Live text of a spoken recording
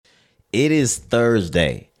It is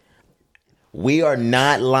Thursday. We are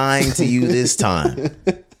not lying to you this time.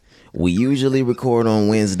 We usually record on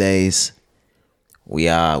Wednesdays. We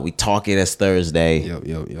talk it as Thursday.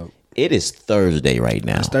 Yep. It is Thursday right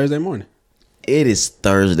now. It's Thursday morning. It is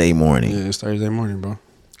Thursday morning. Yeah, it's Thursday morning, bro.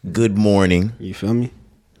 Good morning. You feel me?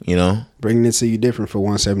 You know? Bringing it to you different for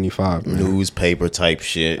 175, man. Newspaper type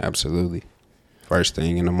shit. Absolutely. First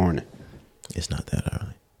thing in the morning. It's not that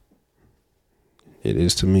early. It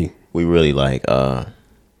is to me. We really like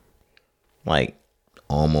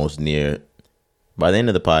almost near. By the end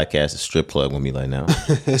of the podcast, the strip club gonna be like now.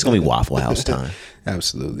 It's gonna be Waffle House time.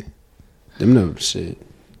 Absolutely. Them the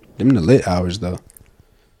lit hours though.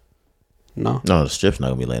 No, the strip's not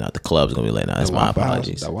gonna be late out. The club's gonna be late out. That's my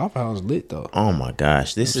apologies. The Waffle House lit though. Oh my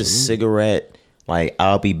gosh, this is cigarette. Like,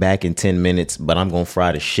 I'll be back in 10 minutes, but I'm gonna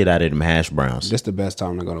fry the shit out of them hash browns. That's the best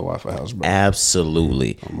time to go to Waffle House, bro.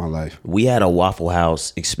 Absolutely. On my life. We had a Waffle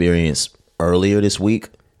House experience earlier this week.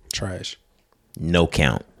 Trash. No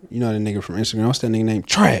count. You know that nigga from Instagram? What's that nigga name?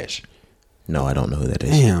 Trash. No, I don't know who that is.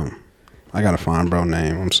 Damn. I gotta find bro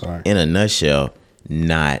name. I'm sorry. In a nutshell,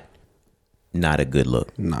 not a good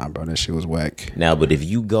look. Nah, bro, that shit was whack. Now, but if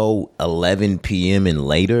you go 11 p.m. and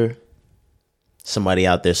later, somebody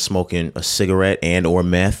out there smoking a cigarette and or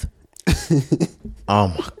meth. Oh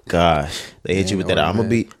my gosh. They hit you with that. I'm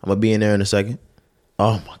gonna be in there in a second.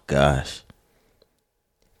 Oh my gosh.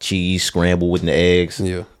 Cheese scrambled with the eggs.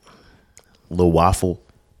 Yeah. Little waffle.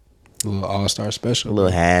 A little all-star special. A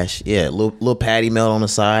little hash. Yeah, little patty melt on the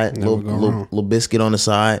side. Little biscuit on the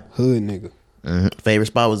side. Hood nigga. Mm-hmm. Favorite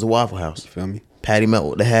spot was the Waffle House. You feel me? Patty melt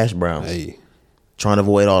with the hash browns. Hey. Trying to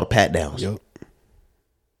avoid all the pat downs. Yep.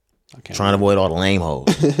 Trying to avoid all the lame hoes.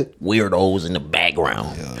 Weirdos in the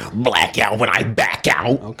background. Yeah. Blackout when I back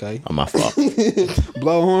out. Okay. On my fault.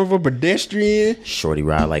 Blow horn for pedestrian. Shorty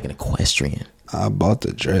ride like an equestrian. I bought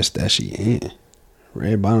the dress that she in.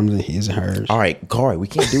 Red bottoms and his and hers. All right, Corey, we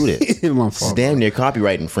can't do this. My This is fault, damn near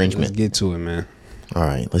copyright infringement. Let's get to it, man. All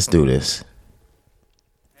right, let's do this.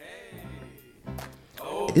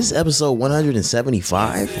 This is episode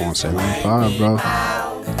 175. 175, bro.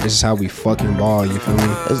 This is how we fucking ball, you feel me?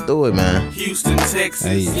 Let's do it, man. Houston, Texas.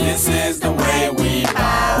 Hey. This is the way we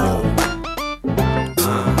ball.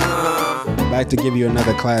 Back to give you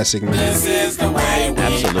another classic, man. This is the way we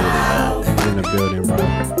Absolutely, man. We're in the building, bro.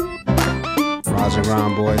 Rise and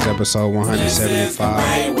Grind Boys, episode 175.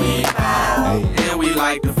 Hey. And we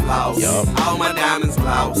like to floss. Yup. All my diamonds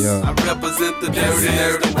gloss. Yeah. I represent the dirty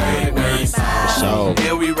way we So,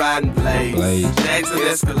 And we riding Blaze. Jackson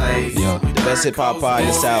Escalade. Yeah. best hip hop pod in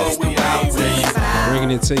the South. We out.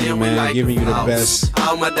 Bringing it to you, man. Giving you the best.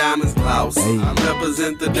 All my diamonds gloss. Hey. I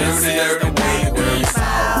represent the dirty way we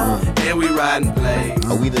And we riding Blaze.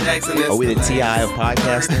 Are we the T.I. of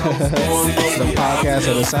podcasting? The podcast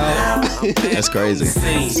of the South. That's crazy.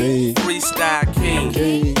 See. Freestyle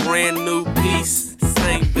King. Brand new piece.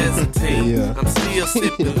 Same Byzantine. Yeah. I'm still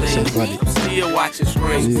sipping lean. funny. I'm still watching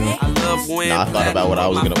screens. Yeah. I love when Nah, I thought about what I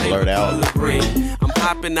was gonna blurt out. I'm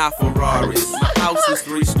hopping out Ferraris. My house is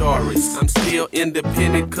 3 stories. I'm still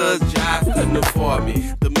independent cause Jive couldn't afford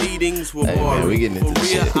me. The meetings were Hey, man, boring. we getting into For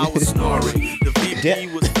real, shit. I was snoring. The VP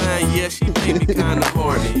was fine, yeah, she made me kinda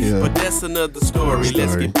horny. Yeah. But that's another story.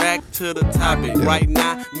 Let's get back to the topic. Yeah. Right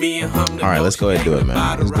now, me and him. All right, let's go ahead and do it,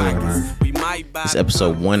 man. Let's do it, man. We might buy It's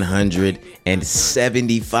episode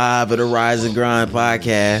 175 of the Rise and Grind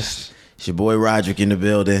podcast. It's your boy Roderick in the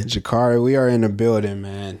building. Jakari, we are in the building,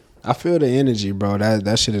 man. I feel the energy, bro.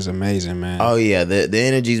 That shit is amazing, man. Oh yeah, the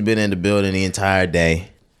energy's been in the building the entire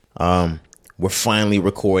day. We're finally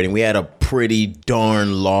recording. We had a pretty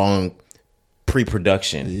darn long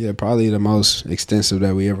pre-production. Yeah, probably the most extensive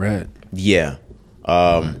that we ever had. Yeah.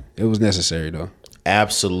 It was necessary though.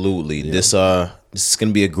 Absolutely. Yeah. This is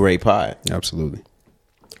gonna be a great pod. Absolutely.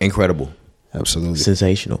 Incredible. Absolutely.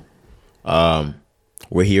 Sensational.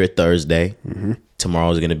 We're here at Thursday. Mm-hmm.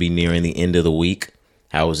 Tomorrow's gonna be nearing the end of the week.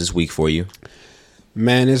 How was this week for you?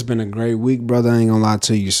 Man, it's been a great week, brother. I ain't gonna lie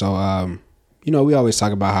to you. So, we always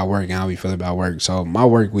talk about how work and how we feel about work. So my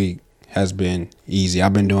work week has been easy.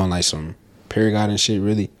 I've been doing like some paragliding and shit,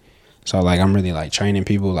 really. So like I'm really like training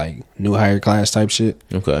people, like new hire class type shit.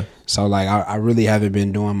 Okay. So like I really haven't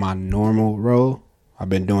been doing my normal role. I've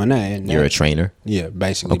been doing that. And You're a trainer? Yeah,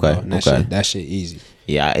 basically. Okay. Bro. And that shit easy.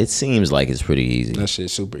 Yeah, it seems like it's pretty easy. That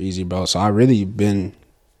shit's super easy, bro. So I really been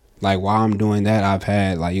like while I'm doing that, I've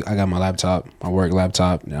had like I got my laptop, my work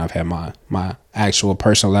laptop, and I've had my actual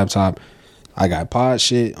personal laptop. I got pod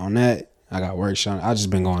shit on that. I got work shit. I just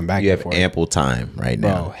been going back. You and have forth. ample time right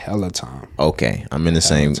now. Bro, hella time. Okay, I'm in the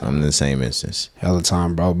same instance. Hella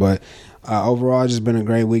time, bro. But Overall, it's just been a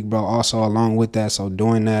great week, bro. Also, along with that, so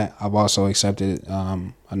doing that, I've also accepted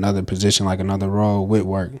another position, like another role with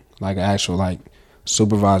work, like an actual like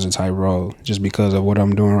supervisor type role, just because of what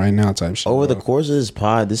I'm doing right now type shit. Over bro. the course of this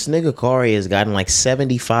pod, this nigga Kari has gotten like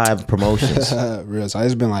 75 promotions. Real, so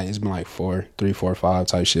it's been like 3, 4, 5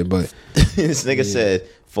 type shit, but This nigga said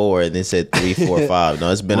 4 and then said 3, 4, 5.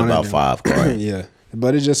 No, it's been about 5, Kari. yeah.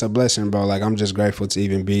 But it's just a blessing, bro. Like, I'm just grateful to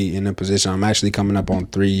even be in a position. I'm actually coming up on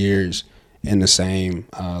 3 years in the same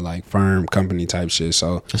like firm company type shit.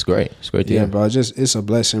 So That's great. It's great to yeah, hear. bro. It's a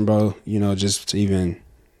blessing, bro. You know, just to even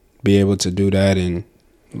be able to do that and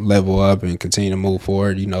level up and continue to move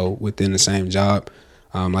forward. You know, within the same job.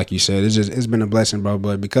 Like you said, it's been a blessing, bro.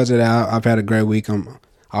 But because of that, I've had a great week. I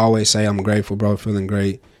always say I'm grateful, bro. Feeling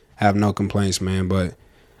great. Have no complaints, man. But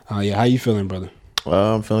yeah, how you feeling, brother?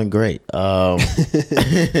 I'm feeling great.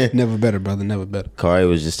 Never better, brother. Never better. Kari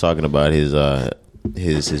was just talking about his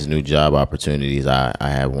new job opportunities. I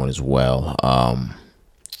have one as well. I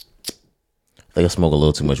think I smoke a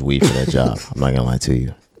little too much weed for that job. I'm not gonna lie to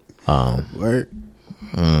you. Word.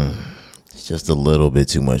 It's just a little bit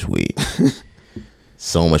too much weed.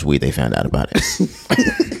 So much weed they found out about it.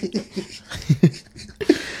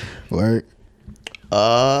 Word.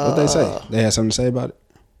 What they say? They had something to say about it?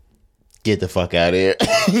 Get the fuck out of here.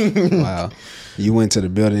 Wow. You went to the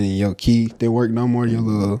building and your key didn't work no more? Your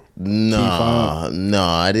little No,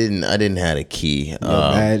 I didn't have a key. your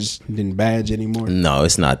badge didn't badge anymore? No,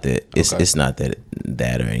 it's not that. It's Okay. it's not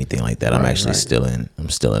that or anything like that. I'm Right, actually right. I'm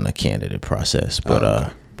still in a candidate process, but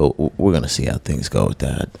okay. but we're gonna see how things go with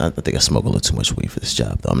that. I think I smoke a little too much weed for this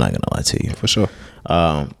job, though. I'm not gonna lie to you. For sure.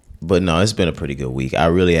 But no, it's been a pretty good week. I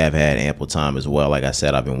really have had ample time as well. Like I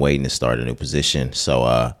said, I've been waiting to start a new position,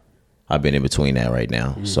 so I've been in between that right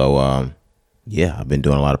now. So yeah, I've been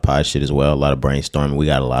doing a lot of pod shit as well, a lot of brainstorming. We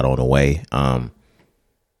got a lot on the way.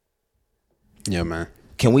 Yeah, man.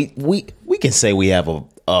 Can we can say we have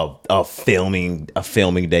a filming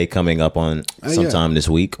day coming up on sometime this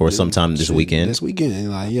week or sometime this weekend? This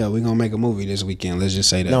weekend. Like, yeah, we're gonna make a movie this weekend. Let's just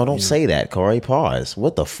say that. No, don't say that, Corey. Pause.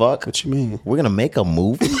 What the fuck? What you mean? We're gonna make a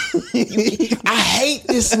movie? I hate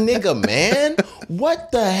this nigga, man.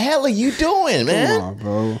 What the hell are you doing, man? Come on,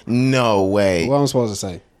 bro. No way. What am I supposed to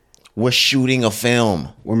say? We're shooting a film.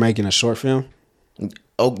 We're making a short film?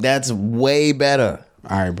 Oh, that's way better.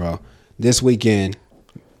 All right, bro. This weekend,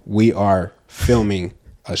 we are filming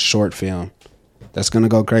a short film that's gonna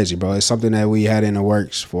go crazy, bro. It's something that we had in the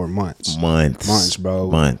works for months, bro.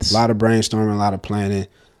 Months. A lot of brainstorming, a lot of planning,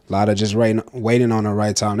 a lot of just waiting on the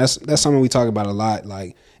right time. That's something we talk about a lot.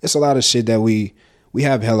 Like, it's a lot of shit that we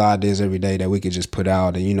have hella ideas every day that we could just put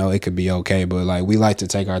out, and you know it could be okay. But like, we like to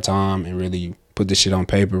take our time and really put this shit on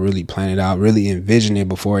paper, really plan it out, really envision it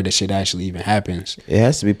before the shit actually even happens. It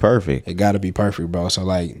has to be perfect. It got to be perfect, bro. So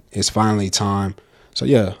like, it's finally time. So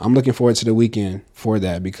yeah, I'm looking forward to the weekend for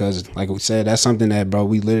that because, like we said, that's something that, bro,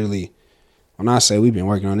 we literally, when I say we've been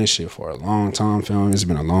working on this shit for a long time, film, it's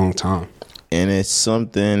been a long time. And it's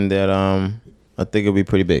something that I think it'll be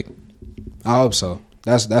pretty big. I hope so.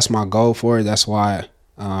 That's my goal for it. That's why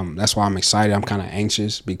I'm excited. I'm kind of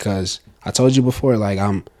anxious because I told you before, like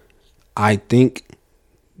I think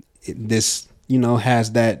this, you know,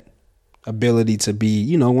 has that ability to be,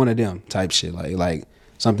 you know, one of them type shit, like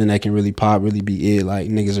something that can really pop, really be it. Like,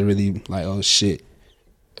 niggas are really like, oh shit.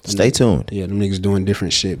 Stay tuned. Yeah, them niggas doing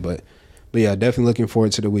different shit, but yeah, definitely looking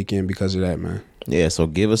forward to the weekend because of that, man. Yeah, so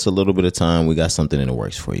give us a little bit of time. We got something in the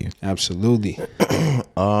works for you. Absolutely.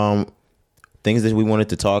 Things that we wanted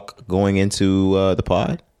to talk going into the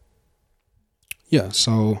pod. Yeah,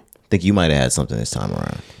 so I think you might have had something this time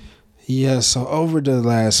around. yeah, so over the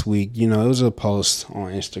last week, you know, it was a post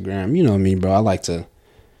on Instagram. You know me, bro. I like to,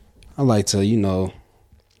 you know,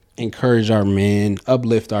 encourage our men,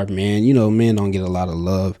 uplift our men. You know, men don't get a lot of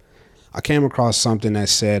love. I came across something that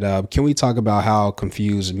said, can we talk about how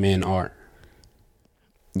confused men are?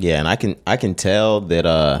 Yeah, and I can tell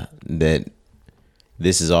that that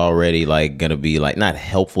this is already like gonna be like not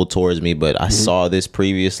helpful towards me, but I saw this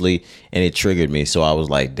previously and it triggered me. So I was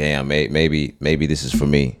like, damn, maybe this is for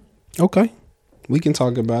me. Okay, we can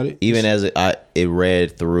talk about it. Even as it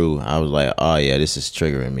read through, I was like, oh yeah, this is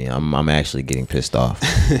triggering me. I'm actually getting pissed off.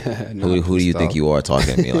 Who do you think you are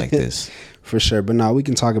talking to me like this? For sure, but no, we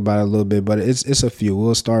can talk about it a little bit. But it's a few.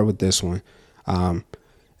 We'll start with this one.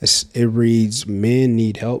 It reads: men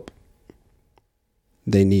need help.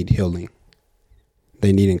 They need healing.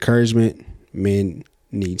 They need encouragement. Men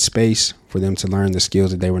need space for them to learn the skills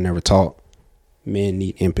that they were never taught. Men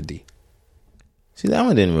need empathy. See, that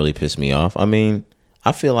one didn't really piss me off. I mean,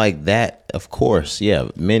 I feel like that, of course, yeah,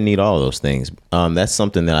 men need all of those things. That's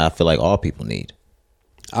something that I feel like all people need.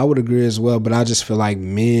 I would agree as well, but I just feel like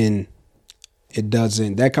men,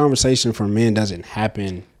 that conversation for men doesn't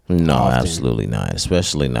happen. No, often. absolutely not.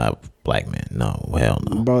 Especially not black men. No, hell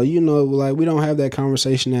no. Bro, you know, like we don't have that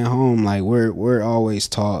conversation at home. Like we're always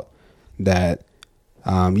taught that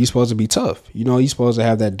you're supposed to be tough. You know, you're supposed to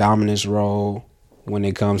have that dominance role when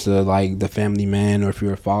it comes to like the family man, or if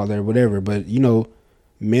you're a father, whatever. But you know,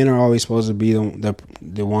 men are always supposed to be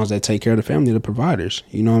the ones that take care of the family, the providers.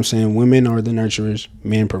 You know what I'm saying? Women are the nurturers,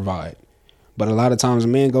 men provide. But a lot of times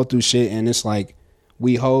men go through shit and it's like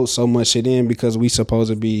we hold so much shit in because we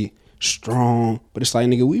supposed to be strong. But it's like,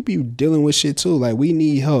 nigga, we be dealing with shit too. Like we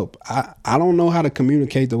need help. I don't know how to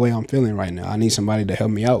communicate the way I'm feeling right now. I need somebody to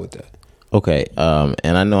help me out with that. Okay,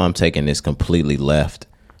 and I know I'm taking this completely left,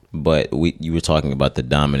 but you were talking about the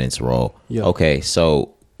dominance role. Yeah. Okay,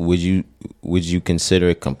 so would you consider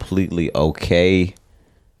it completely okay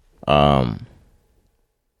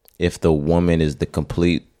if the woman is the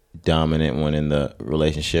complete dominant one in the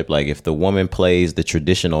relationship? Like if the woman plays the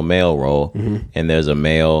traditional male role, and there's a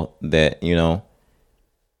male that, you know,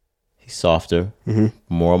 he's softer,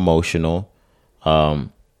 more emotional,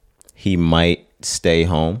 he might stay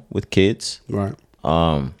home with kids. Right.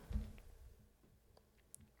 I'm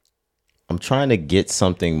trying to get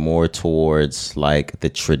something more towards like the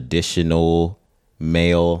traditional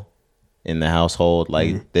male in the household,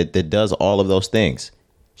 like that does all of those things.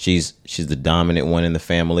 She's the dominant one in the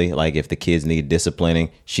family. Like if the kids need disciplining,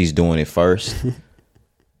 she's doing it first.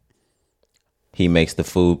 He makes the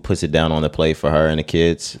food, puts it down on the plate for her and the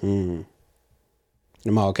kids. Am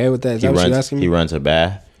I okay with that? Is that what you're asking me? He runs her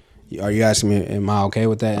bath. Are you asking me, am I okay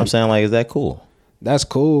with that? I'm saying, like, is that cool? That's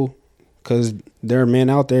cool, because there are men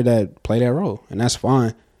out there that play that role, and that's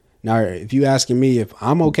fine. Now, if you asking me if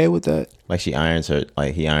I'm okay with that, like he irons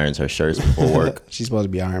her shirts before work. She's supposed to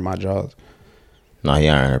be ironing my drawers. No, he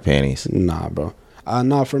ironed her panties. Nah, bro.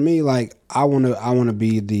 No, for me, like I wanna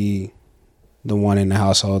be the one in the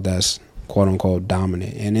household that's quote unquote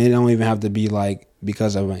dominant, and it don't even have to be like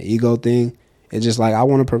because of an ego thing. It's just like I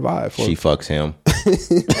want to provide for. She fucks him.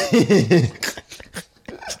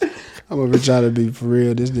 I'm gonna try to be for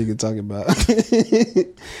real. This nigga talking about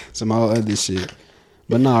some all other shit.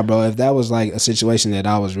 But nah, bro, if that was like a situation that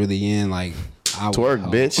I was really in, like I would twerk,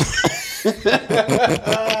 bitch.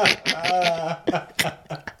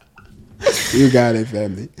 You got it,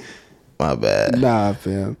 family. My bad. Nah,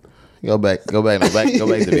 fam. Go back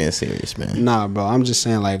to being serious, man. Nah, bro. I'm just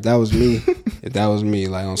saying, like, if that was me,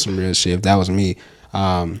 like on some real shit, if that was me,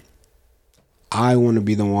 I want to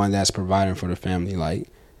be the one that's providing for the family. Like,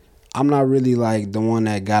 I'm not really like the one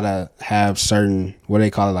that gotta have certain, what they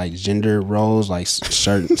call it, like gender roles, like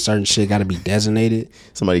certain shit gotta be designated.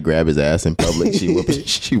 Somebody grab his ass in public, she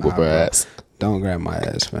whoop her ass. Don't grab my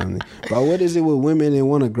ass, family. But what is it with women that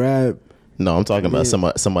want to grab? No, I'm talking about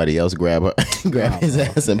somebody else grab his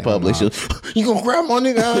ass in public. You gonna grab my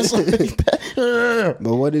nigga ass?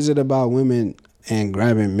 But what is it about women and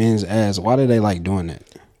grabbing men's ass? Why do they like doing that?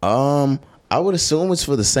 I would assume it's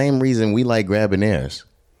for the same reason we like grabbing theirs.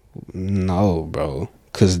 No, bro.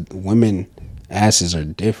 Because women asses are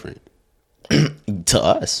different. To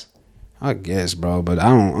us. I guess, bro. But I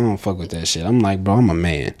don't fuck with that shit. I'm like, bro, I'm a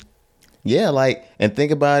man. Yeah, like, and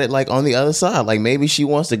think about it like on the other side. Like maybe she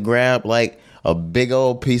wants to grab like a big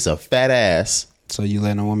old piece of fat ass. So you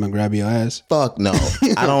letting a woman grab your ass? Fuck no.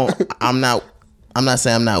 I'm not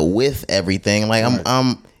saying I'm not with everything. Like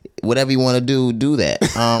I'm whatever you want to do that.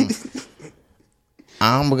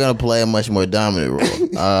 I'm gonna play a much more dominant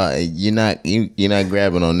role. You're not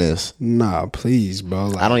grabbing on this. Nah, please, bro.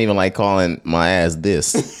 Like, I don't even like calling my ass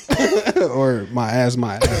this. or my ass.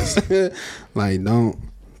 Like,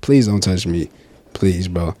 please don't touch me, please,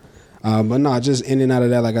 bro. But no, just in and out of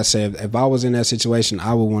that. Like I said, if I was in that situation,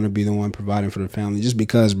 I would want to be the one providing for the family, just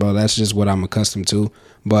because, bro. That's just what I'm accustomed to.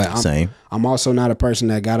 But I'm also not a person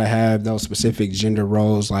that gotta have those specific gender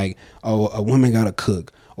roles. Like, oh, a woman gotta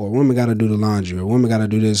cook, or a woman gotta do the laundry, or a woman gotta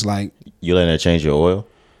do this. Like, you letting her change your oil?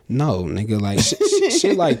 No, nigga, like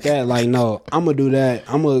shit like that. Like, no, I'm gonna do that.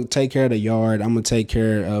 I'm gonna take care of the yard. I'm gonna take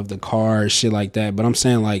care of the car, shit like that. But I'm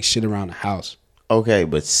saying like shit around the house. Okay,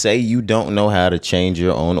 but say you don't know how to change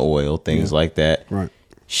your own oil, things like that. Right.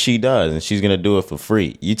 She does, and she's gonna do it for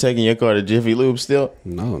free. You taking your car to Jiffy Lube still?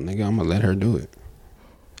 No, nigga, I'm gonna let her do it.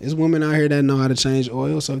 There's women out here that know how to change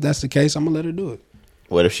oil, so if that's the case, I'm gonna let her do it.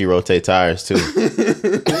 What if she rotate tires too?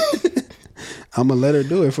 I'm gonna let her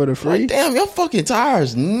do it for the free. Like, damn, your fucking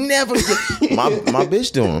tires never get my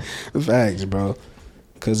bitch doing. Facts, bro.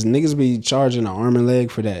 Cause niggas be charging an arm and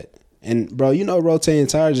leg for that. And bro, you know rotating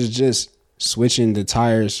tires is just switching the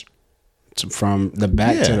tires from the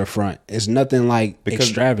back to the front. It's nothing like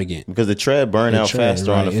extravagant. Because the tread burn out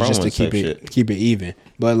faster on the front just to keep it even.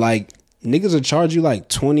 But like niggas will charge you like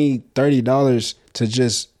 $20, $30 to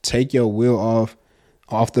just take your wheel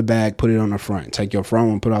off the back, put it on the front. Take your front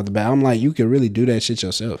one, put it off the back. I'm like, you can really do that shit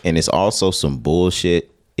yourself. And it's also some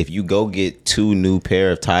bullshit. If you go get 2 new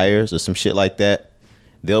pair of tires or some shit like that,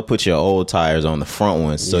 they'll put your old tires on the front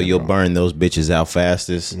ones, so you'll burn those bitches out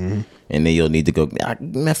fastest, and then you'll need to go.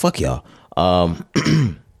 Man, fuck y'all.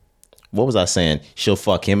 What was I saying? She'll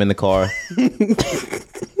fuck him in the car.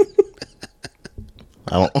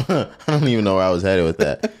 I don't even know where I was headed with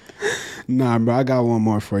that. Nah, bro, I got one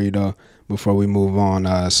more for you though before we move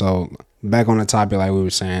on. So back on the topic, like we were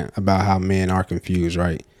saying about how men are confused,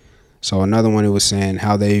 right? So another one, it was saying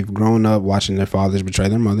how they've grown up watching their fathers betray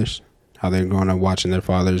their mothers, how they've grown up watching their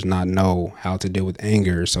fathers not know how to deal with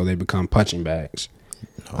anger, so they become punching bags.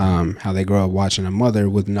 How they grow up watching a mother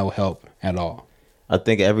with no help at all. I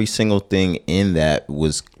think every single thing in that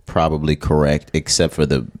was probably correct, except for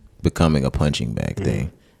the becoming a punching bag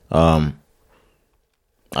thing. I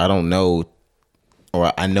don't know,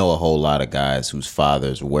 or I know a whole lot of guys whose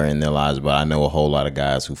fathers were in their lives, but I know a whole lot of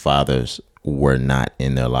guys whose fathers were not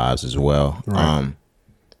in their lives as well. Right.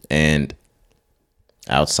 And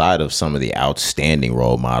outside of some of the outstanding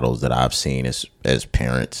role models that I've seen as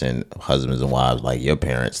parents and husbands and wives, like your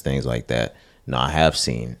parents, things like that. No, I have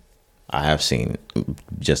seen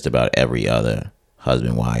just about every other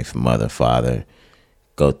husband, wife, mother, father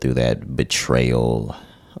go through that betrayal,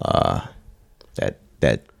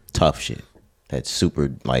 that tough shit. That's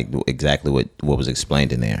super, like, exactly what was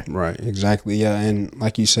explained in there. Right, exactly, yeah. And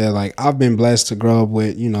like you said, like, I've been blessed to grow up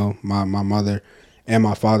with, you know, my mother and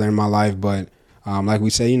my father in my life. But like we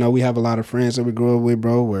say, you know, we have a lot of friends that we grew up with,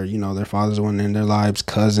 bro, where, you know, their fathers weren't in their lives,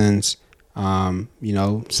 cousins, you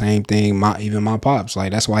know, same thing. Even my pops,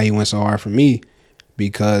 like, that's why he went so hard for me,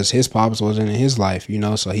 because his pops wasn't in his life, you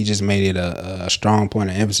know. So he just made it a strong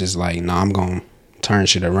point of emphasis, like, no, I'm going to turn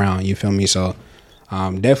shit around, you feel me? So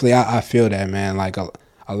definitely, I feel that, man. Like a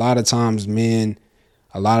lot of times, men,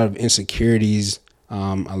 a lot of insecurities,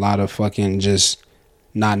 a lot of fucking just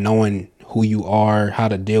not knowing who you are, how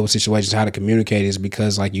to deal with situations, how to communicate is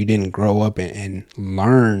because like you didn't grow up and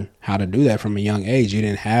learn how to do that from a young age. You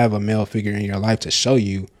didn't have a male figure in your life to show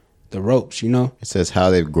you the ropes, you know? It says how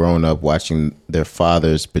they've grown up watching their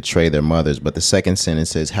fathers betray their mothers. But the second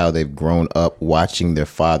sentence says how they've grown up watching their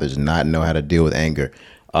fathers not know how to deal with anger.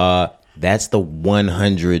 That's the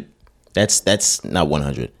 100. That's not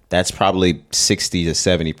 100. That's probably 60 to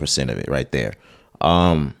 70% of it right there.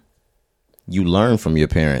 You learn from your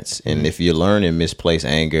parents, and if you learn in misplaced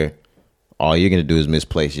anger, all you're gonna do is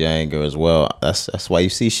misplace your anger as well. That's why you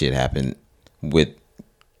see shit happen with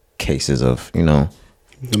cases of, you know,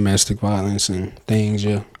 domestic violence and things.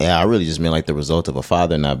 Yeah, I really just mean like the result of a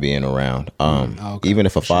father not being around. Okay, even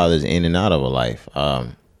if a father's in and out of a life.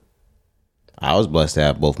 I was blessed to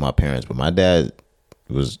have both my parents, but my dad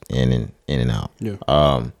was in and out.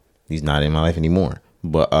 Yeah. He's not in my life anymore.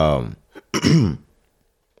 But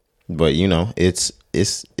but you know, it's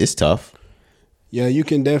tough. Yeah, you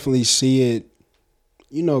can definitely see it,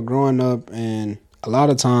 you know, growing up, and a lot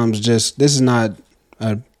of times just, this is not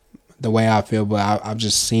the way I feel, but I've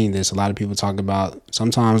just seen this. A lot of people talk about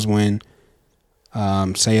sometimes when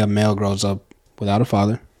say a male grows up without a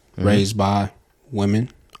father, raised by women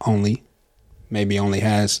only, maybe only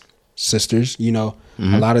has sisters, you know,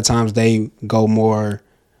 a lot of times they go more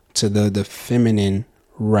to the feminine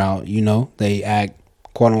route, you know, they act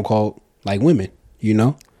quote unquote like women, you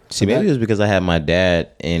know. See, maybe it was because I had my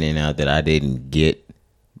dad in and out that I didn't get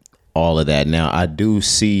all of that. Now I do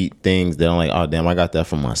see things that I'm like, oh damn, I got that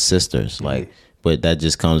from my sisters, like, but that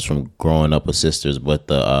just comes from growing up with sisters. But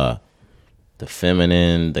the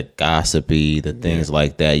feminine, the gossipy, the things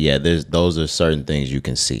like that, those are certain things you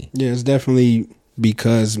can see. Yeah, it's definitely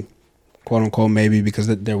because, quote unquote, maybe because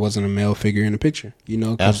there wasn't a male figure in the picture, you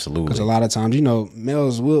know. Absolutely. Because a lot of times, you know,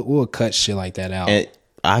 males will cut shit like that out. And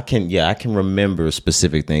I can remember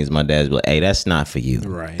specific things my dad's like, hey, that's not for you.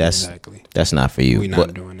 Right. Exactly. That's not for you. We're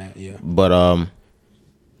not doing that. Yeah. But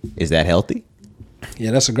is that healthy?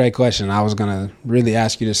 Yeah, that's a great question. I was gonna really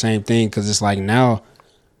ask you the same thing, because it's like now,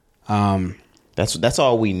 that's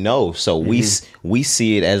all we know. So we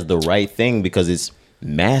see it as the right thing because it's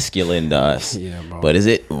masculine to us. Yeah, bro. But is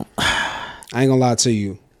it? I ain't gonna lie to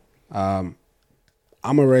you. I'm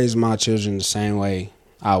gonna raise my children the same way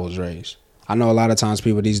I was raised. I know a lot of times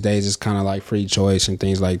people these days it's kind of like free choice and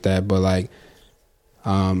things like that, but like,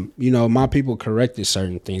 you know, my people corrected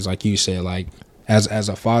certain things, like you said, like as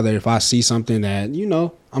a father, if I see something that, you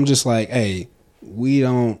know, I'm just like, hey,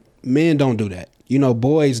 men don't do that. You know,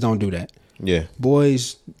 boys don't do that. Yeah.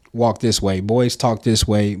 Boys walk this way, boys talk this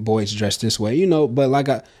way, boys dress this way, you know. But like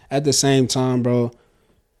at the same time, bro,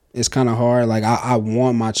 it's kind of hard. Like I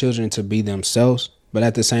want my children to be themselves, but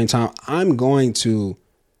at the same time, I'm going to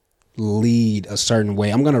lead a certain way.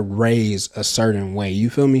 I'm gonna raise a certain way. You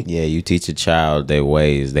feel me? Yeah, you teach a child their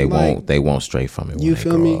ways, they won't stray from it. When You they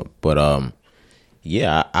feel grow me? up. But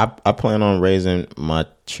yeah, I plan on raising my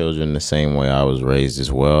children the same way I was raised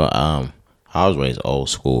as well. I was raised old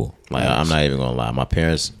school. Like I'm not even gonna lie. My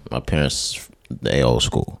parents, they old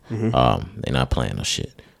school. They're not playing no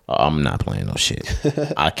shit. I'm not playing no shit.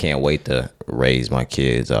 I can't wait to raise my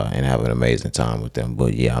kids and have an amazing time with them.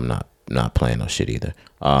 But yeah, I'm not playing no shit either.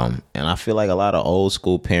 And I feel like a lot of old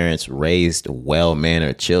school parents raised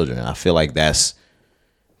well-mannered children. I feel like that's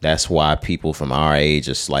why people from our age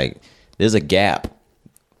is like, there's a gap.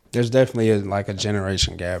 There's definitely a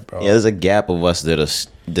generation gap, bro. Yeah, there's a gap of us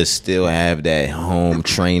that still have that home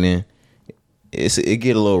training. It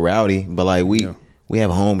get a little rowdy, but like we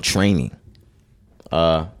have home training,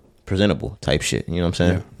 presentable type shit. You know what I'm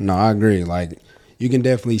saying? Yeah. No, I agree. Like you can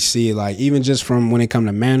definitely see, like even just from when it comes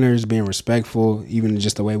to manners, being respectful, even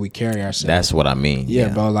just the way we carry ourselves. That's what I mean. Yeah,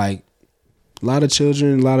 bro. Like a lot of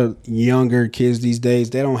children, a lot of younger kids these days,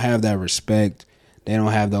 they don't have that respect. They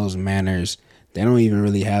don't have those manners. They don't even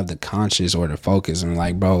really have the conscious or the focus. And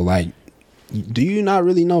like, bro, like, do you not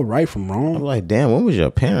really know right from wrong? I'm like, damn, when was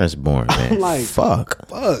your parents born, man? I'm like, fuck.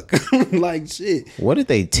 Like, shit. What did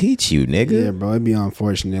they teach you, nigga? Yeah, bro, it'd be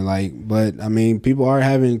unfortunate. Like, but I mean, people are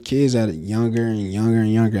having kids at a younger and younger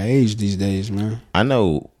and younger age these days, man. I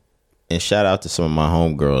know, and shout out to some of my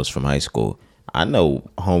homegirls from high school. I know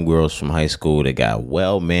homegirls from high school that got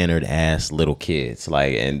well-mannered ass little kids.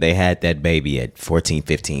 Like, and they had that baby at 14,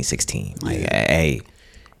 15, 16. Like, hey,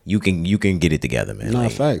 you can get it together, man. No,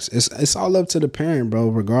 like, facts. It's all up to the parent, bro,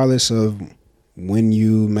 regardless of when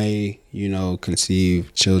you may,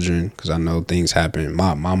 conceive children. Because I know things happen.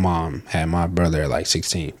 My mom had my brother at like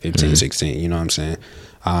 16, 15, 16. You know what I'm saying?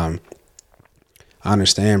 I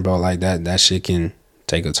understand, bro, like that shit can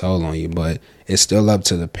take a toll on you. But it's still up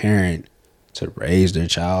to the parent to raise their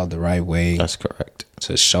child the right way. That's correct.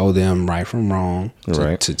 To show them right from wrong.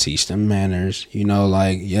 Right. To teach them manners.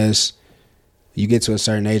 Like, yes, you get to a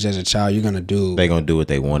certain age as a child, you're gonna do. They're gonna do what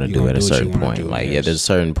they want to do at a certain point. Like, yes. yeah, there's a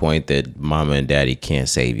certain point that mama and daddy can't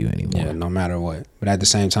save you anymore. Yeah, no matter what. But at the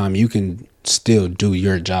same time, you can still do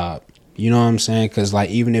your job. You know what I'm saying? Because like,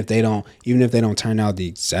 even if they don't turn out the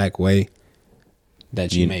exact way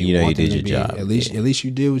that you may want you them did to your be, job. at least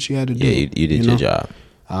you did what you had to do. Yeah, you did your job.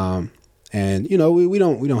 And we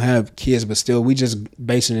don't have kids, but still we just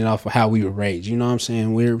basing it off of how we were raised. You know what I'm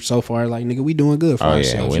saying? We're so far like, nigga, we doing good for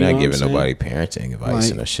ourselves. We're not giving nobody parenting advice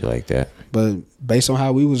and no shit like that. But based on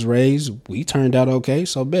how we was raised, we turned out okay.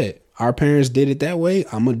 So bet our parents did it that way.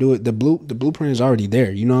 I'm gonna do it. The blueprint is already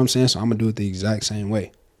there. You know what I'm saying? So I'm gonna do it the exact same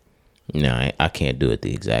way. No, I can't do it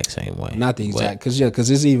the exact same way. Not the exact, because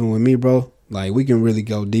it's even with me, bro. Like we can really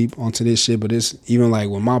go deep onto this shit, but it's even like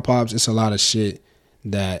with my pops, it's a lot of shit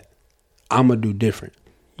that I'm gonna do different.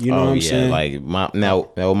 You know what I'm saying? Like my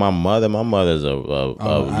mother's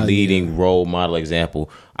a leading role model example.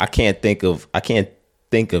 I can't think of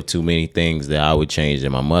too many things that I would change that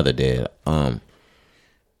my mother did. I'm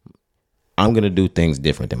gonna do things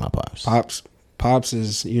different than my pops. Pops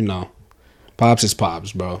is Pops is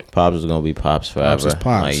pops, bro. Pops is gonna be pops forever. Pops is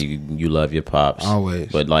pops. Like you love your pops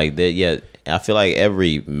always. But like that, yeah. I feel like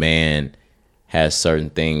every man has certain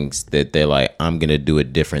things that they're like, I'm gonna do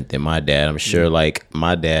it different than my dad. I'm sure like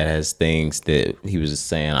my dad has things that he was just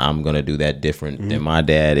saying, I'm gonna do that different than my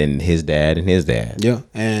dad and his dad and his dad. Yeah,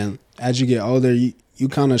 and as you get older, you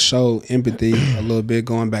kind of show empathy a little bit.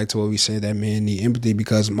 Going back to what we say, that men need empathy,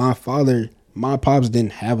 because my pops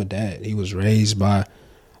didn't have a dad. He was raised by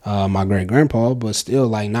my great grandpa, but still,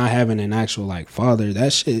 like, not having an actual like father,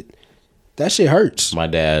 that shit hurts. My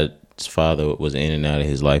dad's father was in and out of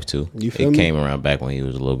his life too. You feel me? Came around back when he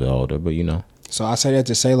was a little bit older, but So I say that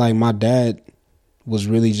to say, like, my dad was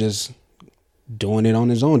really just doing it on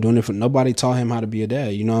his own, doing it for nobody taught him how to be a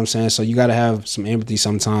dad. You know what I'm saying? So you got to have some empathy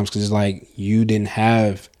sometimes, because it's like you didn't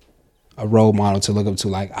have a role model to look up to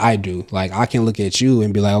like I do. Like, I can look at you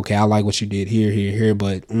and be like, okay, I like what you did here,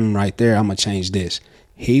 but right there, I'm gonna change this.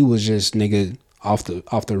 He was just nigga off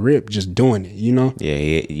the rip, just doing it. You know? Yeah,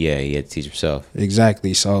 he had to teach himself.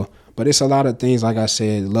 Exactly. So. But it's a lot of things, like I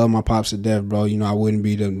said, love my pops to death, bro. I wouldn't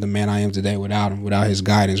be the man I am today without him, without his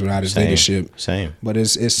guidance, without his leadership. Same. But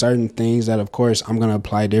it's certain things that, of course, I'm going to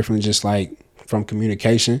apply differently, just like from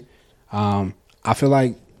communication. I feel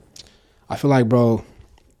like, bro,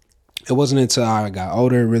 it wasn't until I got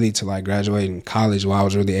older, really, to like graduate in college, where I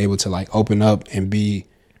was really able to like open up and be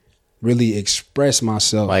really express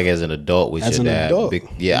myself. Like as an adult with As your an dad. adult.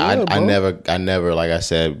 Yeah, I bro. never, like I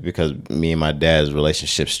said, because me and my dad's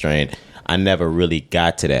relationship strained, I never really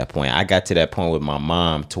got to that point. I got to that point with my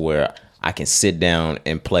mom to where I can sit down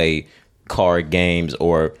and play card games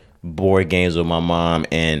or board games with my mom,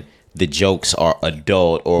 and the jokes are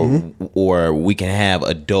adult, or we can have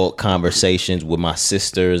adult conversations with my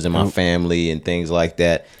sisters and my family and things like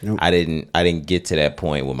that. I didn't get to that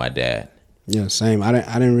point with my dad. Yeah, same. I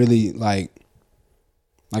didn't really like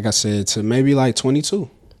I said, to maybe like 22.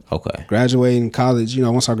 Okay. Graduating college, you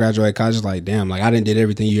know, once I graduated college, it's like, damn, like I didn't did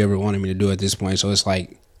everything you ever wanted me to do at this point. So it's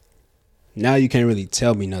like, now you can't really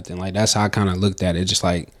tell me nothing. Like that's how I kind of looked at it. Just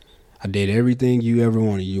like, I did everything you ever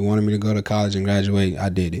wanted. You wanted me to go to college and graduate, I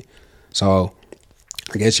did it. So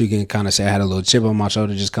I guess you can kind of say I had a little chip on my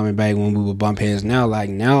shoulder just coming back when we would bump heads. Now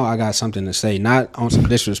I got something to say, not on some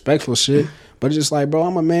disrespectful shit, but just like, bro,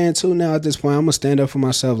 I'm a man too now at this point. I'm gonna stand up for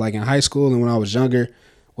myself. Like in high school and when I was younger,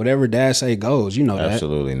 whatever dad say goes, you know that.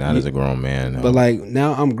 Absolutely not as a grown man. No. But like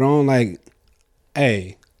now I'm grown, like,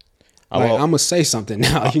 hey, like, I'm gonna say something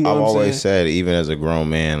now. You know I've what I'm always saying? said, even as a grown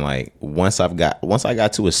man, like once I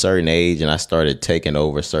got to a certain age and I started taking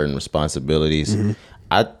over certain responsibilities,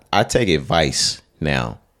 I take advice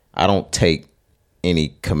now. I don't take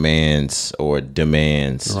any commands or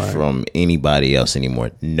demands from anybody else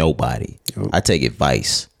anymore. Nobody. I take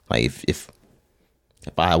advice. Like if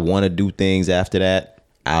I want to do things after that,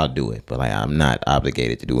 I'll do it. But like I'm not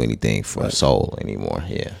obligated to do anything for a soul anymore.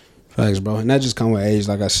 Yeah. Facts, bro. And that just come with age,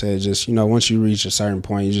 like I said. Just, you know, once you reach a certain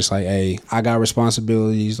point, you're just like, hey, I got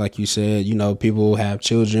responsibilities. Like you said, you know, people have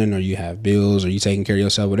children or you have bills or you taking care of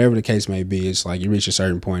yourself, whatever the case may be. It's like you reach a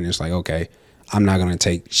certain point and it's like, okay, I'm not going to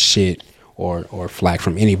take shit or flack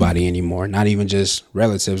from anybody anymore. Not even just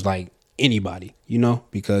relatives, like anybody, you know,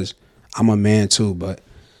 because I'm a man too. But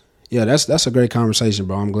yeah, that's a great conversation,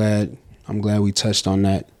 bro. I'm glad we touched on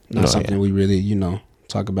that. Not something we really, you know,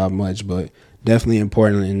 talk about much, but definitely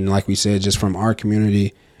important. And like we said, just from our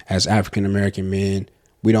community as African American men,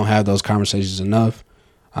 we don't have those conversations enough.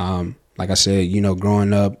 Like I said, you know,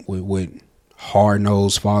 growing up with hard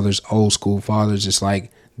nosed fathers, old school fathers, it's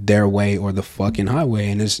like their way or the fucking highway.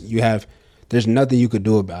 And there's nothing you could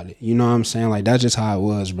do about it. You know what I'm saying? Like that's just how it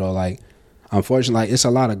was, bro. Like unfortunately, like it's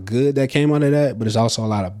a lot of good that came out of that, but it's also a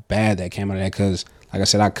lot of bad that came out of that because, like I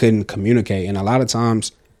said, I couldn't communicate. And a lot of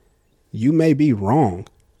times you may be wrong.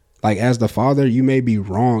 Like as the father, you may be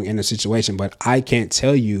wrong in a situation, but I can't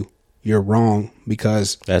tell you you're wrong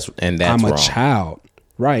because I'm a wrong. child.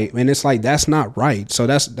 Right. And it's like, that's not right. So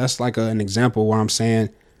that's like an example where I'm saying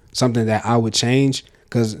something that I would change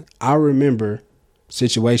because I remember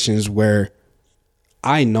situations where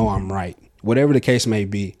I know I'm right. Whatever the case may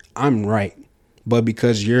be, I'm right. But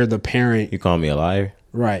because you're the parent. You call me a liar?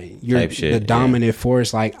 Right. You're the dominant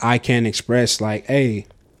force. Like I can't express like, hey,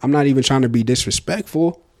 I'm not even trying to be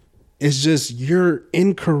disrespectful. It's just you're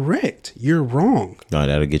incorrect. You're wrong. No,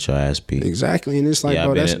 that'll get your ass beat. Exactly. And it's like,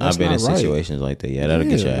 bro, that's I've been in situations like that. Yeah, that'll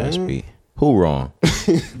get your ass beat. Who wrong?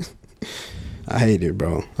 I hate it,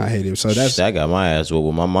 bro. I hate it. So I got my ass whooped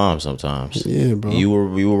with my mom sometimes. Yeah, bro. You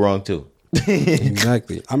were wrong too.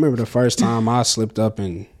 Exactly. I remember the first time I slipped up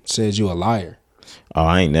and said you a liar. Oh,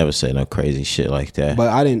 I ain't never said no crazy shit like that. But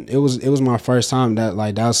I didn't. It was my first time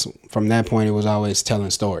that's from that point. It was always telling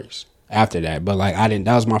stories. After that, but like I didn't.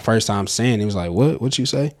 That was my first time saying. It was like, what you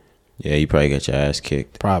say? Yeah, you probably got your ass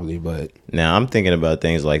kicked. Probably, but now I'm thinking about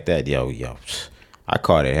things like that. Yo, I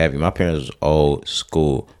caught it heavy. My parents was old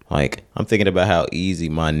school. Like I'm thinking about how easy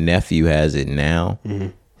my nephew has it now. Mm-hmm.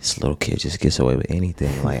 This little kid just gets away with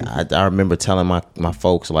anything. Like I remember telling my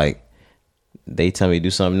folks, like they tell me to do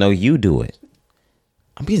something. No, you do it.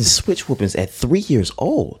 I'm getting switch whoopings at 3 years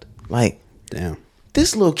old. Like, damn,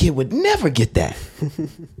 this little kid would never get that.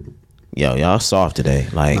 Yo, y'all soft today.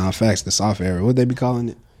 Like, nah, facts. The soft era. What they be calling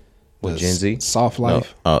it? What, Gen Z? Soft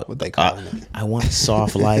life. No, what they calling it? I want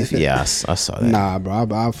soft life. Yeah, I saw that. Nah, bro.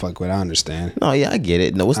 I fuck with it. I understand. No, yeah, I get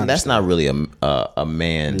it. No, that's not really a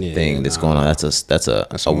man thing that's going on. That's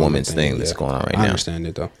a woman's thing that's going on right now. I understand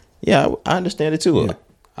it though. Yeah, I understand it too. Yeah.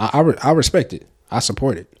 I respect it. I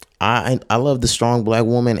support it. I love the strong black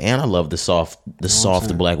woman and I love the soft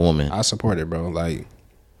black woman. I support it, bro. Like,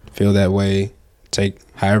 feel that way. Take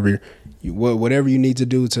whatever you need to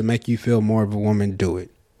do to make you feel more of a woman, do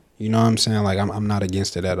it. You know what I'm saying? Like I'm not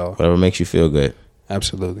against it at all. Whatever makes you feel good.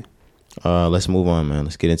 Absolutely. Let's move on, man.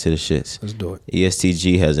 Let's get into the shits. Let's do it.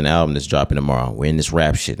 ESTG has an album that's dropping tomorrow. We're in this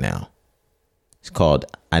rap shit now. It's called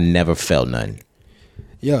I Never Felt Nothing.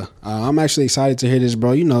 Yeah, I'm actually excited to hear this,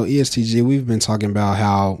 bro. You know, ESTG, we've been talking about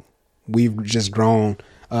how we've just grown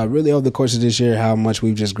really over the course of this year, how much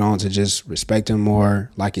we've just grown to just respect him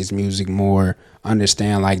more, like his music more,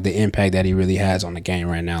 understand like the impact that he really has on the game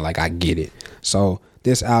right now. Like I get it. So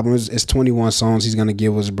this album is 21 songs he's gonna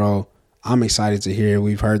give us, bro. I'm excited to hear it.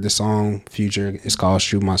 We've heard the song Future. It's called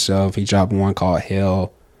Shoot Myself. He dropped one called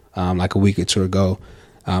Hell like a week or two ago.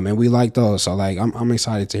 And we like those. So like I'm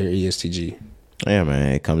excited to hear ESTG. Yeah,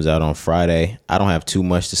 man. It comes out on Friday. I don't have too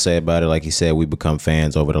much to say about it. Like you said, we become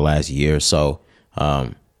fans over the last year or so.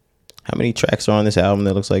 How many tracks are on this album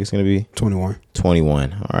that looks like it's going to be? 21.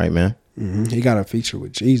 21. All right, man. He got a feature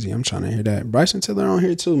with Jeezy. I'm trying to hear that. Bryson Tiller on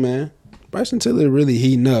here too, man. Bryson Tiller really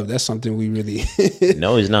heating up. That's something we really...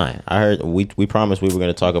 No, he's not. I heard we promised we were going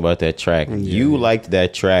to talk about that track. Yeah. You liked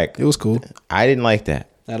that track. It was cool. I didn't like that.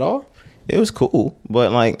 At all? It was cool,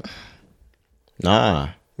 but like, nah.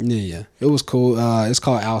 Yeah. It was cool. It's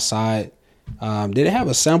called Outside. Did it have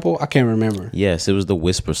a sample? I can't remember. Yes, it was the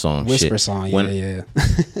Whisper song. Whisper song, yeah.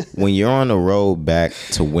 When you're on the road back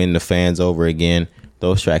to win the fans over again,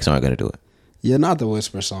 those tracks aren't going to do it. Yeah, not the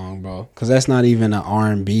Whisper song, bro. Because that's not even an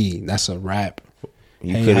R&B. That's a rap.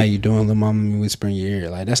 Hey, how you doing, little mama? Me whisper in your ear.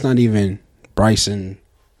 Like, that's not even Bryson.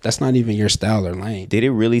 That's not even your style or lane. Did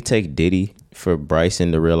it really take Diddy for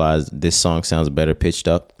Bryson to realize this song sounds better pitched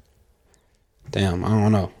up? Damn, I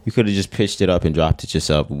don't know. You could have just pitched it up and dropped it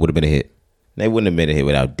yourself. It would have been a hit. They wouldn't have been a hit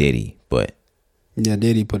without Diddy, but... Yeah,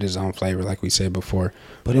 Diddy put his own flavor, like we said before.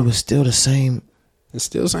 But it was still the same... It's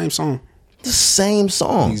still the same song. The same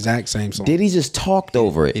song. The exact same song. Diddy just talked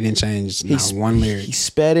over it. He didn't change one lyric. He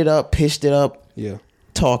sped it up, pitched it up. Yeah.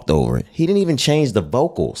 Talked over it. He didn't even change the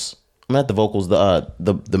vocals. I mean, not the vocals,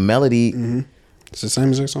 the melody. Mm-hmm. It's the same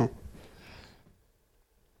exact song.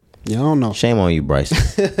 Yeah, I don't know. Shame on you, Bryson.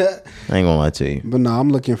 I ain't gonna lie to you. But no, I'm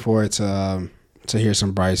looking forward to hear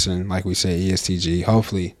some Bryson, like we said, ESTG.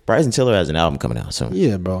 Hopefully, Bryson Tiller has an album coming out soon.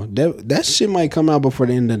 Yeah, bro. That shit might come out before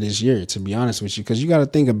the end of this year. To be honest with you, because you got to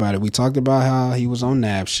think about it. We talked about how he was on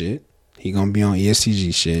Nav shit. He gonna be on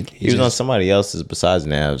ESTG shit. He was on somebody else's besides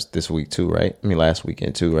Nav's this week too, right? I mean, last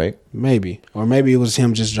weekend too, right? Maybe, or maybe it was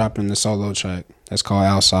him just dropping the solo track that's called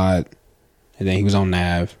Outside, and then he was on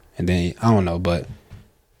Nav, and then I don't know, but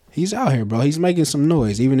he's out here, bro. He's making some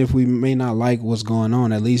noise, even if we may not like what's going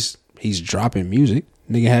on. At least he's dropping music.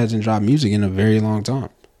 Nigga hasn't dropped music in a very long time.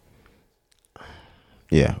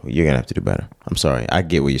 Yeah, you're gonna have to do better. I'm sorry, I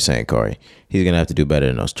get what you're saying, Corey. He's gonna have to do better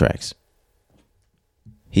than those tracks.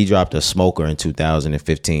 He dropped a smoker in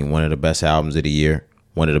 2015, one of the best albums of the year,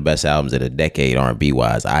 one of the best albums of the decade, R&B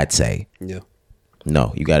wise, I'd say. Yeah.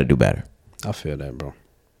 No, you got to do better. I feel that, bro.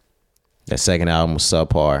 That second album was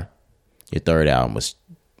subpar. Your third album was...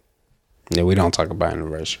 Yeah, we don't talk about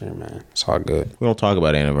Anniversary, man. It's all good. We don't talk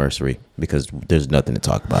about Anniversary because there's nothing to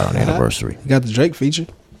talk about on Anniversary. You got the Drake feature.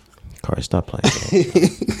 Corey, stop playing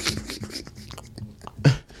games.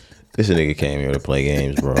 This nigga came here to play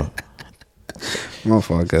games, bro. My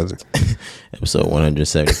fault, cousin. Episode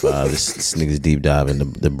 175. This nigga's deep dive into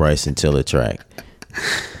the Bryson Tiller track.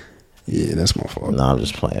 Yeah, that's my fault. No, I'm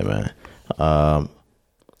just playing, man.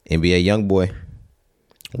 NBA YoungBoy,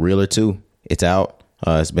 Realer 2. It's out.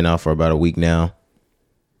 It's been out for about a week now.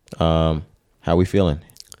 How we feeling?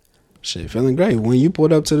 Shit, feeling great. When you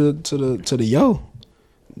pulled up to the yo,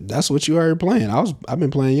 that's what you heard playing. I've been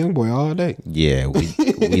playing YoungBoy all day. Yeah,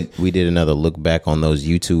 we did another look back on those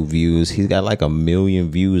YouTube views. He's got like 1 million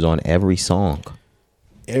views on every song.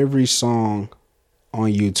 Every song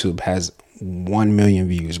on YouTube has 1 million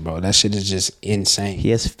views, bro. That shit is just insane. He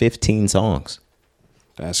has 15 songs.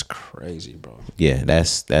 That's crazy, bro. Yeah,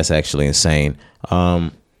 that's actually insane.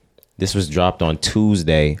 This was dropped on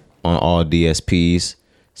Tuesday on all DSPs.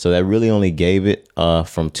 So that really only gave it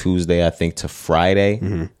from Tuesday, I think, to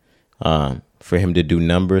Friday for him to do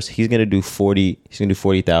numbers. He's gonna do 40. He's gonna do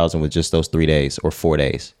 40,000 with just those 3 days or 4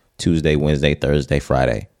 days: Tuesday, Wednesday, Thursday,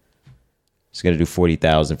 Friday. He's gonna do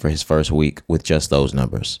 40,000 for his first week with just those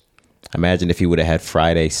numbers. Imagine if he would have had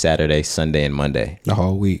Friday, Saturday, Sunday, and Monday. The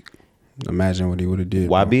whole week. Imagine what he would have did.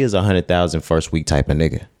 YB bro. is 100,000 first week type of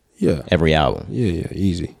nigga. Yeah. Every album. Yeah,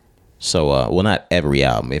 easy. So, well, not every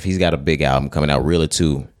album. If he's got a big album coming out, Realer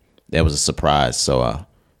 2, that was a surprise. So,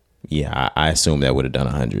 yeah, I assume that would have done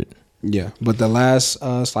 100. Yeah, but the last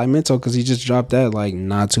Slimento, because he just dropped that like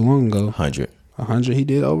not too long ago. 100. 100. He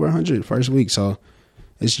did over 100 first week. So,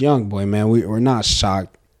 it's YoungBoy, man. We're not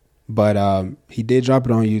shocked. But he did drop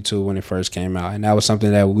it on YouTube when it first came out. And that was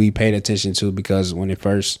something that we paid attention to because when it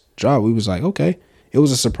first dropped, we was like, okay. It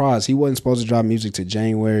was a surprise. He wasn't supposed to drop music to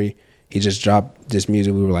January. He just dropped this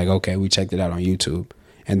music. We were like, okay, we checked it out on YouTube.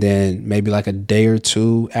 And then maybe like a day or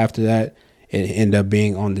two after that, it ended up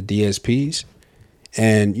being on the DSPs.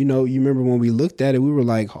 And, you know, you remember when we looked at it, we were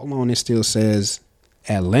like, hold on, it still says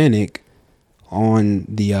Atlantic on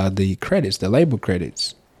the credits, the label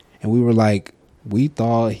credits, and we were like, we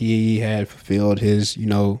thought he had fulfilled his,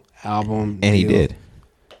 album, And he did.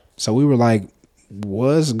 So we were like,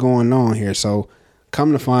 what's going on here? So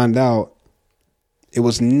come to find out, it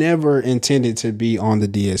was never intended to be on the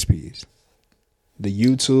DSPs. The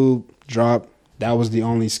YouTube drop, that was the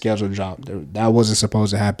only scheduled drop. That wasn't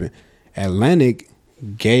supposed to happen. Atlantic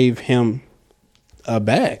gave him a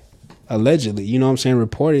bag, allegedly. You know what I'm saying?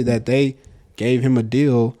 Reported that they gave him a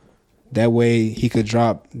deal that way he could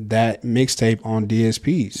drop that mixtape on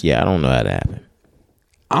DSPs. Yeah, I don't know how that happened.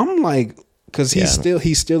 I'm like, because he's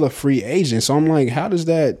still a free agent. So I'm like, how does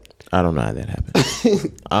that? I don't know how that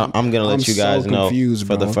happened. I'm gonna let you guys know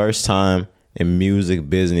for the first time in music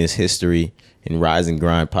business history, in Rise and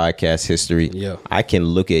Grind podcast history. Yeah, I can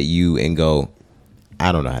look at you and go,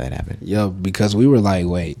 I don't know how that happened. Yeah, because we were like,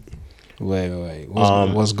 wait,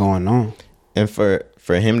 what's going on? And for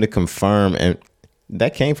him to confirm, and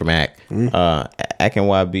that came from Ak, Ak and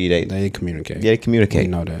YB, they communicate. Yeah, they communicate. We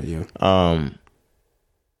know that. Yeah.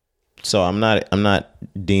 So I'm not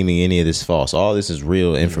deeming any of this false. All this is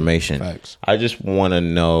real information. Facts. I just want to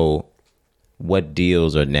know what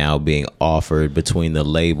deals are now being offered between the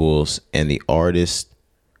labels and the artist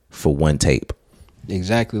for one tape.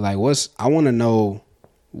 Exactly. Like, I want to know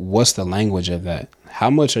what's the language of that. How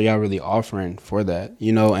much are y'all really offering for that?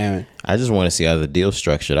 And I just want to see how the deal's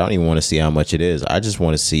structured. I don't even want to see how much it is. I just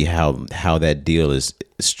want to see how that deal is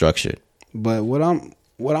structured. But what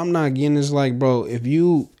I'm not getting is like, bro, if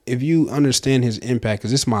you understand his impact,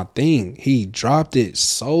 because it's my thing. He dropped it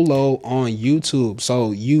solo on YouTube,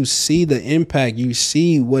 so you see the impact. You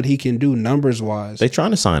see what he can do numbers wise. They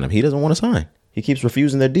trying to sign him. He doesn't want to sign. He keeps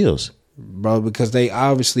refusing their deals, bro, because they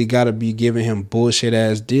obviously got to be giving him bullshit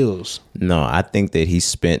ass deals. No, I think that he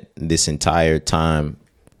spent this entire time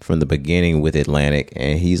from the beginning with Atlantic,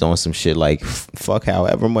 and he's on some shit like, fuck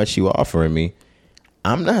however much you offering me,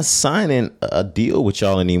 I'm not signing a deal with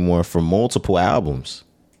y'all anymore for multiple albums.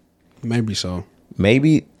 Maybe so.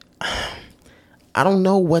 Maybe. I don't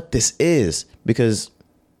know what this is, because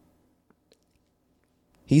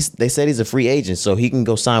they said he's a free agent, so he can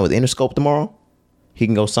go sign with Interscope tomorrow. He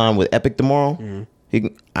can go sign with Epic tomorrow. Mm.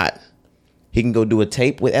 He can go do a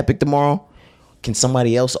tape with Epic tomorrow. Can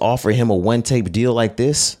somebody else offer him a one tape deal like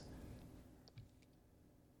this?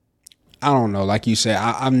 I don't know. Like you said,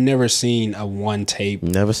 I've never seen a one tape.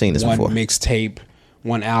 Never seen this before. One mixtape,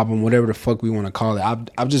 one album, whatever the fuck we want to call it.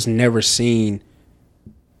 I've just never seen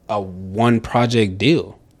a one project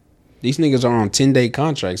deal. These niggas are on 10-day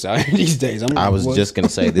contracts out here these days. I was just gonna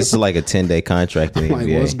say, this is like a 10-day contract in the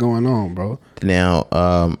NBA. What's going on, bro?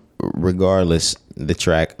 Now, regardless, the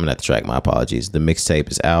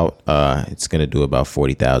mixtape is out. It's gonna do about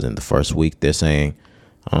 40,000 the first week, they're saying.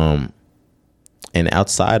 And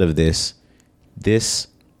outside of this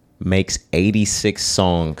makes 86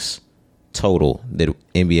 songs total that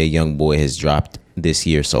NBA Youngboy has dropped this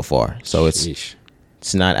year so far. So it's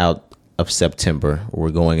not out of September.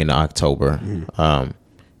 We're going into October.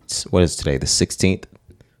 What is today? The 16th?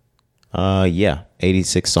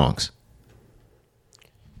 86 songs.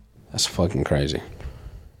 That's fucking crazy.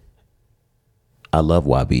 I love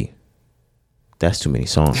YB. That's too many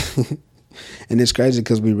songs. And it's crazy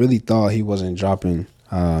because we really thought he wasn't dropping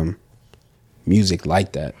music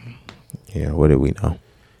like that. Yeah, what did we know?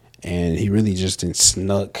 And he really just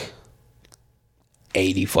snuck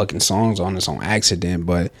 80 fucking songs on us on accident.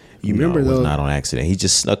 But you remember, it was not on accident. He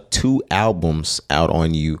just snuck 2 albums out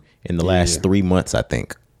on you in the last 3 months, I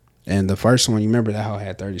think. And the first one, you remember that how it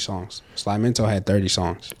had 30 songs. Slimento had 30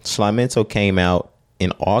 songs. Slimento came out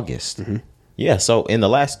in August. Mm-hmm. Yeah, so in the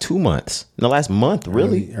last 2 months, in the last month,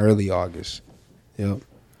 really? Early August. Yep.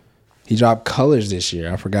 He dropped Colors this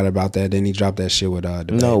year. I forgot about that. Then he dropped that shit with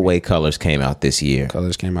No way Colors came out this year.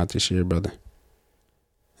 Colors came out this year, brother.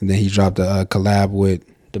 And then he dropped a collab with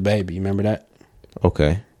DaBaby. You remember that?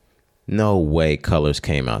 Okay. No way Colors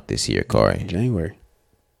came out this year, Corey. January.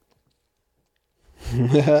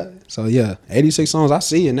 So, yeah, 86 songs. I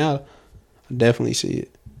see it now. I definitely see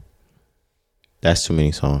it. That's too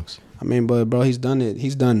many songs. I mean, but, bro, he's done it.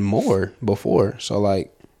 He's done more before. So,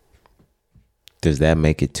 like. Does that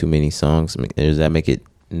make it too many songs? Does that make it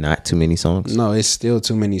not too many songs? No, it's still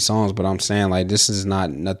too many songs. But I'm saying, like, this is not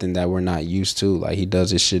nothing that we're not used to. Like, he does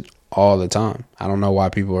this shit all the time. I don't know why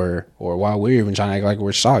people are, or why we're even trying to act like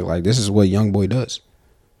we're shocked. Like, this is what Youngboy does.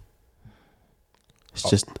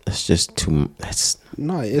 It's just too.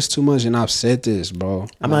 No, it's too much, and I've said this, bro.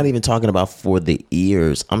 I'm not even talking about for the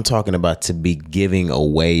ears. I'm talking about to be giving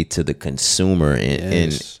away to the consumer,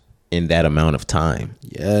 and in that amount of time.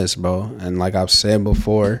 Yes, bro. And like I've said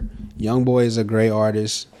before, YoungBoy is a great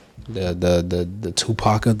artist. The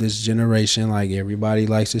Tupac of this generation, like everybody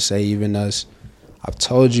likes to say, even us. I've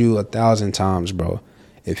told you 1,000 times, bro.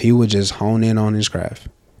 If he would just hone in on his craft,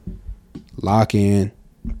 lock in,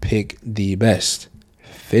 pick the best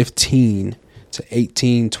 15 to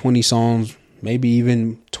 18, 20 songs, maybe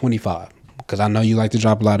even 25, because I know you like to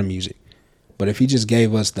drop a lot of music. But if he just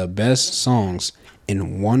gave us the best songs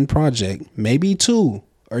in one project, maybe two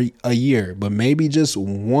or a year, but maybe just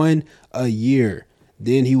one a year,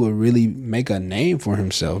 then he would really make a name for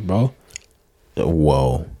himself, bro.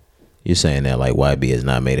 Whoa. You're saying that like YB has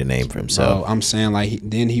not made a name for himself. Bro, I'm saying like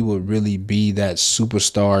then he would really be that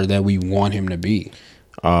superstar that we want him to be.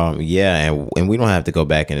 Yeah, and we don't have to go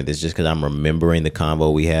back into this just because I'm remembering the combo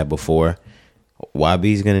we had before.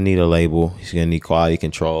 YB's gonna need a label. He's gonna need quality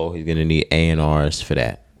control. He's gonna need A&Rs for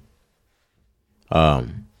that.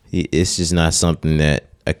 It's just not something that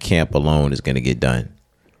a camp alone is gonna get done.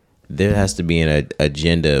 There has to be an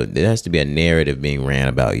agenda. There has to be a narrative being ran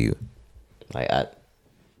about you.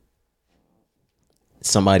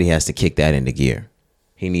 Somebody has to kick that into gear.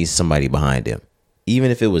 He needs somebody behind him, even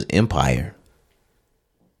if it was Empire.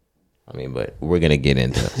 I mean, but we're gonna get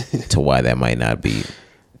into why that might not be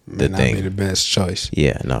the thing. Be the best choice.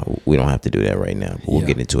 Yeah, no, we don't have to do that right now. We'll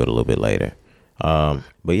get into it a little bit later. But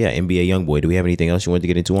yeah, NBA YoungBoy. Do we have anything else you want to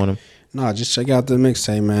get into on him? No, just check out the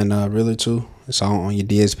mixtape, man. Really too. It's on your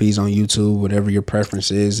DSPs on YouTube, whatever your preference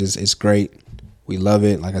is. It's great. We love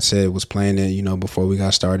it. Like I said, was playing it, before we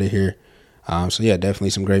got started here. So yeah, definitely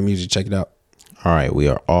some great music. Check it out. All right, we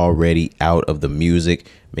are already out of the music.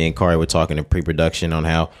 Me and Kari were talking in pre-production on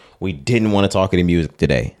how we didn't want to talk any music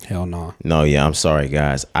today. Hell no. No, yeah, I'm sorry,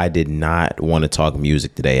 guys. I did not want to talk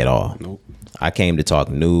music today at all. Nope. I came to talk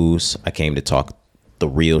news. I came to talk the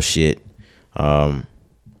real shit.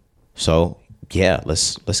 So yeah,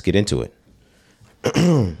 let's get into it.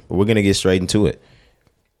 We're gonna get straight into it.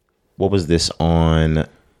 What was this on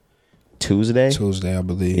Tuesday? Tuesday, I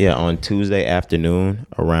believe. Yeah, on Tuesday afternoon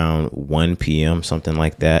around 1 p.m., something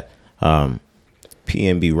like that.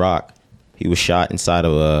 PNB Rock, he was shot inside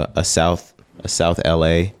of a South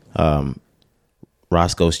LA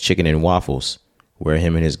Roscoe's Chicken and Waffles, where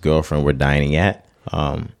him and his girlfriend were dining at,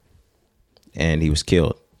 and he was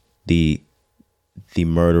killed. The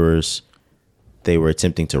murderers, they were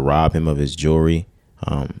attempting to rob him of his jewelry.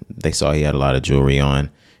 They saw he had a lot of jewelry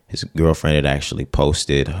on. His girlfriend had actually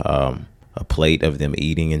posted a plate of them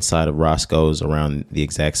eating inside of Roscoe's around the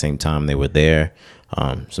exact same time they were there.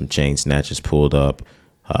 Some chain snatchers pulled up.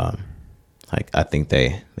 I think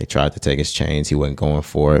they tried to take his chains. He wasn't going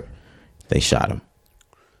for it. They shot him.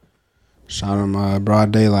 Shot him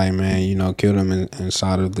broad daylight, man. Killed him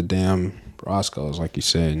inside of the damn Roscoe's, like you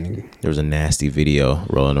said. There was a nasty video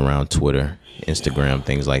rolling around Twitter, Instagram,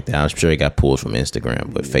 things like that. I'm sure it got pulled from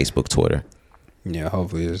Instagram, but Facebook, Twitter. Yeah,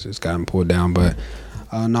 hopefully it's gotten pulled down. But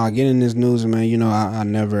getting this news, man,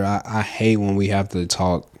 I hate when we have to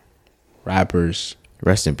talk rappers.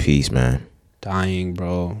 Rest in peace, man. Dying,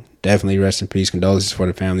 bro. Definitely rest in peace. Condolences for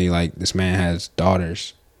the family. Like, this man has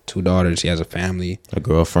daughters, 2 daughters. He has a family. A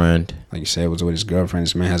girlfriend. Like you said, was with his girlfriend.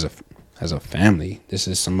 This man has a family. This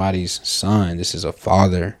is somebody's son. This is a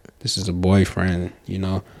father. This is a boyfriend,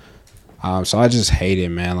 So I just hate it,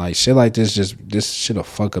 man. Like, shit like this shit'll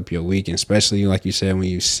fuck up your week. And especially, like you said, when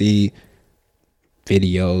you see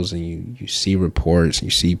videos and you see reports and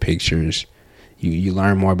you see pictures, you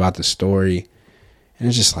learn more about the story. And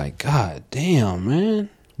it's just like, God damn, man.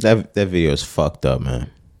 That video is fucked up, man.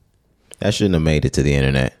 That shouldn't have made it to the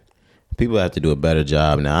internet. People have to do a better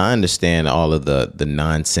job. Now, I understand all of the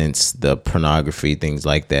nonsense, the pornography, things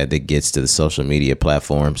like that gets to the social media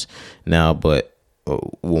platforms now, but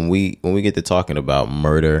when we get to talking about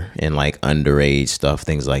murder and like underage stuff,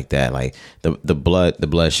 things like that, like the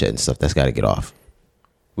bloodshed and stuff, that's got to get off.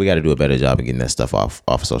 We got to do a better job of getting that stuff off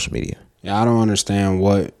of social media. Yeah, I don't understand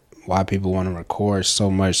why people want to record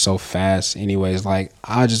so much so fast. Anyways, like,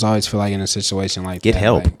 I just always feel like in a situation like get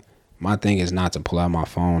help. Like, my thing is not to pull out my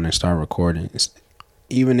phone and start recording.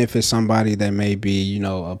 Even if it's somebody that may be,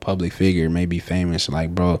 a public figure, may be famous.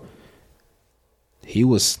 Like, bro, he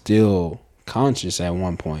was still conscious at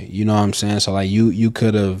one point. You know what I'm saying? So, like, you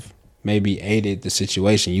could have maybe aided the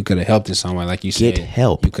situation. You could have helped in some way. Like you said, get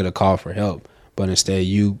help. You could have called for help. But instead,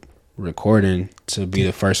 you recording to be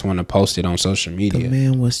the first one to post it on social media. The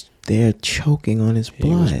man was there choking on his blood.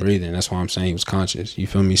 He was breathing. That's why I'm saying he was conscious. You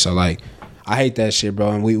feel me? So, like, I hate that shit, bro.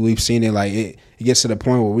 And we've seen it. Like, it gets to the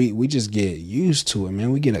point where we just get used to it,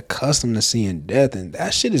 man. We get accustomed to seeing death, and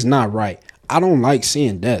that shit is not right. I don't like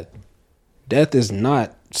seeing death. Death is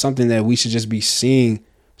not something that we should just be seeing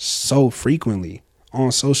so frequently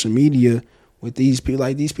on social media with these people.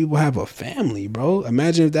 Like, these people have a family, bro.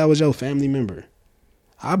 Imagine if that was your family member.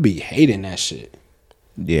 I'd be hating that shit.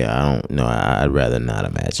 Yeah, I don't know. I'd rather not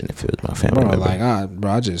imagine if it was my family Bro, member. like,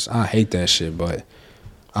 I hate that shit. But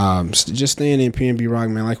just staying in PNB Rock,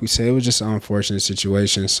 man, like we said, it was just an unfortunate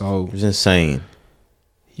situation. So it was insane.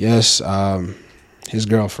 yes, his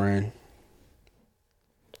girlfriend.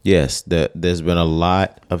 Yes, there's been a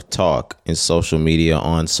lot of talk in social media,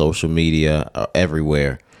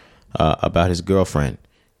 everywhere, about his girlfriend.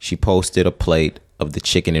 She posted a plate of the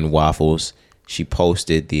chicken and waffles. She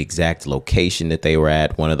posted the exact location that they were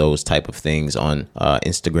at, one of those type of things on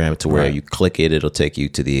Instagram to where you click it, it'll take you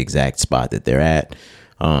to the exact spot that they're at,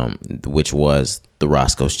 which was the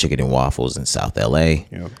Roscoe's Chicken and Waffles in South LA.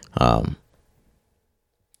 Yep.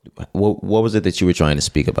 What was it that you were trying to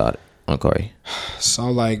speak about, Corey? So,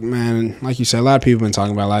 like, man, like you said, a lot of people been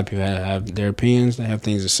talking about. A lot of people have their opinions. They have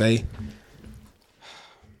things to say.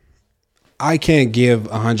 I can't give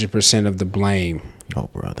 100% of the blame. Oh,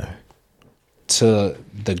 brother. To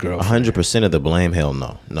the girlfriend. 100% of the blame? Hell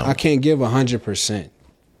no. I can't give 100%.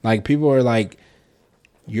 Like, people are like,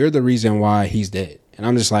 you're the reason why he's dead. And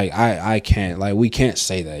I'm just like, I can't. Like, we can't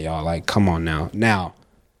say that, y'all. Like, come on now. Now,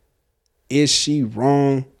 is she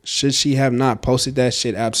wrong? Should she have not posted that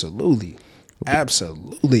shit? Absolutely.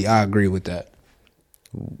 Absolutely, I agree with that.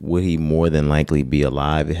 Would he more than likely be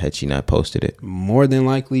alive had she not posted it? More than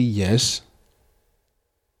likely, yes.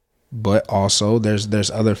 But also, there's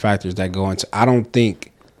other factors that go into. I don't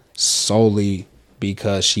think solely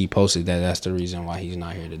because she posted that's the reason why he's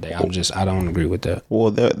not here today. I don't agree with that. Well,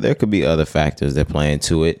 there could be other factors that play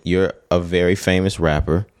into it. You're a very famous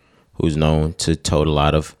rapper who's known to tote a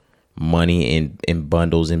lot of money in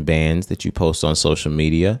bundles and bands that you post on social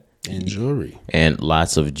media. And jewelry. And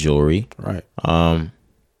lots of jewelry. Right.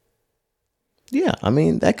 Yeah, I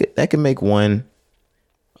mean, that could make one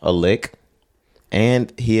a lick.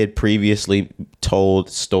 And he had previously told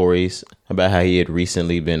stories about how he had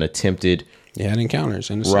recently been attempted. He had encounters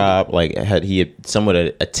in the rob, city. Someone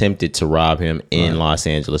had attempted to rob him in Los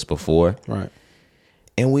Angeles before. Right.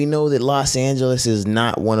 And we know that Los Angeles is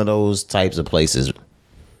not one of those types of places.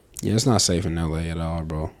 Yeah, it's not safe in LA at all,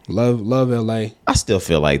 bro. Love LA. I still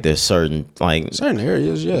feel like there's certain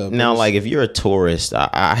areas, yeah. Now, like, if you're a tourist,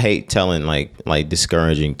 I hate telling like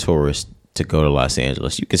discouraging tourists to go to Los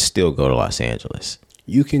Angeles. You can still go to Los Angeles.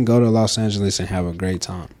 You can go to Los Angeles and have a great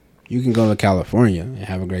time. You can go to California and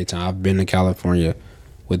have a great time. I've been to California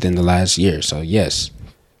within the last year, so yes.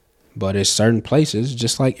 But it's certain places,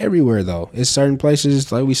 just like everywhere, though. It's certain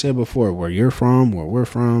places, like we said before, where you're from, where we're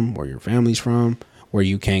from, where your family's from, where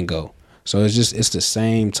you can't go. So it's the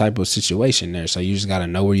same type of situation there. So you just got to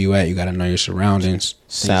know where you at. You got to know your surroundings.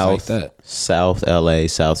 South LA,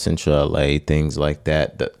 South Central LA, things like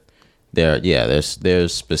that.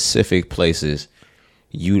 There's specific places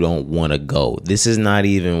you don't want to go. This is not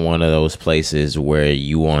even one of those places where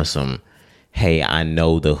you want some, hey, I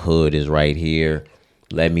know the hood is right here.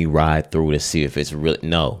 Let me ride through to see if it's really.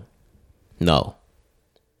 No. Don't.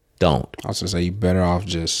 I was gonna say, you better off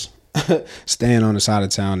just staying on the side of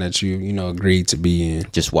town that you agreed to be in.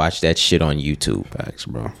 Just watch that shit on YouTube. Facts,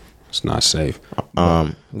 bro. It's not safe.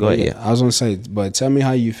 Go ahead. Yeah. I was gonna say, but tell me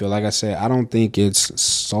how you feel. Like I said, I don't think it's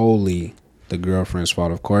solely the girlfriend's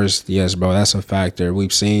fault. Of course, yes, bro, that's a factor.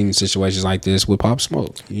 We've seen situations like this with Pop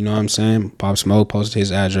Smoke. You know what I'm saying? Pop Smoke posted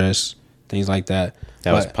his address, things like that.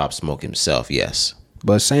 That was Pop Smoke himself, yes.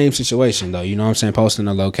 But same situation, though. You know what I'm saying? Posting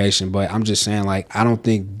a location. But I'm just saying, like, I don't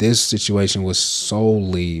think this situation was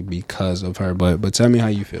solely because of her. But tell me how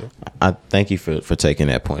you feel. I thank you for taking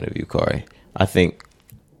that point of view, Corey. I think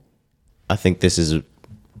this is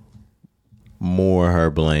more her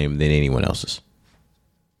blame than anyone else's.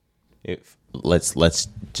 Let's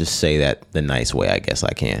just say that the nice way, I guess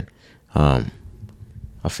I can.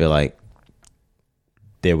 I feel like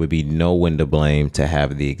there would be no one to blame to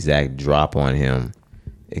have the exact drop on him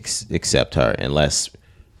except her, unless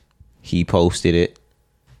he posted it,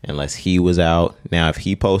 unless he was out. Now, if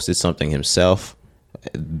he posted something himself,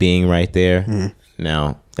 being right there,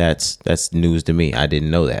 now that's news to me. I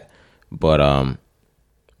didn't know that. But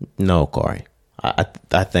no, Corey. I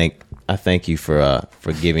thank you for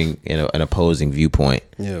giving an opposing viewpoint.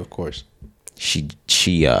 Yeah, of course. She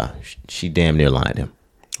damn near lined him.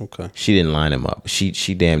 Okay. She didn't line him up.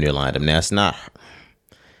 She damn near lined him. Now, it's not.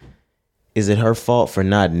 Is it her fault for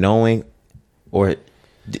not knowing, or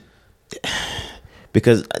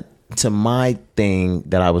because to my thing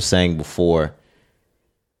that I was saying before,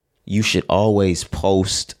 you should always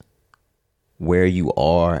post where you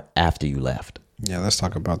are after you left. Yeah, let's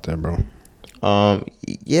talk about that, bro.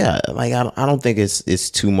 Yeah, like I don't think it's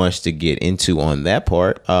too much to get into on that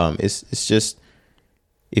part. It's just,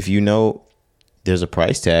 if you know there's a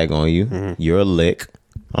price tag on you, you're a lick.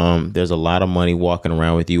 There's a lot of money walking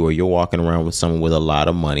around with you, or you're walking around with someone with a lot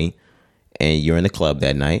of money, and you're in the club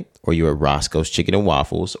that night, or you're at Roscoe's Chicken and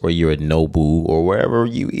Waffles, or you're at Nobu, or wherever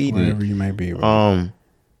you eating. Wherever you may be. Right?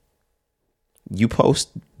 You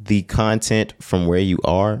post the content from where you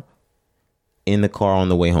are in the car on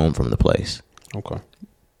the way home from the place. Okay.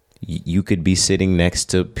 You could be sitting next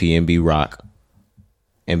to PNB Rock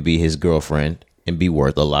and be his girlfriend and be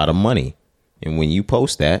worth a lot of money. And when you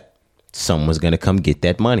post that, someone's going to come get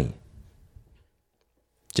that money.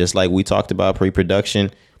 Just like we talked about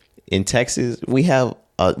pre-production in Texas, we have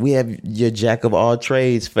your jack of all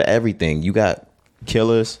trades for everything. You got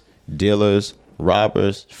killers, dealers,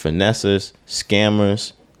 robbers, finessers,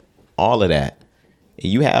 scammers, all of that.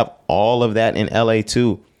 You have all of that in LA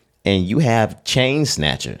too. And you have chain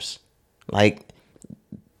snatchers. Like,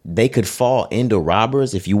 they could fall into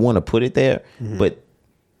robbers if you want to put it there, but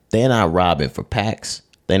they're not robbing for packs.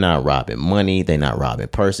 They're not robbing money. They're not robbing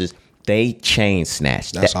purses. They chain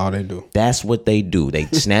snatch. That's all they do. That's what they do. They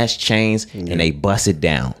snatch chains and they bust it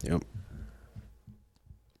down. Yep.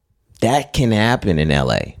 That can happen in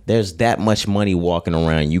LA. There's that much money walking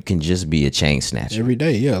around. You can just be a chain snatcher. Every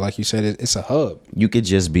day, yeah. Like you said, it's a hub. You could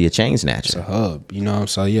just be a chain snatcher. It's a hub, you know?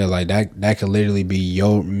 So, yeah, like that could literally be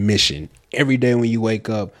your mission. Every day when you wake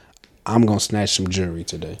up, I'm going to snatch some jewelry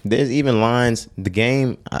today. There's even lines. The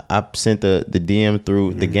game, I sent the DM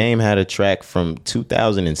through. The game had a track from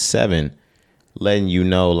 2007 letting you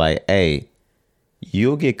know, like, hey,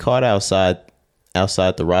 you'll get caught outside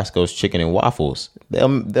the Roscoe's Chicken and Waffles.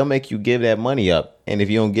 They'll make you give that money up, and if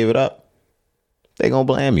you don't give it up, they gonna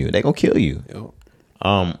blame you. They gonna kill you.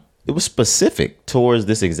 Yep. It was specific towards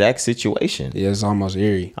this exact situation. Yeah, it's almost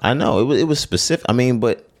eerie. I know it was specific. I mean,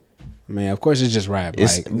 but man, of course it's just rap.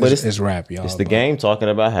 It's rap, y'all. It's the game talking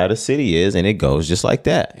about how the city is, and it goes just like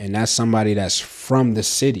that. And that's somebody that's from the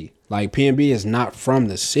city. Like, PNB is not from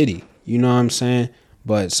the city. You know what I'm saying?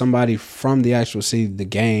 But somebody from the actual city, the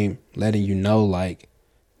game, letting you know, like,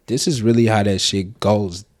 this is really how that shit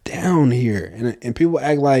goes down here. And people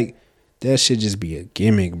act like that should just be a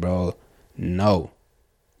gimmick, bro. No.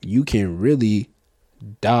 You can really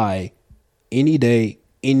die any day,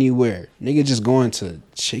 anywhere. Nigga just going to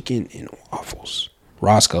Chicken and Waffles.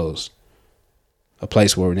 Roscoe's. A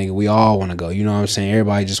place where, nigga, we all want to go. You know what I'm saying?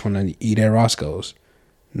 Everybody just want to eat at Roscoe's.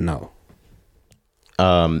 No.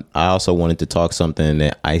 I also wanted to talk something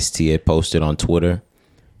that Ice-T had posted on Twitter.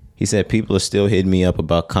 He said people are still hitting me up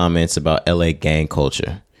about comments about LA gang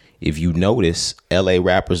culture. If you notice, LA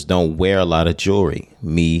rappers don't wear a lot of jewelry.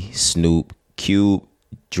 Me, Snoop, Cube,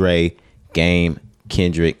 Dre, Game,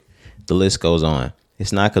 Kendrick, the list goes on.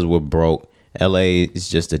 It's not because we're broke. LA is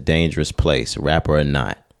just a dangerous place, rapper or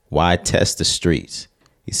not. Why test the streets?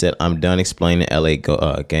 He said, I'm done explaining LA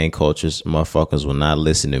gang cultures. Motherfuckers will not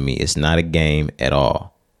listen to me. It's not a game at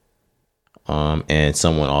all. And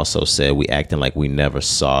someone also said, we acting like we never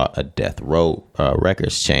saw a Death Row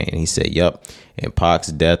Records chain. He said, yup. And Pac's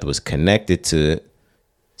death was connected to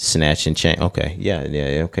snatching chain. Okay. Yeah.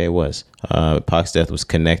 Okay. It was. Pac's death was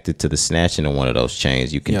connected to the snatching of one of those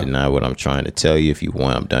chains. You can deny what I'm trying to tell you if you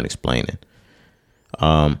want. I'm done explaining.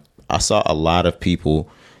 I saw a lot of people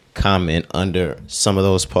comment under some of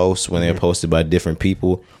those posts when they were posted by different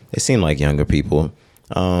people. They seemed like younger people.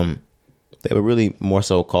 They were really more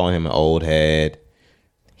so calling him an old head.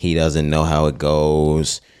 He doesn't know how it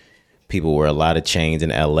goes. People wear a lot of chains in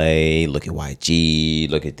LA. Look at YG.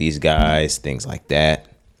 Look at these guys. Things like that.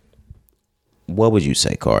 What would you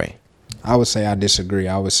say, Corey? I would say I disagree.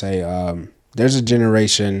 I would say there's a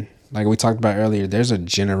generation, like we talked about earlier, there's a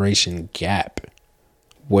generation gap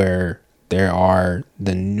where there are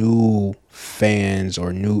the new fans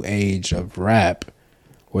or new age of rap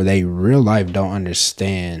where they real life don't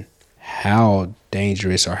understand how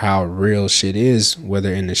dangerous or how real shit is,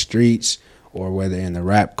 whether in the streets or whether in the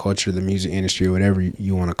rap culture, the music industry, whatever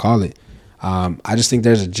you want to call it. I just think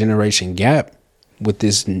there's a generation gap with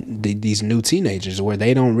these new teenagers where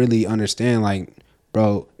they don't really understand, like,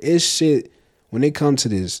 bro, it's shit. When it comes to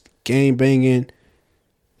this gang banging,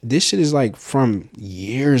 this shit is like from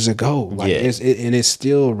years ago. Like, it's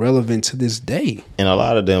still relevant to this day. And a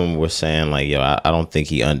lot of them were saying, like, yo, I don't think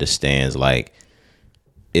he understands, like,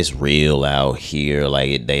 it's real out here.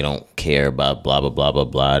 Like, they don't care about blah, blah, blah, blah,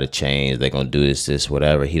 blah, the change. They're going to do this,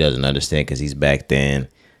 whatever. He doesn't understand because he's back then.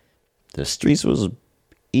 The streets was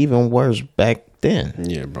even worse back then.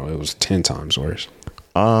 Yeah, bro, it was 10 times worse.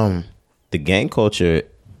 The gang culture,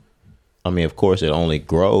 I mean, of course, it only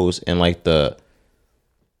grows. And, like, the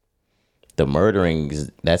the murdering,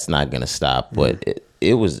 that's not gonna stop. But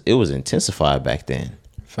it was intensified back then.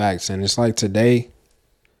 Facts. And it's like today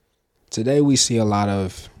we see a lot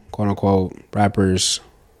of quote unquote rappers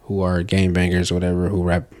who are gangbangers or whatever, who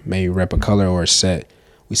maybe rep a color or a set.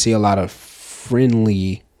 We see a lot of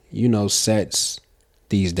friendly, sets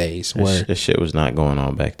these days where This shit was not going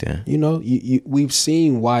on back then. we've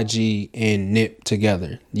seen YG and Nip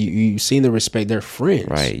together. You've seen the respect. They're friends.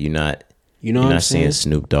 Right. You're not saying? seeing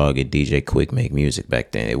Snoop Dogg and DJ Quick make music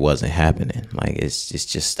back then. It wasn't happening. Like it's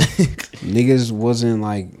just Niggas wasn't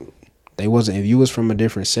like, they wasn't, if you was from a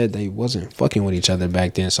different set, they wasn't fucking with each other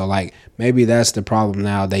back then. So like maybe that's the problem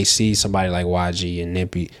now. They see somebody like YG and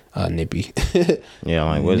Nippy. Yeah,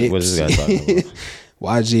 like what is this guy talking about?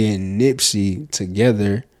 YG and Nipsey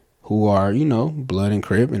together, who are, blood and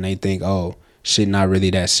Crip, and they think, oh, shit not really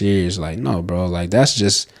that serious. Like, no, bro, like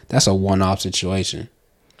that's a one-off situation.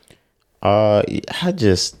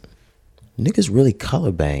 Niggas really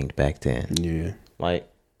color banged back then. Yeah. Like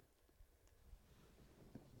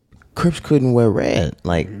Crips couldn't wear red.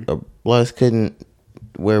 Like Bloods couldn't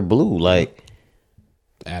wear blue. Like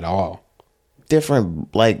At all.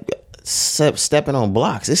 different, like stepping on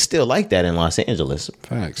blocks. It's still like that in Los Angeles.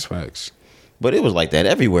 Facts. But it was like that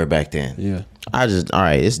everywhere back then. Yeah. All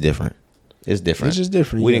right, it's different. It's different. It's just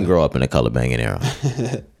different. We didn't grow up in a color banging era.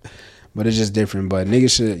 But it's just different. But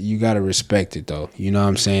niggas you gotta respect it though. You know what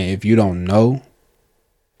I'm saying? If you don't know,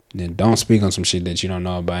 then don't speak on some shit that you don't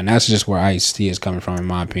know about. And that's just where Ice-T is coming from, in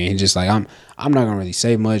my opinion. He's just like, I'm not gonna really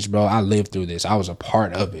say much, bro. I lived through this. I was a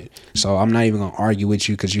part of it. So I'm not even gonna argue with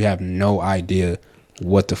you because you have no idea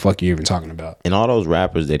what the fuck you're even talking about. And all those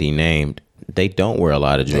rappers that he named, they don't wear a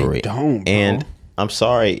lot of jewelry. They don't, bro. And I'm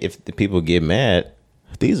sorry if the people get mad.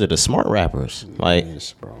 These are the smart rappers. Like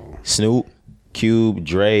Yes, bro. Snoop, Cube,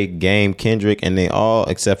 Dre, Game, Kendrick, and they all,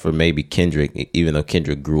 except for maybe Kendrick, even though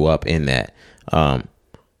Kendrick grew up in that,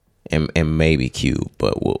 and maybe Cube,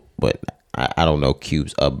 but I don't know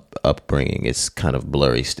Cube's upbringing. It's kind of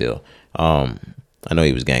blurry still. I know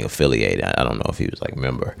he was gang affiliated. I don't know if he was like a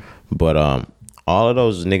member, but all of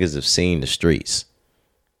those niggas have seen the streets.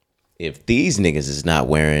 If these niggas is not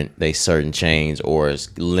wearing they certain chains or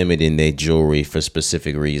is limiting their jewelry for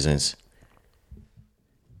specific reasons,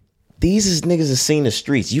 these is niggas have seen the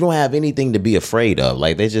streets. You don't have anything to be afraid of.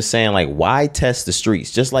 Like they're just saying, like, why test the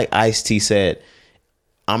streets? Just like Ice-T said,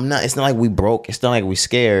 it's not like we broke. It's not like we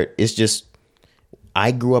scared. It's just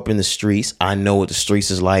I grew up in the streets. I know what the streets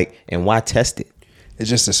is like, and why test it? It's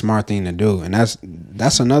just a smart thing to do. And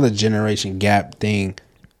that's another generation gap thing.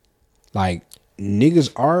 Like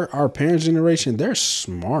niggas, our parents' generation, they're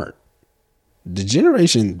smart. The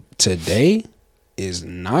generation today is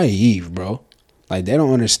naive, bro. Like they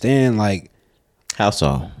don't understand, like, How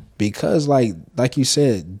so? because like you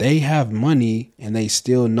said, they have money and they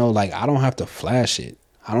still know, like, I don't have to flash it.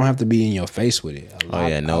 I don't have to be in your face with it.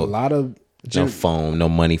 A lot of No phone, no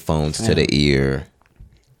money phones to the ear.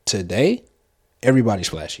 today, everybody's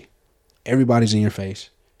flashy. Everybody's in your face.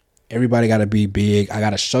 Everybody got to be big. I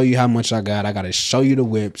got to show you how much I got. I got to show you the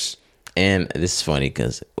whips. And this is funny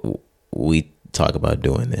because we talk about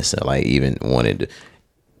doing this. Like even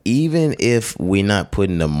if we're not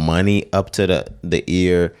putting the money up to the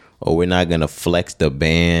ear, or we're not gonna flex the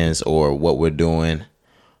bands or what we're doing,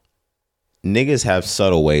 niggas have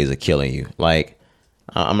subtle ways of killing you. Like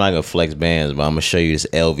I'm not gonna flex bands, but I'm gonna show you this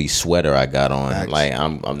LV sweater I got on. Facts. Like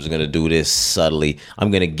I'm just gonna do this subtly.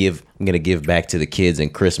 I'm gonna give back to the kids in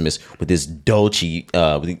Christmas with this Dolce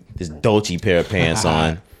pair of pants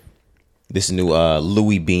on. This new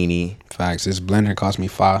Louis beanie. Facts. This blender cost me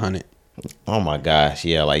 $500. Oh my gosh,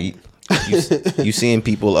 yeah, like you seeing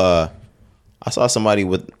people. I saw somebody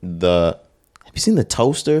with have you seen the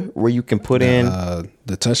toaster where you can put in the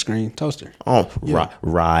touchscreen toaster.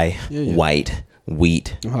 rye, Yeah. white,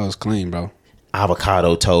 wheat, Oh, it's clean, bro.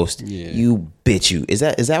 avocado toast. Yeah. You bitch you. Is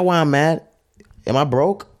that why I'm mad? Am I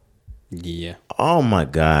broke? Yeah, Oh my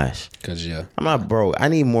gosh. cause yeah, I'm not broke. I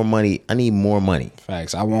need more money.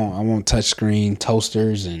 facts. I want touchscreen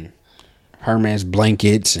toasters and Hermes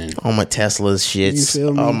blankets and All my Tesla's shits. You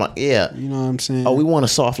feel me? Oh my, yeah. you know what I'm saying. Oh, we want a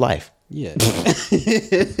soft life. yeah.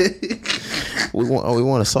 We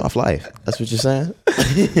want a soft life. That's what you're saying?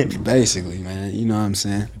 Basically, man. You know what I'm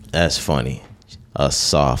saying. That's funny. A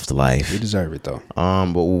soft We life. deserve it though.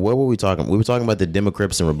 But what were we talking? We were talking about the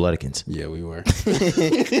Democrats and Republicans. Yeah, we were.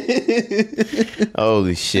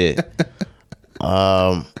 Holy shit.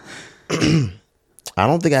 I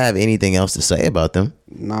don't think I have anything else to say about them.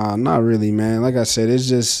 Nah, not really, man. Like I said, it's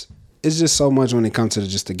just so much when it comes to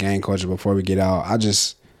just the gang culture. Before we get out,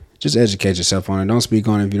 just educate yourself on it. Don't speak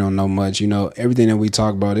on it if you don't know much. You know, everything that we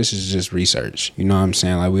talk about, this is just research. You know what I'm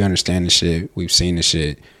saying? Like, we understand the shit. We've seen the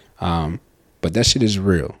shit. But that shit is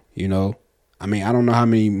real, you know? I mean, I don't know how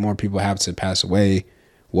many more people have to pass away.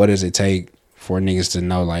 What does it take for niggas to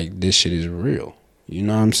know, like, this shit is real? You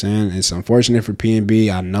know what I'm saying? It's unfortunate for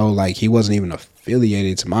PNB. I know, like, he wasn't even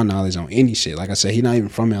affiliated, to my knowledge, on any shit. Like I said, he not even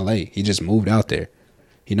from LA. He just moved out there.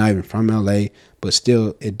 He not even from LA. But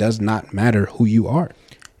still, it does not matter who you are.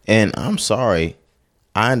 And I'm sorry.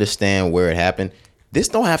 I understand where it happened. This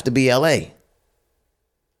don't have to be LA.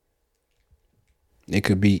 It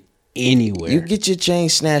could be anywhere. You get your chain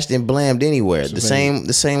snatched and blammed anywhere. So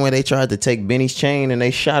The same way they tried to take Benny's chain and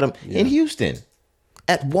they shot him in Houston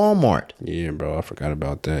at Walmart. Yeah, bro, I forgot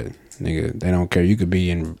about that. Nigga, they don't care. You could be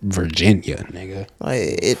in Virginia, nigga. Like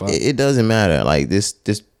it doesn't matter. Like this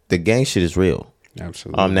the gang shit is real.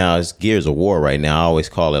 Absolutely. Now it's Gears of War right now. I always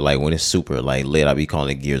call it, like, when it's super like lit, I be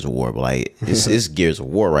calling it Gears of War. But like it's Gears of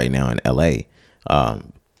War right now in LA.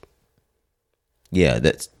 Yeah,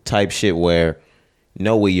 that's type shit where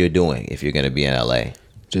know what you're doing if you're gonna be in LA.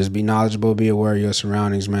 Just be knowledgeable, be aware of your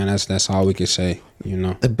surroundings, man. That's all we can say, you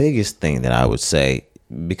know. The biggest thing that I would say,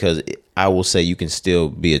 because I will say you can still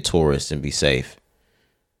be a tourist and be safe.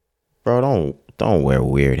 Bro, don't wear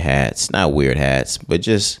weird hats. Not weird hats, but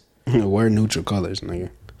just wear neutral colors, nigga.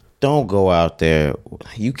 don't go out there.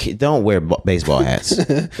 Don't wear baseball hats.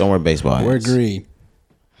 Don't wear baseball hats. Wear green,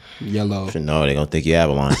 yellow. No, they're gonna think you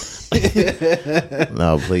Avalon.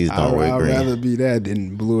 No, please don't wear green. I'd rather be that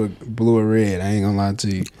than blue or red. I ain't gonna lie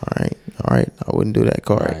to you. All right. I wouldn't do that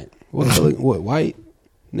card. All right. What color? What, white?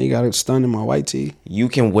 Nigga got it stunned in my white tee. You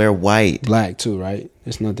can wear white. Black too, right?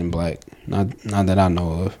 It's nothing black. Not that I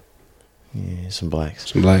know of. Yeah, some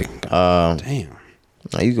blacks. Some black. Damn.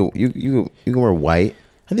 No, you can wear white.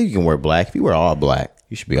 I think you can wear black. If you wear all black,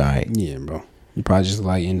 you should be all right. Yeah, bro. You probably just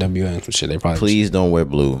like NWA and some shit. They probably Please don't wear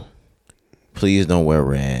blue. Please don't wear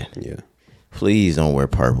red. Yeah. Please don't wear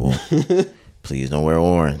purple. Please don't wear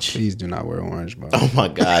orange. Please do not wear orange, bro. Oh my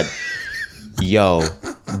God. Yo.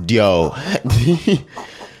 Yo.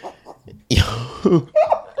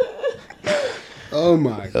 Oh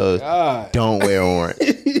my God. Don't wear orange.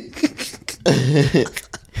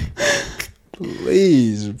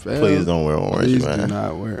 Please, man. Please don't wear orange, Please man. do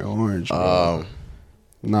not wear orange, bro.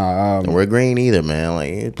 Don't wear green either, man.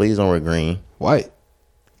 Like, please don't wear green. White.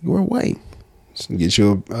 You wear white. Get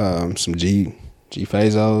you some G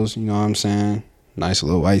Fazos, you know what I'm saying? Nice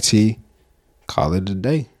little white tee. Call it a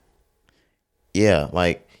day. Yeah,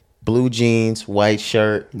 like blue jeans, white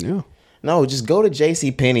shirt. Yeah. No, just go to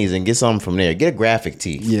JCPenney's and get something from there. Get a graphic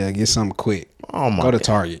tee. Yeah, get something quick. Oh my Go to God.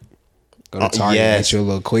 Target. Go to Target, yes. get you a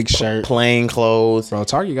little quick shirt. Plain clothes. Bro,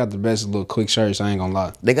 Target got the best little quick shirts, I ain't gonna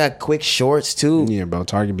lie. They got quick shorts too. Yeah, bro,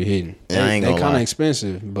 Target be hitting. Yeah, I ain't They gonna kind lie. of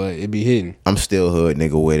expensive, but it be hitting. I'm still hood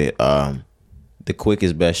nigga with it. The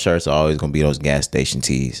quickest best shirts are always gonna be those gas station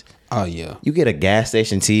tees. Oh, yeah. You get a gas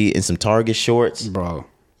station tee and some Target shorts. Bro.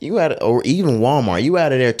 You out, or even Walmart. You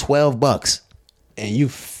out of there $12. And you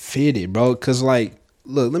fit it, bro. Cause like,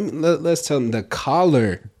 look, let's tell them the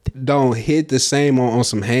collar don't hit the same on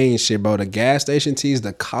some Hanes shit, bro. The gas station tees,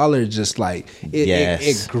 the collar just like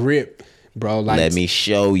it grip, bro. Like, Let me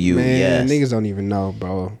show you. man, Yes. niggas don't even know,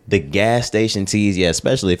 bro. The gas station tees, yeah,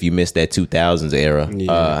 especially if you missed that 2000s era.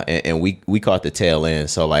 Yeah. And we caught the tail end.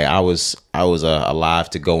 So like I was alive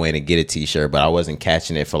to go in and get a t-shirt, but I wasn't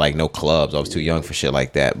catching it for like no clubs. I was too young for shit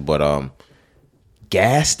like that. But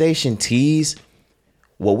gas station tees,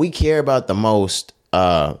 what we care about the most,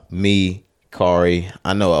 me, Kari,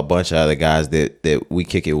 I know a bunch of other guys that we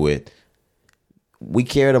kick it with. We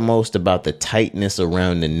care the most about the tightness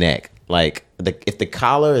around the neck. Like if the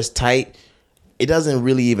collar is tight, it doesn't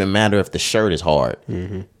really even matter if the shirt is hard.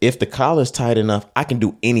 Mm-hmm. If the collar is tight enough, I can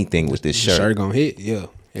do anything with this shirt. Shirt gonna hit, yeah,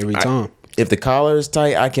 every time. If the collar is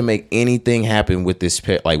tight, I can make anything happen with this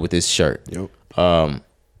with this shirt. Yep. And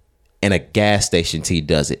a gas station tee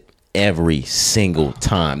does it every single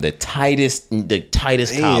time. The tightest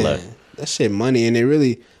collar. Man, that shit money, and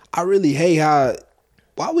I really hate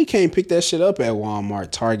why we can't pick that shit up at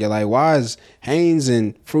Walmart, Target. Like, why is Hanes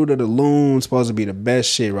and Fruit of the Loom supposed to be the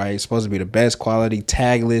best shit, right? It's supposed to be the best quality,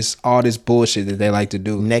 tagless, all this bullshit that they like to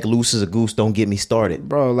do. Neck loose as a goose. Don't get me started.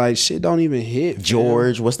 Bro, like, shit don't even hit. fam.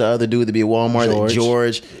 George, what's the other dude to be at Walmart?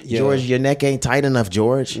 George. Yeah. George, your neck ain't tight enough,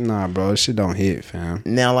 George. Nah, bro, shit don't hit, fam.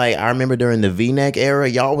 Now, like, I remember during the V-neck era,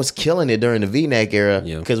 y'all was killing it during the V-neck era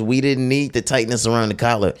Yeah. because we didn't need the tightness around the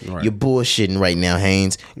collar. Right. You're bullshitting right now,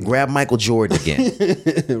 Haynes. Grab Michael Jordan again.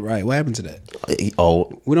 Right, what happened to that?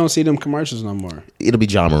 Oh, We don't see them commercials no more. it'll be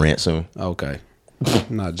John Morant soon. Okay.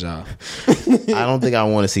 Not Ja. I don't think I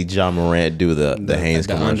want to see John Morant do the Hanes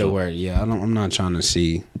the commercial. underwear. Yeah, I'm not trying to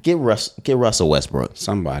see Get Russell Westbrook.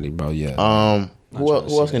 somebody, bro. Yeah. Who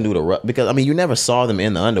else can do the because I mean you never saw them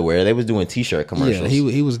in the underwear. They was doing t-shirt commercials.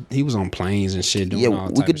 Yeah, he was on planes and shit. Doing all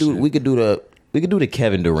we type could of do shit. we could do the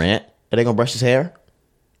Kevin Durant. Are they gonna brush his hair?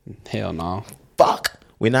 Hell no. Fuck.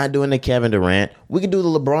 We're not doing the Kevin Durant. We could do the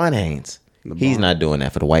LeBron Haynes. He's not doing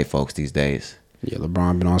that for the white folks these days. Yeah,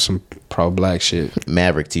 LeBron been on some pro-black shit.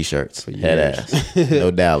 Maverick t-shirts. Head years. ass. No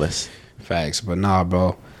Dallas. Facts, but nah,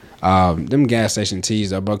 bro. Them gas station teas,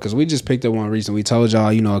 though, bro, because we just picked up one recently. We told y'all,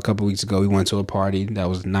 a couple weeks ago, we went to a party that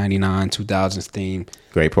was 99, 2000s theme.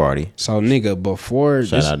 Great party. So, nigga, before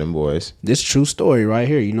Shout out them boys. this true story right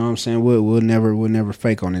here, you know what I'm saying? We'll never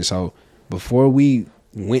fake on it. So, before we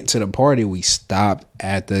went to the party, we stopped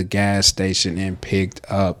at the gas station and picked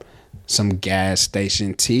up some gas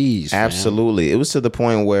station teas. Fam. Absolutely. It was to the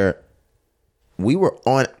point where we were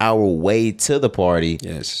on our way to the party.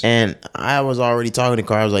 Yes. And I was already talking to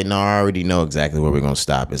Carl. I was like, no, I already know exactly where we're going to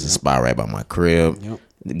stop. It's a spot right by my crib. Yep.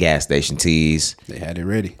 The gas station teas. They had it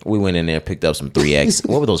ready. We went in there, picked up some 3X.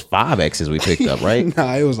 What were those 5Xs we picked up, right?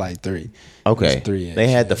 Nah, it was like 3. Okay. It was 3X, they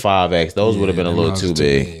had the 5X. Those would have been a them little was too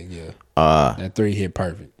big. Yeah. That 3 hit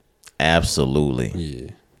perfect. Absolutely. Yeah.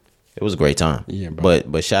 It was a great time. Yeah, bro.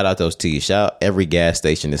 But shout out those teas. Shout out every gas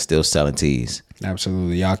station that's still selling teas.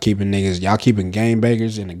 Absolutely. Y'all keeping game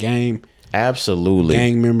bangers in the game. Absolutely.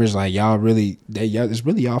 Gang members, like y'all really, it's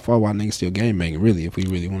really y'all fault why niggas still game banging, really, if we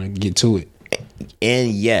really want to get to it.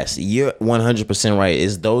 And yes, you're 100% right.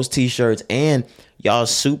 It's those t-shirts and y'all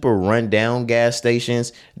super run down gas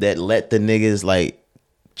stations that let the niggas like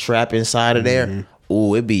trap inside of there.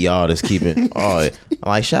 Ooh, it be y'all that's keeping.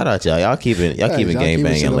 Like shout out y'all. Y'all keeping game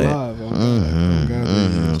banging lit.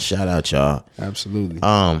 Shout out y'all. Absolutely.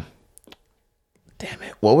 Damn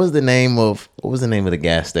it. What was the name of the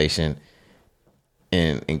gas station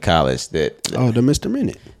in college that the Mr.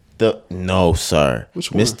 Minute. no, sir.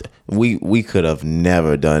 Which one? We could have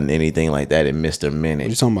never done anything like that in Mr. Minute.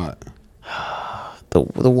 What you talking about?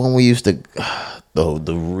 The one we used to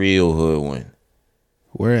the real hood one.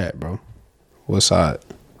 Where at, bro? What side?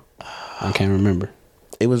 I can't remember.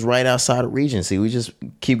 It was right outside of Regency. We just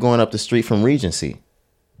keep going up the street from Regency.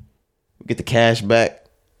 We get the cash back.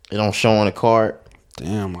 It don't show on the card.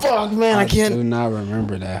 Damn. Fuck, man, I can't. do not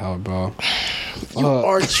remember that hoe, bro. You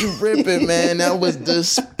are tripping, man. That was the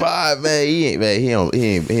spot, man. He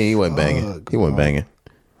wasn't banging. He wasn't banging.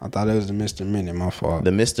 I thought it was the Mr. Minute. My fault.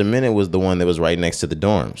 The Mr. Minute was the one that was right next to the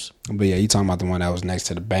dorms. But yeah, you talking about the one that was next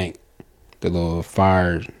to the bank, the little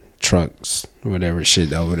fire trucks, whatever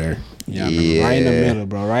shit over there. Yeah, I remember. Right in the middle,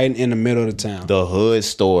 bro. Right in the middle of the town. The hood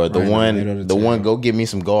store, Right in the middle of the town. one. Go get me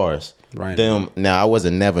some guards. Right. Now I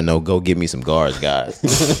wasn't never no go get me some guards, guys.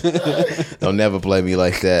 Don't never play me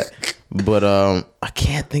like that. But I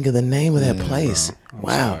can't think of the name of that place.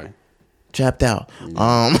 Wow, sorry. Trapped out.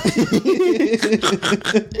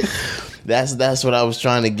 That's what I was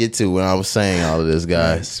trying to get to when I was saying all of this,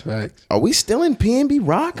 guys. Facts. Are we still in PNB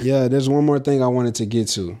Rock? Yeah, there's one more thing I wanted to get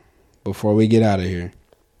to before we get out of here.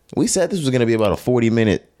 We said this was going to be about a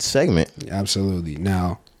 40-minute segment. Absolutely.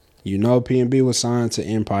 Now, PNB was signed to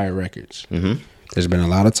Empire Records. Mm-hmm. There's been a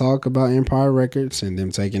lot of talk about Empire Records and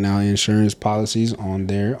them taking out insurance policies on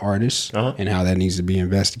their artists and how that needs to be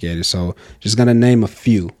investigated. So, just going to name a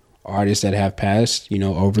few artists that have passed,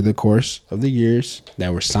 over the course of the years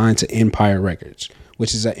that were signed to Empire Records,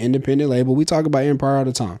 which is an independent label. We talk about Empire all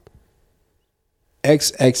the time.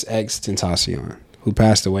 XXXTentacion, who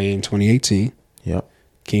passed away in 2018. Yep.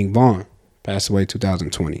 King Von passed away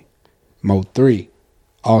 2020. Mo 3,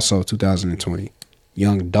 also 2020.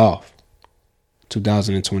 Young Dolph,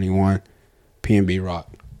 2021. PNB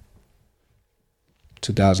Rock,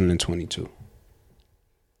 2022.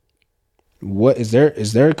 What is there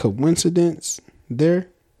a coincidence there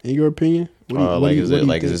in your opinion?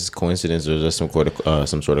 Is this coincidence or is there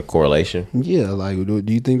some sort of correlation? Yeah, like do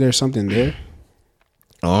you think there's something there?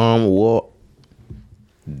 Well,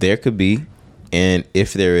 there could be, and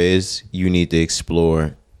if there is, you need to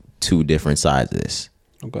explore two different sides of this.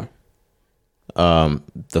 Okay.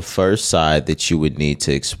 The first side that you would need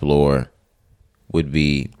to explore would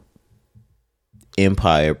be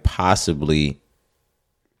Empire possibly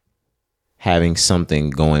having something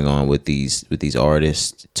going on with these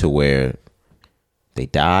artists to where they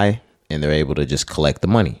die and they're able to just collect the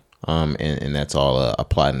money. And that's all a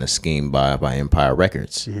plot and a scheme by Empire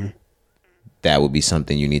Records. Mm-hmm. That would be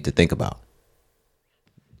something you need to think about.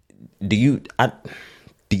 Do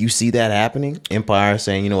you see that happening? Empire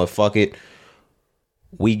saying, you know what, fuck it.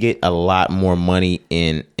 We get a lot more money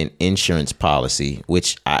in an insurance policy,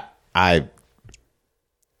 which I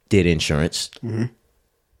did insurance.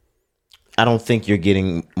 I don't think you're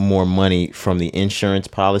getting more money from the insurance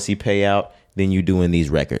policy payout than you do in these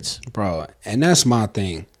records. Bro, and that's my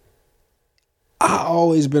thing. I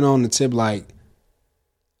always been on the tip like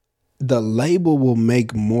the label will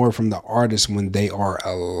make more from the artist when they are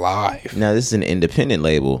alive. Now this is an independent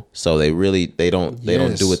label, so they don't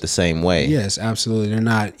do it the same way. Yes, absolutely. They're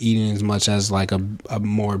not eating as much as like a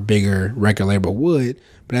more bigger record label would.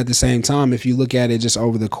 But at the same time, if you look at it just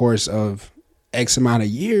over the course of X amount of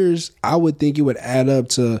years, I would think it would add up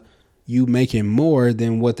to you making more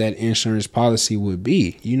than what that insurance policy would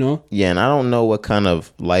be, you know? Yeah, and I don't know what kind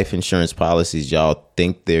of life insurance policies y'all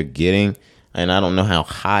think they're getting, and I don't know how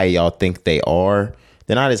high y'all think they are.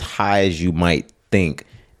 They're not as high as you might think.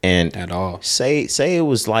 And At all. Say it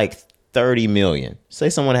was like 30 million. Say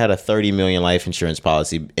someone had a 30 million life insurance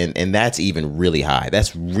policy, and that's even really high.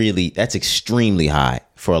 That's extremely high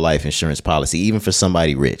for a life insurance policy, even for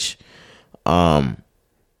somebody rich.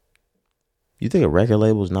 You think a record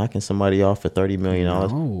label is knocking somebody off for $30 million?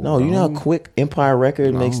 No, you know how quick Empire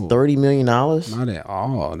Record makes $30 million? Not at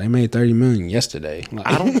all. They made $30 million yesterday. Like,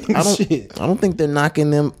 I don't think they're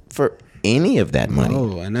knocking them for any of that money.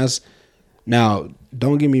 No, and that's now.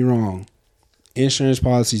 Don't get me wrong. Insurance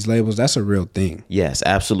policies, labels, that's a real thing. Yes,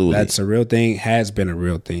 absolutely. That's a real thing. Has been a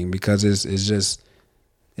real thing because it's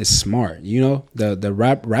smart. You know, the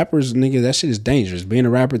rappers, nigga, that shit is dangerous. Being a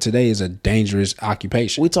rapper today is a dangerous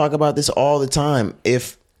occupation. We talk about this all the time.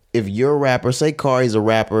 If you're a rapper, say Kari's a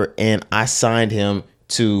rapper, and I signed him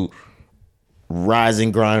to Rise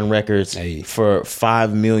and Grind Records for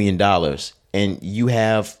 $5 million, and you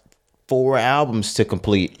have 4 albums to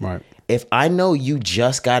complete. Right. If I know you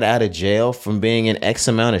just got out of jail from being in X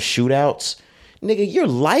amount of shootouts, nigga, your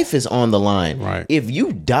life is on the line. Right. If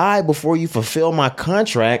you die before you fulfill my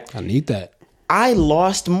contract, I need that. I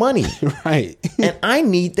lost money. Right. And I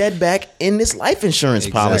need that back in this life insurance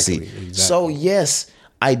policy. Exactly. So yes,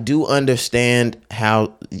 I do understand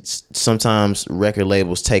how sometimes record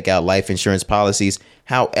labels take out life insurance policies.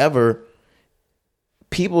 However,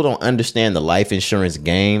 people don't understand the life insurance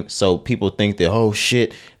game. So people think that, oh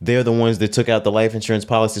shit, they're the ones that took out the life insurance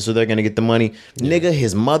policy, so they're going to get the money. Yeah. Nigga,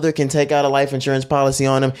 his mother can take out a life insurance policy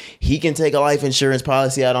on him. He can take a life insurance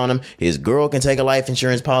policy out on him. His girl can take a life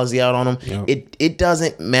insurance policy out on him. Yep. It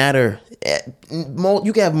doesn't matter.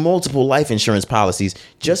 You can have multiple life insurance policies.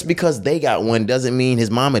 Just because they got one doesn't mean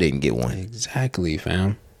his mama didn't get one. Exactly,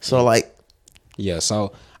 fam. So like, yeah,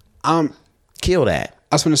 so kill that.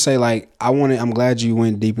 I was going to say, like, I'm glad you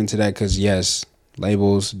went deep into that because, yes,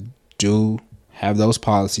 labels do have those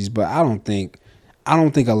policies, but I don't think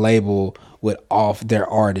a label would off their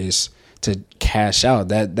artists to cash out.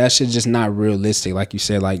 That shit just not realistic. Like you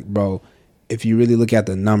said, like, bro, if you really look at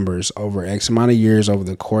the numbers over X amount of years over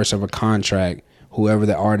the course of a contract, whoever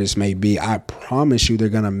the artist may be, I promise you they're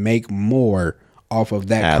going to make more off of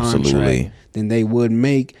that contract than they would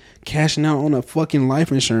make cashing out on a fucking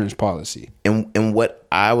life insurance policy. And what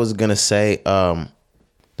I was gonna say, the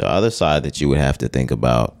other side that you would have to think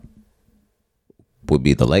about would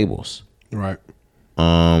be the labels, right?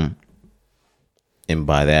 And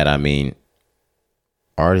by that I mean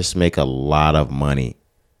artists make a lot of money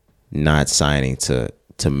not signing to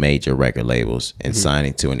major record labels and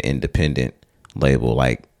signing to an independent label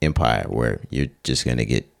like Empire, where you're just gonna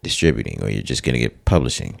get distributing or you're just gonna get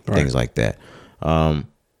publishing, things like that.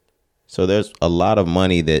 So there's a lot of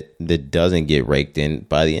money that doesn't get raked in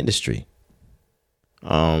by the industry.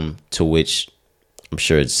 To which I'm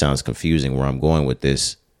sure it sounds confusing where I'm going with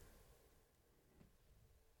this.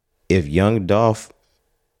 If Young Dolph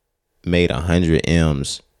made 100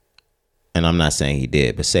 M's, and I'm not saying he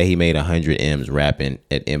did, but say he made 100 M's rapping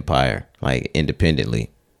at Empire, like independently,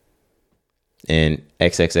 and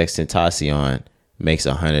XXXTentacion makes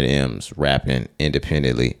 100 M's rapping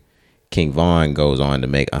independently, King Von goes on to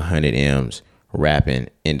make 100 M's rapping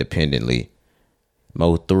independently.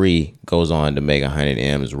 Mo3 goes on to make 100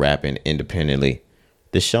 M's rapping independently.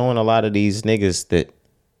 They're showing a lot of these niggas that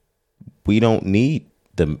we don't need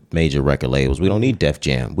the major record labels. We don't need Def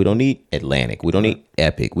Jam. We don't need Atlantic. We don't need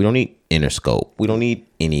Epic. We don't need Interscope. We don't need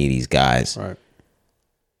any of these guys. Right.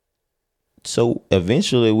 So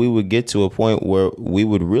eventually we would get to a point where we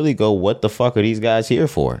would really go, what the fuck are these guys here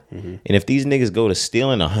for? Mm-hmm. And if these niggas go to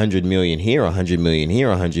stealing 100 million here, 100 million here,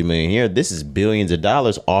 100 million here, this is billions of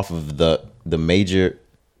dollars off of the major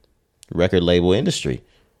record label industry.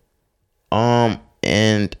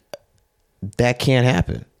 And that can't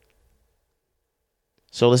happen.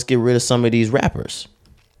 So let's get rid of some of these rappers.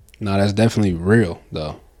 No, that's definitely real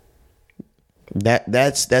though.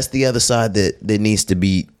 That's the other side that needs to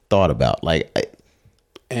be thought about. Like,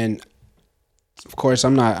 and of course, we're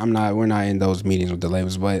not in those meetings with the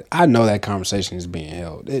labels, but I know that conversation is being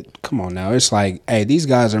held. Come on now. It's like, hey, these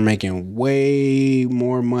guys are making way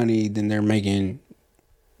more money than they're making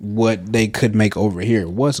what they could make over here.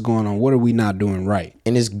 What's going on? What are we not doing right?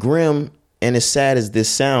 And as grim and as sad as this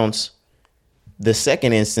sounds, the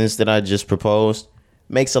second instance that I just proposed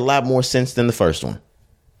makes a lot more sense than the first one.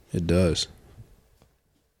 It does.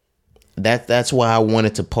 That's why I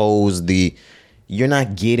wanted to pose you're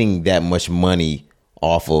not getting that much money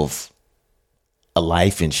off of a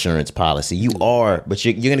life insurance policy. You are, but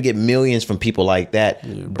you're going to get millions from people like that,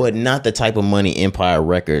 but not the type of money Empire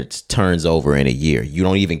Records turns over in a year. You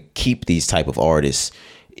don't even keep these type of artists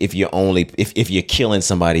if you're killing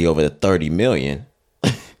somebody over the 30 million.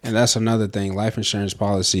 And that's another thing. Life insurance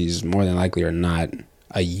policies more than likely are not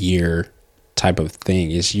a year type of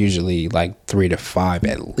thing. It's usually like 3 to 5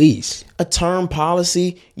 at least. A term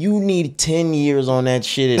policy, you need 10 years on that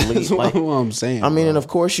shit at least. That's what I'm saying. I mean, and of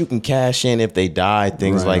course you can cash in if they die,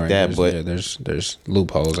 things like that. But there's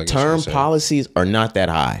loopholes. I guess term policies are not that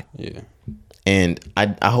high. Yeah. And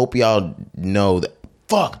I hope y'all know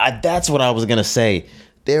that. That's what I was gonna say.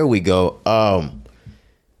 There we go.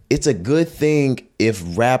 It's a good thing if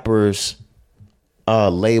rappers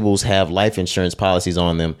labels have life insurance policies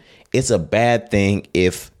on them. It's a bad thing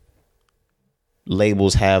if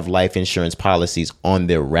labels have life insurance policies on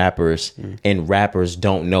their rappers and rappers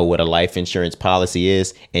don't know what a life insurance policy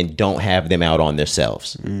is and don't have them out on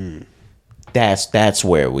themselves. That's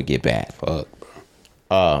where it would get bad. Fuck,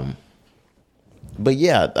 bro. But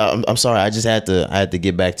yeah, I'm sorry. I had to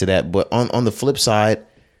get back to that. But on the flip side,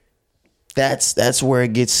 that's where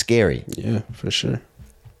it gets scary. Yeah, for sure.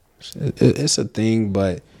 It's a thing,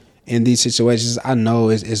 but in these situations, I know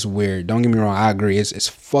it's weird. Don't get me wrong. I agree. It's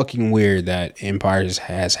fucking weird that Empire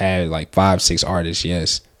has had like 5-6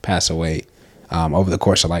 artists, pass away over the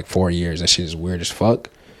course of like 4 years. That shit is weird as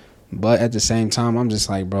fuck. But at the same time, I'm just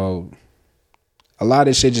like, bro, a lot of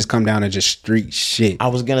this shit just come down to just street shit. I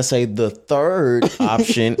was gonna say the third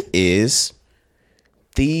option is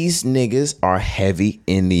these niggas are heavy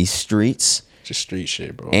in these streets. Just street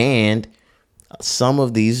shit, bro. And some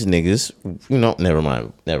of these niggas, never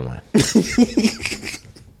mind. Never mind.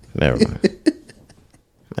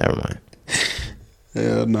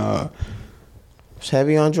 Hell nah. It's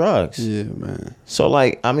heavy on drugs. Yeah, man. So,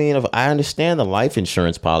 like, I mean, if I understand the life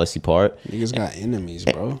insurance policy part. Niggas got enemies,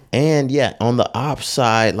 bro. And yeah, on the op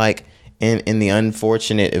side, like, in the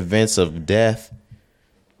unfortunate events of death,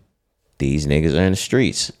 these niggas are in the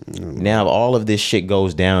streets. Now, if all of this shit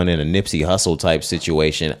goes down in a Nipsey Hussle type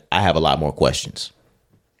situation, I have a lot more questions.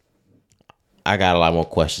 I got a lot more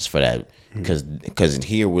questions for that because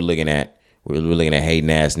here we're looking at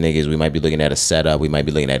hating ass niggas. We might be looking at a setup. We might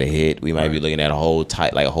be looking at a hit. We might be looking at a whole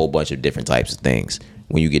bunch of different types of things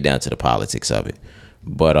when you get down to the politics of it.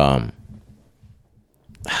 But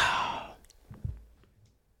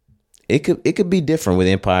it could be different with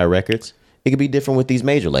Empire Records. It could be different with these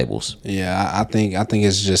major labels. Yeah, I think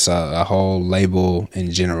it's just a whole label in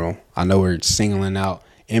general. I know we're singling out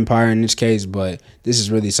Empire in this case, but this is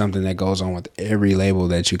really something that goes on with every label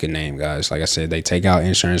that you can name, guys. Like I said, they take out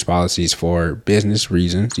insurance policies for business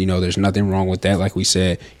reasons. There's nothing wrong with that. Like we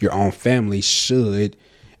said, your own family should,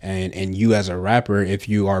 and you as a rapper, if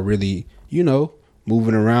you are really,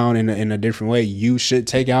 moving around in a different way, you should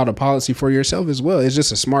take out a policy for yourself as well. It's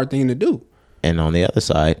just a smart thing to do. And on the other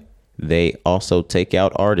side, they also take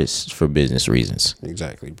out artists for business reasons.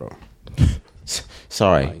 Exactly, bro.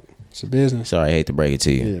 Sorry. It's a business. Sorry, I hate to break it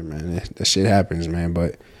to you. Yeah, man. That shit happens, man.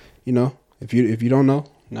 But, if you don't know,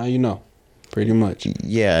 now you know. Pretty much.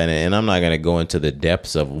 Yeah, and I'm not going to go into the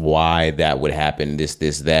depths of why that would happen, this,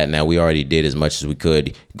 that. Now, we already did as much as we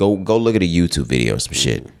could. Go look at a YouTube video, some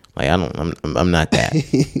shit. Like, I'm not that.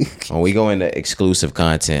 When we go into exclusive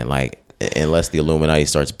content, like, unless the Illuminati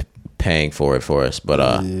starts paying for it for us. But,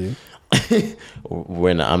 yeah.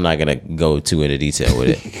 I'm not gonna go too into detail with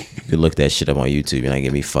it. You can look that shit up on YouTube and not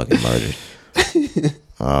get me fucking murdered.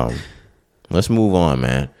 Let's move on,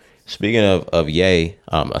 man. Speaking of Ye,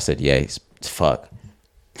 I said Ye. Fuck.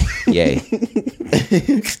 Ye.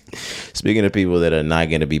 Speaking of people that are not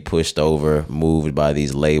gonna be pushed over, moved by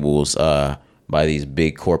these labels, by these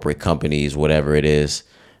big corporate companies, whatever it is.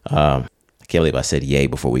 I can't believe I said Ye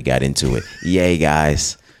before we got into it. Ye,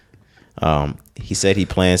 guys. He said he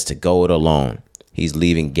plans to go it alone. He's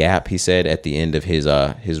leaving Gap, he said, at the end of his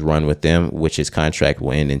run with them, which his contract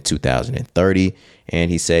will end in 2030. And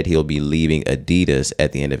he said he'll be leaving Adidas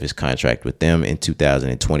at the end of his contract with them in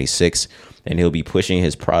 2026. And he'll be pushing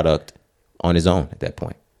his product on his own at that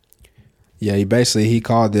point. Yeah, he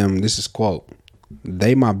called them, this is quote,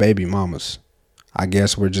 "They my baby mamas. I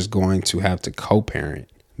guess we're just going to have to co-parent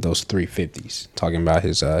those 350s. Talking about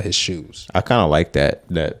his shoes. I kind of like that.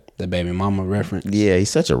 The baby mama reference. Yeah, he's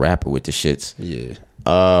such a rapper with the shits. Yeah.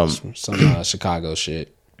 Some Chicago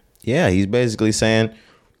shit. Yeah, he's basically saying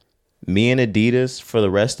me and Adidas for the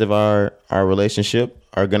rest of our relationship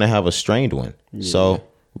are gonna have a strained one. Yeah. So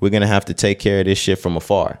we're gonna have to take care of this shit from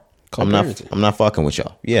afar. I'm not fucking with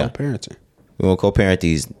y'all. Yeah. Co-parenting. We're gonna co-parent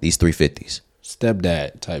these 350s.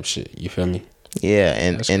 Stepdad type shit. You feel me? Yeah,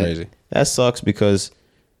 and that's crazy. That sucks because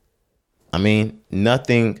I mean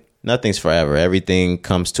nothing's forever. Everything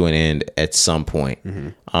comes to an end at some point.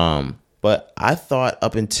 Mm-hmm. But I thought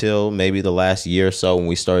up until maybe the last year or so when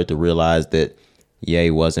we started to realize that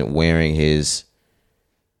Ye wasn't wearing his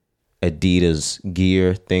Adidas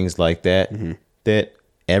gear, things like that, that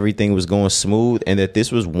everything was going smooth and that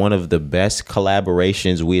this was one of the best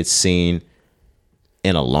collaborations we had seen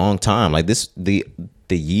in a long time. Like the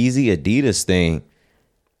Yeezy Adidas thing,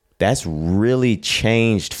 that's really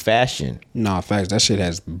changed fashion. Nah, facts. That shit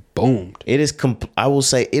has boomed. It is. I will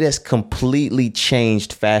say it has completely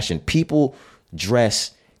changed fashion. People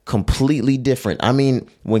dress completely different. I mean,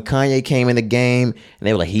 when Kanye came in the game and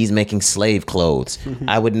they were like, he's making slave clothes.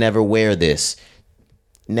 I would never wear this.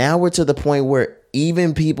 Now we're to the point where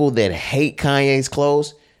even people that hate Kanye's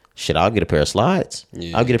clothes, shit, I'll get a pair of slides.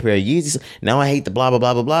 Yeah. I'll get a pair of Yeezys. Now I hate the blah, blah,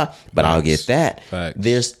 blah, blah, blah, but I'll get that. Facts.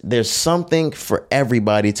 There's something for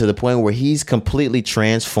everybody to the point where he's completely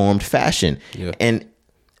transformed fashion. Yeah. And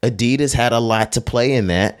Adidas had a lot to play in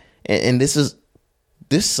that. And this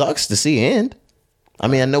sucks to see end. I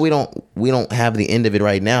mean, I know we don't have the end of it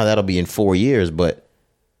right now. That'll be in 4 years, but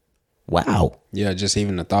wow. Yeah, just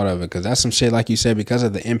even the thought of it, because that's some shit, like you said, because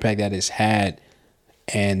of the impact that it's had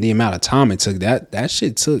and the amount of time it took. That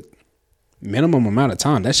shit took minimum amount of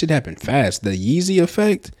time. That shit happened fast. The Yeezy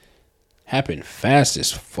effect happened fast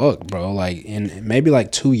as fuck, bro. Like in maybe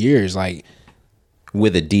like 2 years, like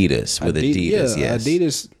with Adidas, yeah, yes.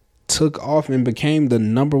 Adidas took off and became the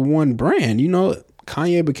 #1 brand. You know,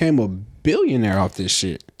 Kanye became a billionaire off this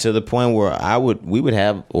shit. To the point where I would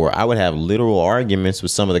have literal arguments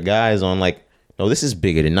with some of the guys on like, no, this is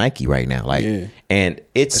bigger than Nike right now. Like, yeah. And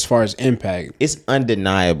it's as far as impact, it's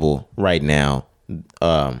undeniable right now.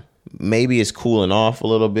 Maybe it's cooling off a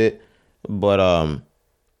little bit, but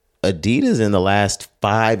Adidas in the last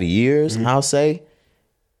 5 years, I'll say,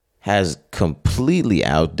 has completely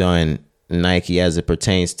outdone Nike as it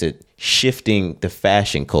pertains to shifting the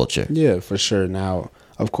fashion culture. Yeah, for sure. Now,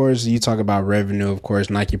 of course, you talk about revenue. Of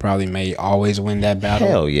course, Nike probably may always win that battle.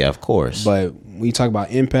 Hell yeah, of course. But when you talk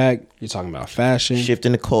about impact, you're talking about fashion.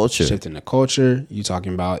 Shifting the culture. You're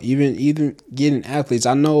talking about even getting athletes.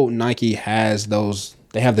 I know Nike has those.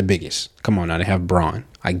 They have the biggest. Come on now, they have Braun.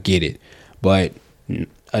 I get it. But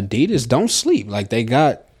Adidas don't sleep. Like, they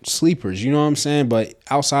got sleepers. You know what I'm saying? But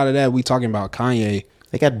outside of that, we talking about Kanye.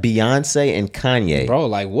 They got Beyonce and Kanye. Bro,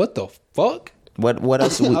 like, what the fuck? What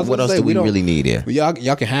else do we really need here? Y'all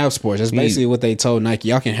can have sports. That's basically what they told Nike.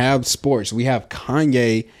 Y'all can have sports. We have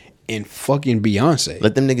Kanye and fucking Beyonce.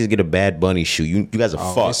 Let them niggas get a Bad Bunny shoe. You guys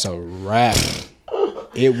are fucked. It's a wrap.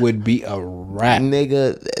 It would be a wrap.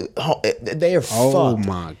 Nigga, they are fucked. Oh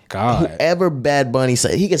my God. Whoever Bad Bunny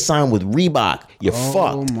said, he could sign with Reebok. You're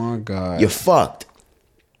fucked. Oh my God. You're fucked.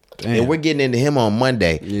 Damn. And we're getting into him on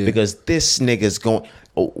Monday because this nigga's going...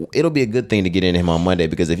 Oh, it'll be a good thing to get into him on Monday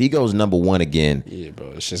because if he goes #1 again... Yeah, bro.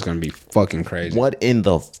 It's just going to be fucking crazy. What in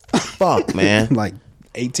the fuck, man? Like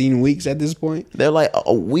 18 weeks at this point? They're like,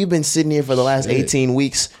 oh, we've been sitting here for the last 18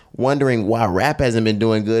 weeks wondering why rap hasn't been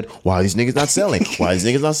doing good. Why are these niggas not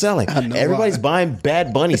selling? Everybody's buying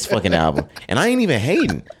Bad Bunny's fucking album. And I ain't even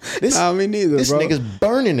hating. Me neither, this bro. Nigga's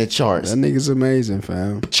burning the charts. That nigga's amazing,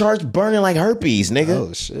 fam. Charts burning like herpes, nigga.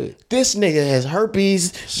 Oh, shit. This nigga has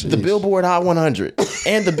herpes, the Billboard Hot 100,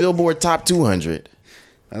 and the Billboard Top 200.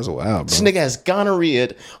 That's wild, bro. This nigga has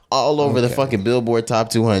gonorrhea all over the fucking Billboard Top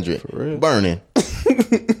 200. For real? Burning.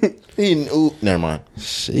 Never mind.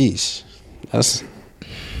 Sheesh. That's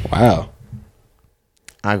wow.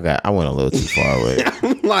 I went a little too far away.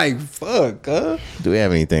 I'm like, fuck, huh? Do we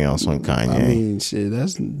have anything else on Kanye? I mean,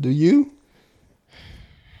 shit, do you?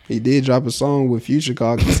 He did drop a song with Future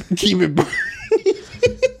called Keep It Burning.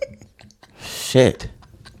 Shit.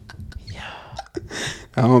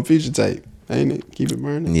 On Future tape, ain't it? Keep It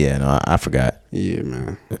Burning. Yeah, no, I forgot. Yeah,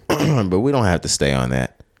 man. But we don't have to stay on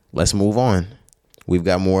that. Let's move on. We've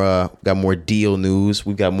got more deal news.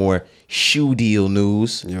 We've got more shoe deal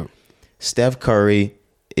news. Yep. Steph Curry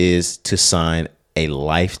is to sign a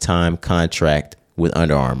lifetime contract with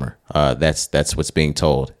Under Armour. That's what's being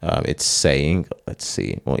told. It's saying, let's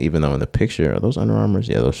see. Well, even though in the picture, are those Under Armours?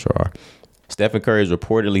 Yeah, those sure are. Stephen Curry is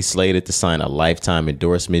reportedly slated to sign a lifetime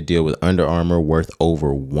endorsement deal with Under Armour worth over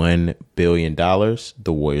 $1 billion. The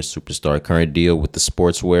Warriors superstar current deal with the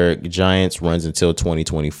sportswear giants runs until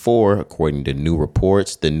 2024. According to new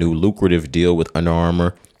reports, the new lucrative deal with Under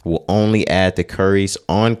Armour will only add to Curry's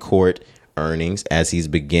on-court earnings as he's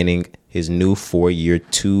beginning his new 4-year,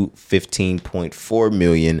 $215.4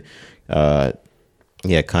 million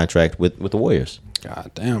contract with the Warriors.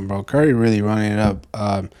 God damn, bro. Curry really running it up.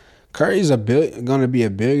 Curry's going to be a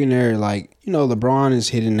billionaire. Like, you know, LeBron is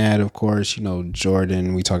hitting that, of course. You know,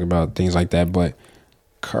 Jordan, we talk about things like that. But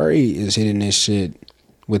Curry is hitting this shit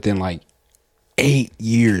within like 8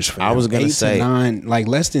 years. I was going to say 9, like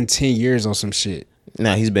less than 10 years on some shit.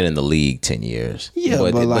 Now, he's been in the league 10 years. Yeah,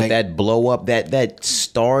 but that blow up, that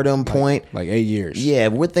stardom point. Like 8 years. Yeah,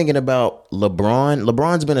 we're thinking about LeBron.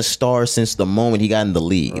 LeBron's been a star since the moment he got in the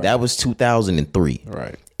league. Right. That was 2003.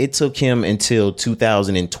 Right. It took him until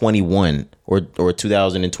 2021 or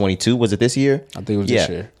 2022. Was it this year? I think it was this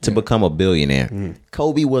year. To become a billionaire. Mm.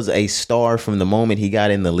 Kobe was a star from the moment he got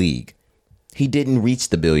in the league. He didn't reach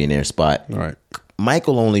the billionaire spot. Right.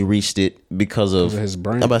 Michael only reached it because of his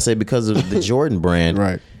brand. I'm about to say because of the Jordan brand.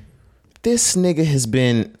 Right. This nigga has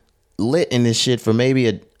been lit in this shit for maybe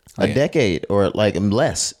a decade or like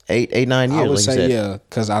less, 8, 9 years. I would like say yeah,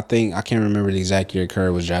 because I can't remember the exact year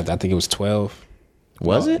Curry was drafted. I think it was 12.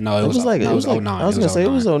 Was it? No, it was 09. I was gonna say it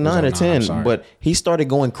was 09 or 10, but he started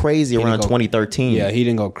going crazy around 2013. Yeah, he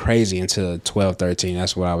didn't go crazy until 12, 13.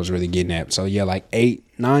 That's what I was really getting at. So yeah, like 8,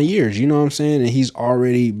 9 years. You know what I'm saying? And he's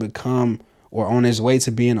already become or on his way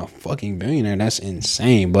to being a fucking billionaire. That's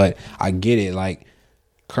insane. But I get it. Like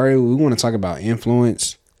Curry, we want to talk about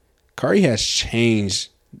influence. Curry has changed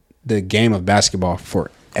the game of basketball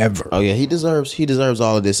forever. Oh yeah, he deserves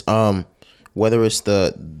all of this. Whether it's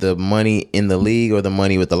the money in the league or the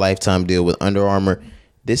money with the lifetime deal with Under Armour,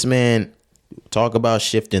 this man, talk about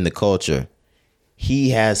shifting the culture. He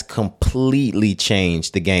has completely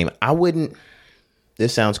changed the game.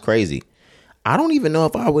 This sounds crazy. I don't even know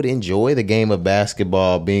if I would enjoy the game of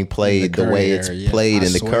basketball being played the way it's played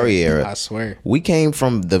in the Curry era. I swear. We came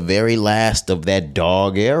from the very last of that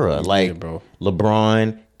dog era. Like bro.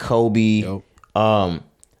 LeBron, Kobe,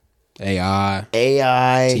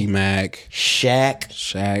 AI, T-Mac,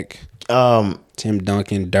 Shaq, Tim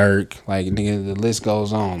Duncan, Dirk, like nigga, the list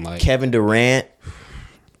goes on. Like Kevin Durant,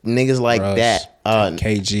 niggas like Russ, that.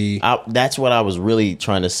 KG. That's what I was really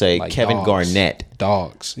trying to say. Like Kevin dogs. Garnett,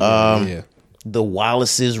 dogs. Yeah. The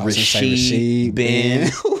Wallaces, Rasheed,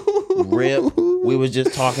 Ben, Rip. We was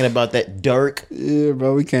just talking about that. Dirk. Yeah,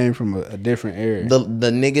 bro, we came from a different era.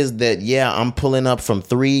 The niggas that I'm pulling up from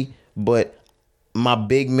 3, but my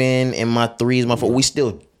big men and my 3s, we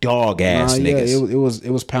still dog ass niggas. It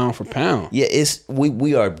was pound for pound. Yeah,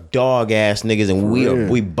 we are dog ass niggas and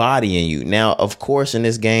we bodying you. Now, of course, in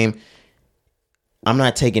this game, I'm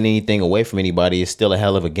not taking anything away from anybody. It's still a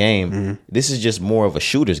hell of a game. Mm-hmm. This is just more of a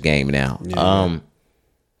shooter's game now. Yeah.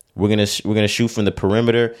 We're gonna shoot from the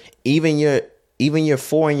perimeter. Even your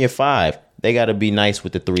 4 and your 5, they got to be nice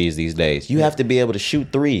with the 3s these days. You have to be able to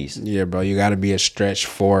shoot 3s. Yeah, bro. You got to be a stretch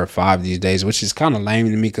 4 or 5 these days, which is kind of lame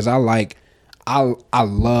to me because I loved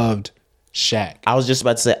Shaq. I was just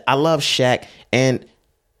about to say I love Shaq, and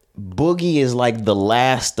Boogie is like the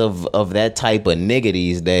last of that type of nigga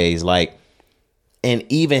these days. Like, and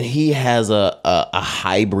even he has a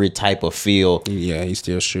hybrid type of feel. Yeah, he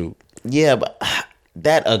still shoot. Yeah, but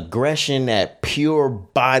that aggression, that pure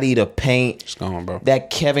body to paint. It's gone, bro.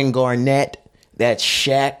 That Kevin Garnett, that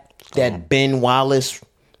Shaq, that Ben Wallace,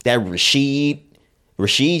 that Rasheed.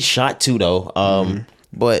 Rasheed shot too though.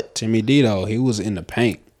 But Timmy D though, he was in the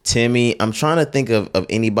paint. Timmy, I'm trying to think of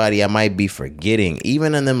anybody I might be forgetting.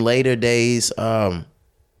 Even in them later days, I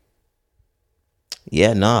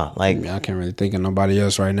can't really think of nobody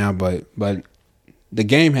else right now, but the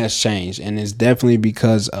game has changed, and it's definitely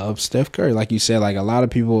because of Steph Curry. Like you said, like a lot of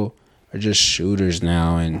people are just shooters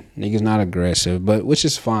now, and niggas not aggressive, but which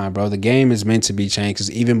is fine, bro. The game is meant to be changed because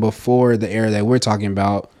even before the era that we're talking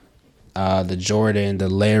about, the Jordan, the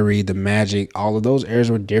Larry, the Magic, all of those eras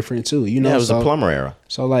were different too. You know, it was the Plummer era.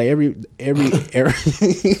 So like every era,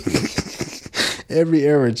 every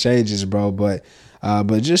era changes, bro. But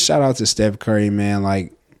just shout out to Steph Curry, man.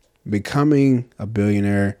 Like becoming a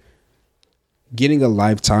billionaire, getting a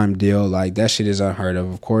lifetime deal, like that shit is unheard of.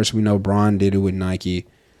 Of course, we know Bron did it with Nike,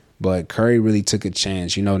 but Curry really took a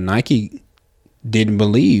chance. You know, Nike didn't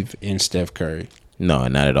believe in Steph Curry. No,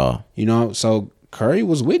 not at all. You know, so Curry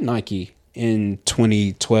was with Nike in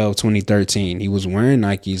 2012, 2013. He was wearing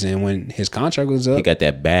Nikes, and when his contract was up, he got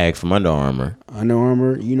that bag from Under Armour. Under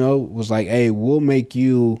Armour, you know, was like, hey, we'll make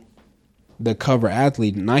you the cover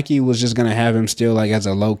athlete. Nike was just gonna have him still like as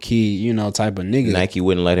a low key, you know, type of nigga. Nike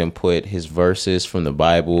wouldn't let him put his verses from the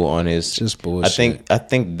Bible on his. Just bullshit. I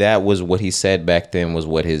think that was what he said back then. Was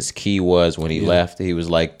what his key was when he left. He was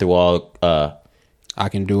like, through all. I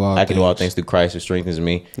can do all things through Christ who strengthens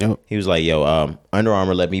me. Yep. He was like, yo, Under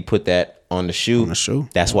Armour let me put that on the shoe.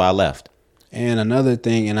 That's why I left. And another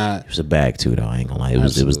thing, it was a bag too, though. I ain't gonna lie, it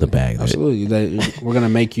was the bag. Absolutely, we're gonna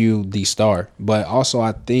make you the star. But also,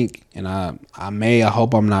 I think, and I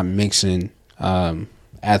hope I'm not mixing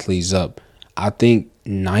athletes up. I think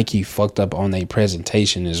Nike fucked up on their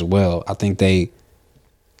presentation as well. I think they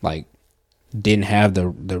like didn't have the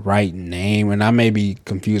right name, and I may be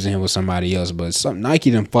confusing him with somebody else, but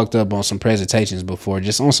Nike done fucked up on some presentations before,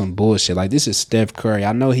 just on some bullshit. Like, this is Steph Curry.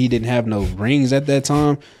 I know he didn't have no rings at that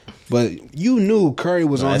time, but you knew Curry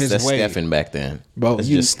was on his way. That's Stephen back then. Bro, it's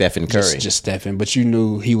just Stephen Curry. Just Stephen, but you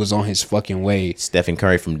knew he was on his fucking way. Stephen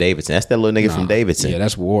Curry from Davidson. That's that little nigga from Davidson. Yeah,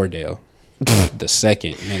 that's Wardell. The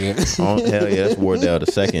second, nigga. Oh, hell yeah, that's Wardell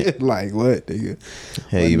the second. Like, what, nigga?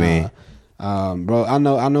 Hey, man. Bro, I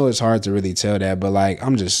know it's hard to really tell that, but like,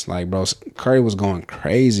 I'm just like, bro, Curry was going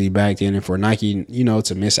crazy back then, and for Nike, you know,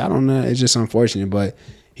 to miss out on that, it's just unfortunate. But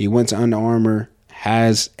he went to Under Armour,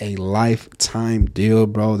 has a lifetime deal,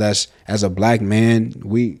 bro. That's, as a black man,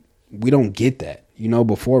 we don't get that. You know,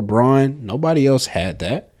 before Braun, nobody else had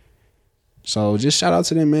that. So just shout out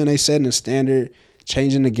to them, man. They setting a standard,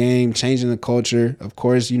 changing the game, changing the culture. Of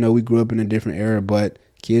course, you know, we grew up in a different era, but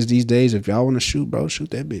kids these days, if y'all want to shoot, bro,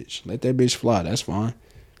 shoot that bitch. Let that bitch fly. That's fine.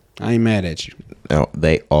 I ain't mad at you. No,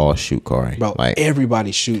 they all shoot, Corey. Bro, like,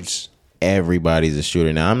 everybody shoots. Everybody's a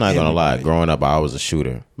shooter. Now, I'm not going to lie. Growing up, I was a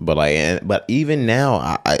shooter. But even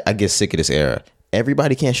now, I get sick of this era.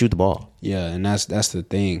 Everybody can't shoot the ball. Yeah, and that's the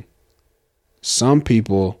thing. Some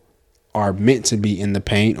people are meant to be in the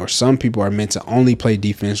paint, or some people are meant to only play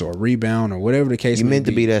defense or rebound or whatever the case may be. You're meant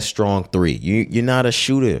to be that strong three. You're not a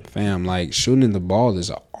shooter. Fam, like, shooting the ball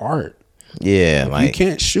is an art. Yeah, if you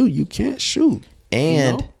can't shoot, you can't shoot.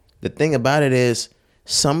 And you know? The thing about it is,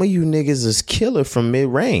 some of you niggas is killer from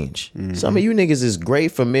mid-range. Mm-hmm. Some of you niggas is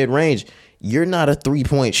great from mid-range. You're not a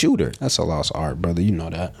 3-point shooter. That's a lost art, brother. You know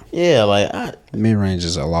that. Yeah, like mid-range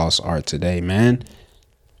is a lost art today, man.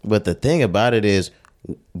 But the thing about it is,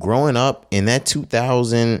 growing up in that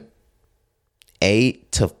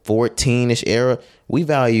 2008 to 14-ish era, we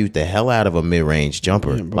valued the hell out of a mid-range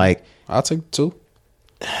jumper. Yeah, like, I'll take two.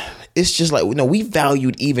 It's just like, no, we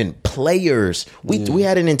valued even players. We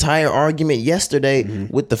had an entire argument yesterday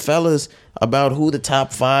with the fellas about who the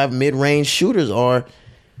top 5 mid-range shooters are,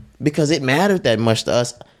 because it mattered that much to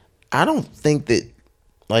us. I don't think that,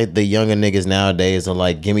 like, the younger niggas nowadays are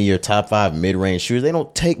like, give me your top 5 mid-range shooters. They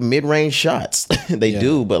don't take mid-range shots. They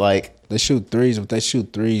do, but like, they shoot threes, but they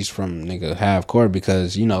shoot threes from nigga half court,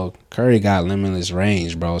 because, you know, Curry got limitless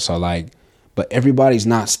range, bro. So like, but everybody's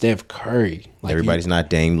not Steph Curry. Like, everybody's not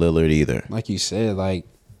Dame Lillard either. Like you said, like,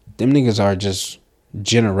 them niggas are just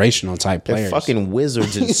generational type players. They're fucking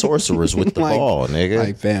wizards and sorcerers with the ball, nigga.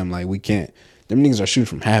 Like, fam, like, we can't. Them niggas are shooting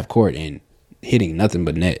from half court and hitting nothing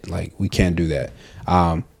but net. Like, we can't do that.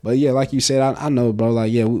 But yeah, like you said, I know, bro.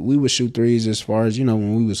 Like, yeah, we would shoot threes as far as, you know,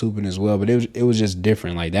 when we was hooping as well. But it was just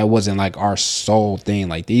different. Like, that wasn't like our sole thing.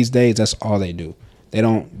 Like, these days, that's all they do.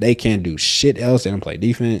 They can't do shit else. They don't play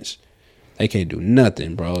defense. They can't do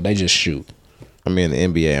nothing, bro. They just shoot. I mean, the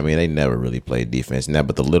NBA, I mean, they never really played defense now,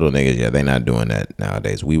 but the little niggas, yeah, they not doing that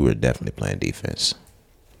nowadays. We were definitely playing defense.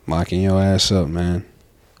 Locking your ass up, man.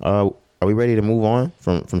 Are we ready to move on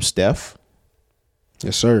from Steph?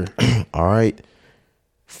 Yes, sir. All right.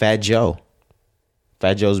 Fat Joe.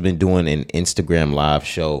 Fat Joe's been doing an Instagram live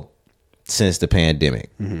show since the pandemic.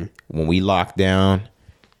 Mm-hmm. When we locked down,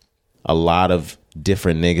 a lot of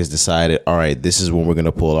different niggas decided, all right, this is when we're going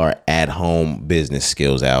to pull our at-home business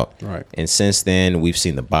skills out. Right. And since then, we've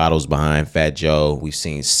seen the bottles behind Fat Joe. We've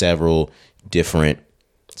seen several different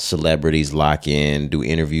celebrities lock in, do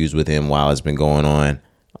interviews with him while it's been going on.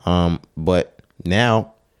 But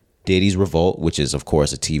now, Diddy's Revolt, which is, of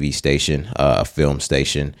course, a TV station, a film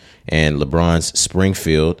station, and LeBron's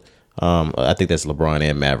Springfield, I think that's LeBron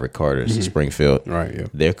and Maverick Carter's Springfield. Right, yeah.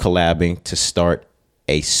 They're collabing to start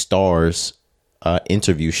a Stars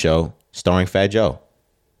interview show starring Fat Joe.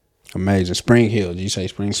 Amazing. Spring Hill. Did you say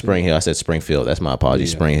Springfield? Spring Hill. I said Springfield. That's my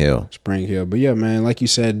apologies. Yeah. Spring Hill. Spring Hill. But yeah, man, like you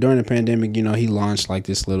said, during the pandemic, you know, he launched like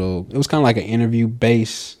this little, it was kind of like an interview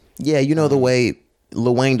base. Yeah, you know the way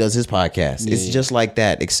Lil Wayne does his podcast. Yeah, it's just like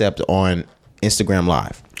that, except on Instagram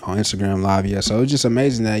Live. On Instagram Live, yeah. So it's just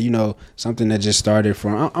amazing that, you know, something that just started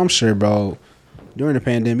from, I'm sure, bro, during the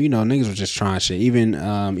pandemic, you know, niggas was just trying shit.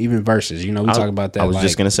 Even verses, you know, we talk about that. I was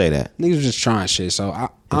just gonna say that niggas was just trying shit. So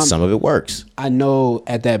some of it works. I know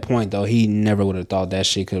at that point though, he never would have thought that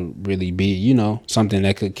shit could really be, you know, something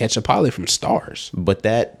that could catch a pilot from stars. But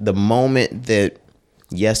the moment that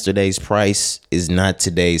yesterday's price is not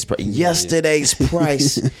today's price. Yesterday's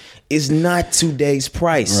price is not today's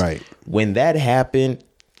price. Right. When that happened,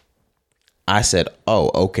 I said,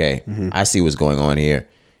 "Oh, okay. I see what's going on here.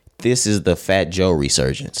 This is the Fat Joe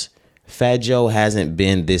resurgence. Fat Joe hasn't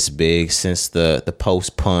been this big since the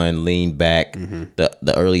post pun, lean back,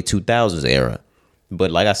 the early 2000s era.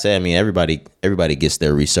 But like I said, I mean, everybody gets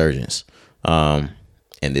their resurgence.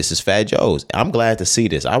 And this is Fat Joe's. I'm glad to see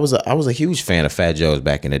this. I was a huge fan of Fat Joe's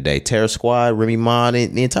back in the day. Terror Squad, Remy Ma,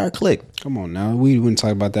 and the entire clique. Come on now, we wouldn't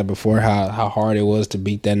talk about that before. How hard it was to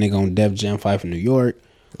beat that nigga on Def Jam 5 in New York.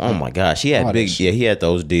 Oh my gosh, he had he had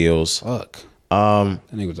those deals. Fuck. That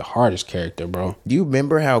nigga was the hardest character, bro. Do you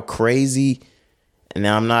remember how crazy? And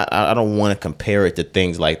now I don't want to compare it to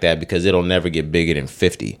things like that because it'll never get bigger than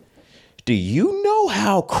 50. Do you know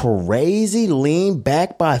how crazy Lean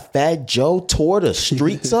Back by Fat Joe tore the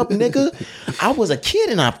streets up, nigga? I was a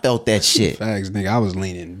kid and I felt that shit. Facts, nigga. I was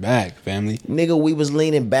leaning back, family. Nigga, we was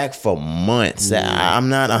leaning back for months. I'm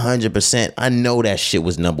not 100%. I know that shit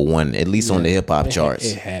was number one, at least on the hip hop charts.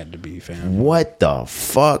 It had to be, fam. What the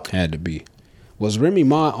fuck? Had to be. Was Remy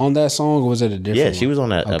Ma on that song or was it a different one? Yeah, she was on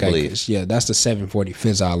that, I believe. Yeah, that's the 740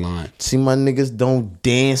 Fizz-Out line. See, my niggas don't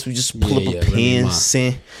dance. We just pull up a pen,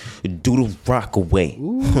 sing, do the rock away.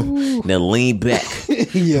 Now lean back.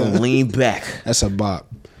 Lean back. That's a bop.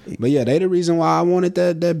 But yeah, they the reason why I wanted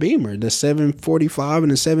that Beamer. The 745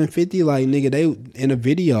 and the 750. Like, nigga, they in a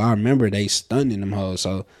video, I remember they stunning them hoes.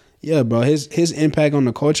 So, yeah, bro, his impact on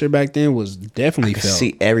the culture back then was definitely felt.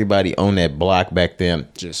 See everybody on that block back then.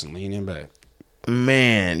 Just leaning back.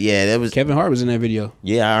 Man, yeah, that was Kevin Hart was in that video.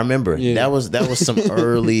 Yeah, I remember. Yeah. That was some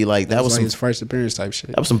early that was like some his first appearance type shit.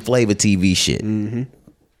 That was some Flavor TV shit.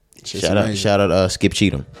 Shout out Skip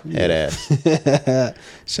Cheatham. Head ass.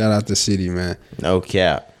 Shout out the city, man. No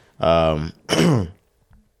cap. But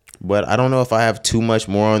I don't know if I have too much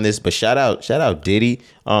more on this, but shout out Diddy.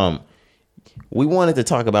 We wanted to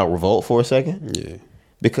talk about Revolt for a second. Yeah.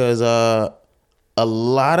 Because a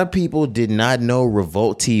lot of people did not know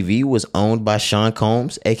Revolt TV was owned by Sean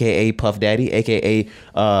Combs, aka Puff Daddy, aka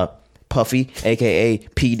Puffy, aka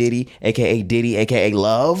P Diddy, aka Diddy, aka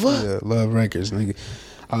Love. Yeah, Love Records, nigga.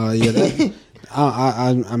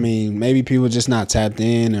 I mean, maybe people just not tapped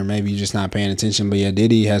in, or maybe just not paying attention. But yeah,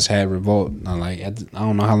 Diddy has had Revolt. I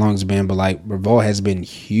don't know how long it's been, but like Revolt has been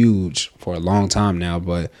huge for a long time now.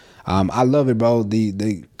 But I love it, bro.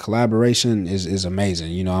 The collaboration is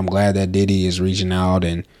amazing. You know, I'm glad that Diddy is reaching out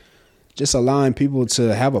and just allowing people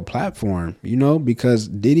to have a platform, you know, because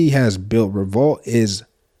Diddy has built Revolt is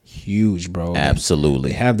huge, bro.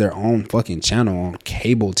 Absolutely. They have their own fucking channel on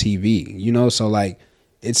cable TV, you know, so like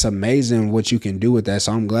it's amazing what you can do with that.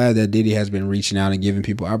 So I'm glad that Diddy has been reaching out and giving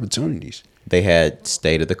people opportunities. They had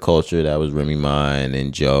State of the Culture, that was Remy Ma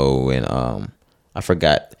and Joe, and I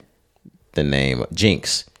forgot the name.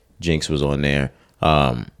 Jinx was on there.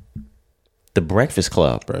 The Breakfast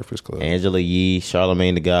Club. Angela Yee,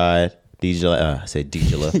 Charlamagne the God, DJ. I said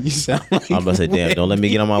DJ. You sound like I'm about to say, damn, don't let me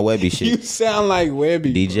get on my Webby shit. You sound like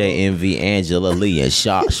Webby. DJ Envy, Angela Lee, and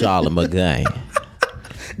Charlamagne Gang.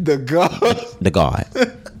 The God.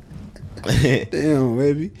 Damn,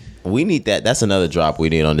 Webby. We need that. That's another drop we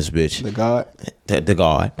need on this bitch. The God. The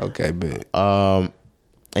God. Okay, big. And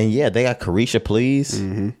yeah, they got Carisha Please.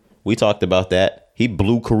 Mm-hmm. We talked about that. He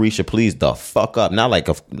blew Carisha Please the fuck up. Not like,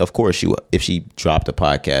 of course, if she dropped a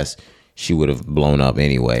podcast, she would have blown up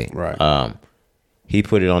anyway. Right. He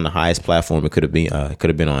put it on the highest platform it could have been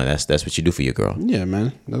on. That's what you do for your girl. Yeah,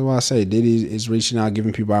 man. That's why I say Diddy is reaching out,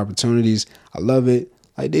 giving people opportunities. I love it.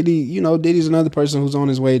 Like Diddy, you know, Diddy's another person who's on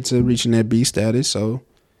his way to reaching that B status. So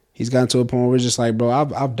he's gotten to a point where it's just like, bro,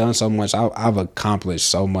 I've done so much. I've accomplished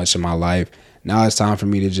so much in my life. Now it's time for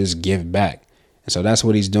me to just give back. And so that's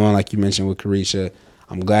what he's doing, like you mentioned with Carisha.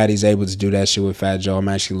 I'm glad he's able to do that shit with Fat Joe. I'm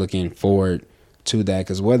actually looking forward to that,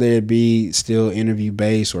 because whether it be still interview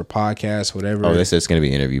based or podcast, whatever. Oh, they said it's going to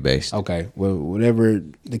be interview based. Okay, well, whatever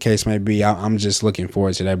the case may be, I'm just looking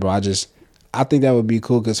forward to that, bro. I think that would be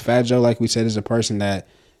cool, because Fat Joe, like we said, is a person that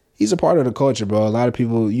he's a part of the culture, bro. A lot of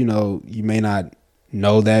people, you know, you may not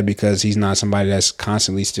know that because he's not somebody that's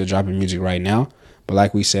constantly still dropping music right now. But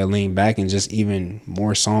like we said, Lean Back, and just even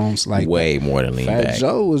more songs like way more than Lean Back. Fat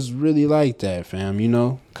Joe was really like that, fam. You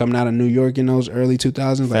know, coming out of New York in those early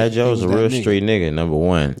 2000s. Fat Joe's a real street nigga, number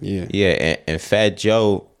one. Yeah. And Fat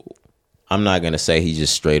Joe, I'm not gonna say he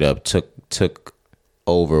just straight up took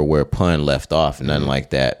over where Pun left off, nothing like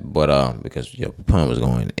that. But because Pun was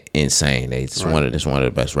going insane. It's one of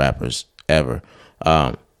the best rappers ever.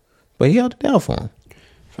 But he held it down for him.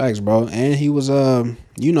 Facts, bro. And he was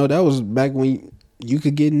that was back when you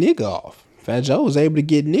could get nigga off. Fat Joe was able to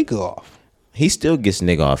get nigga off. He still gets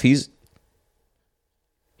nigga off. He's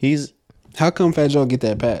How come Fat Joe get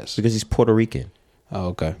that pass? because he's Puerto Rican. Oh,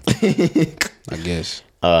 okay. I guess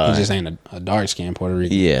he just ain't a dark skinned Puerto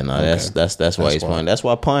Rican. Yeah, no, Okay. that's why he's playing. That's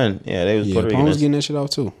why Pun. Yeah, they was Yeah, Puerto Rican. Pun was getting that shit off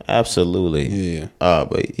too. Absolutely. Yeah.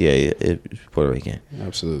 But it's Puerto Rican.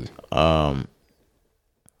 Absolutely. Are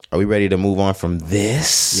we ready to move on from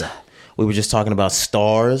this? Yeah. We were just talking about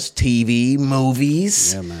stars, TV,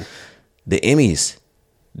 movies. Yeah, man. The Emmys.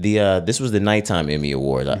 This was the nighttime Emmy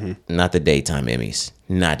Award, not the daytime Emmys.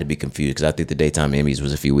 Not to be confused, because I think the daytime Emmys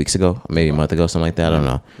was a few weeks ago, maybe a month ago, something like that. I don't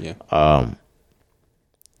know. Yeah.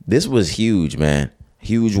 This was huge, man.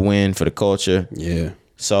 Huge win for the culture. Yeah.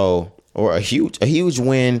 So, or a huge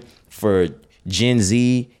win for Gen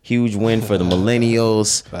Z, huge win for the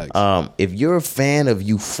millennials. Facts. If you're a fan of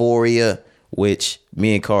Euphoria, which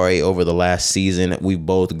me and Kari over the last season, we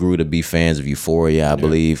both grew to be fans of Euphoria, I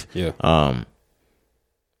believe. Yeah.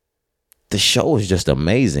 The show is just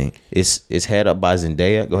amazing. It's head up by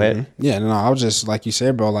Zendaya. Go ahead. Yeah, no, I was just like you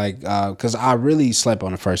said, bro. Like, because I really slept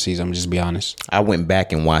on the first season. I'm just be honest. I went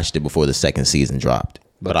back and watched it before the second season dropped,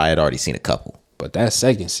 but I had already seen a couple. But that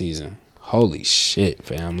second season, holy shit,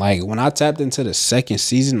 fam! Like when I tapped into the second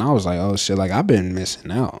season, I was like, oh shit, like I've been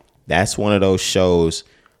missing out. That's one of those shows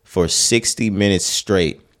for 60 minutes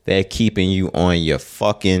straight. They're keeping you on your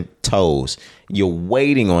fucking toes. You're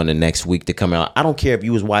waiting on the next week to come out. I don't care if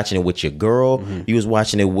you was watching it with your girl, you was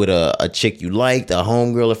watching it with a chick you liked, a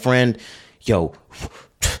homegirl, a friend. Yo,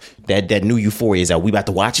 that new Euphoria is out. We about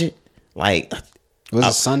to watch it? Like, Was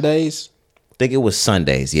it Sundays? I think it was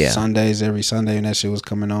Sundays, yeah. Sundays, every Sunday, and that shit was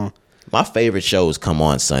coming on. My favorite shows come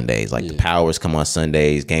on Sundays. Like The Powers come on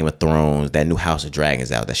Sundays, Game of Thrones, that new House of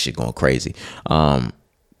Dragons out. That shit going crazy.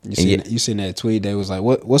 You seen that tweet? They was like,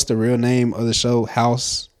 what's the real name of the show?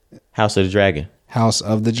 House of the Dragon. House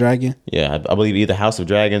of the Dragon? Yeah, I believe either House of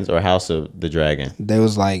Dragons or House of the Dragon. They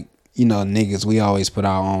was like, niggas, we always put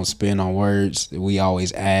our own spin on words. We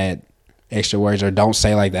always add extra words or don't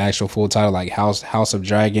say like the actual full title, like House of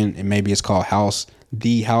Dragon, and maybe it's called House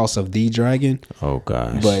of the Dragon. Oh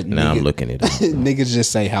gosh. But now I'm looking at it. Niggas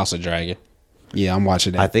just say House of Dragon. Yeah, I'm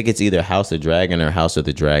watching that. I think it's either House of Dragon or House of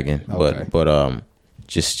the Dragon. Okay. But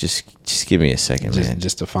just give me a second, man.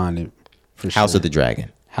 Just to find it for sure. House of the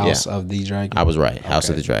Dragon. House of the Dragon. I was right. House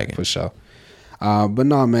of the Dragon. For sure. But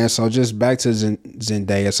no, man. So just back to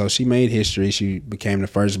Zendaya. So she made history. She became the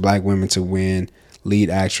first black woman to win lead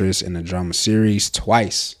actress in a drama series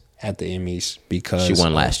twice at the Emmys because she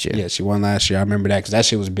won last year. Yeah, she won last year. I remember that because that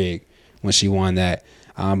shit was big when she won that.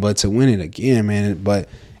 But to win it again, man. But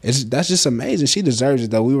that's just amazing. She deserves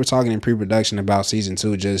it though. We were talking in pre-production about season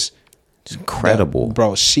 2. Just incredible,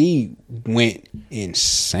 bro. She went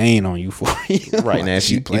insane on Euphoria. Right now,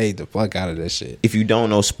 she played the fuck out of that shit. If you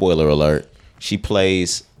don't know, spoiler alert, she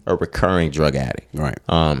plays a recurring drug addict. Right.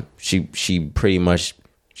 She pretty much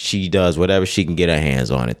she does whatever she can get her hands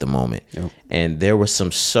on at the moment. Yep. And there were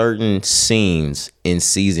some certain scenes in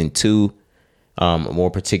season 2.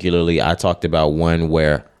 More particularly, I talked about one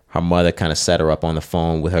where her mother kind of set her up on the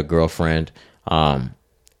phone with her girlfriend,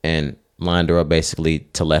 and lined her up basically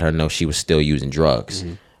to let her know she was still using drugs.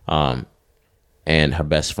 Mm-hmm. And her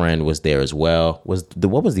best friend was there as well.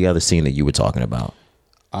 What was the other scene that you were talking about?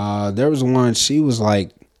 There was one. She was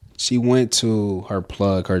like, she went to her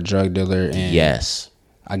plug, her drug dealer, and yes,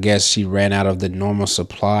 I guess she ran out of the normal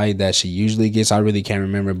supply that she usually gets. I really can't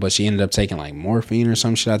remember, but she ended up taking like morphine or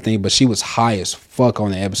some shit, I think. But she was high as fuck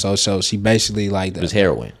on the episode, so she basically like it was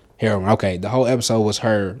heroin. Heroin. Okay, the whole episode was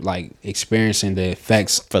her like experiencing the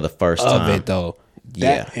effects for the first time of it though.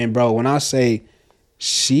 Yeah, and bro, when I say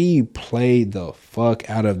she played the fuck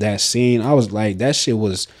out of that scene, I was like, that shit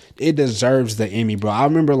was, it deserves the Emmy, bro. I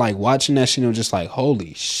remember like watching that shit and just like,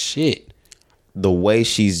 holy shit. The way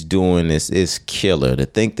she's doing this is killer. To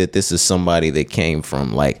think that this is somebody that came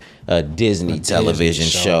from like a Disney television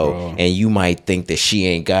show, and you might think that she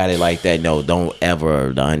ain't got it like that. No, don't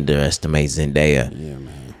ever underestimate Zendaya. Yeah,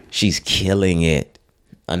 man. She's killing it.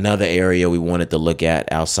 Another area we wanted to look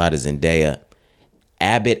at outside of Zendaya,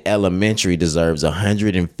 Abbott Elementary deserves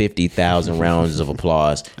 150,000 rounds of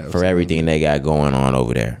applause for everything they got going on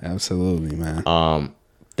over there. Absolutely, man.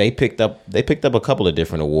 They picked up a couple of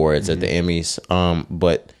different awards at the Emmys,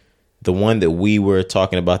 but the one that we were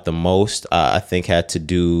talking about the most, I think, had to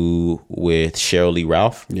do with Sheryl Lee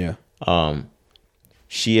Ralph. Yeah.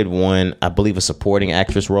 She had won, I believe, a supporting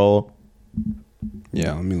actress role.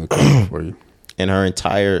 Yeah, let me look it up for you. And her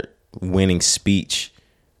entire winning speech,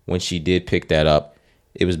 when she did pick that up,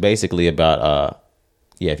 it was basically about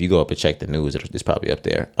if you go up and check the news, it's probably up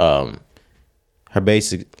there.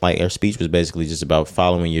 Her speech was basically just about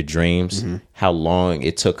following your dreams, how long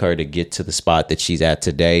it took her to get to the spot that she's at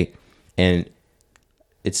today. And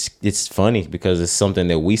it's funny because it's something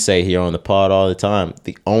that we say here on the pod all the time.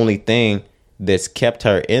 The only thing that's kept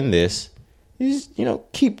her in this is,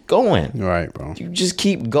 keep going. Right, bro. You just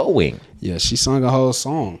keep going. Yeah, she sung a whole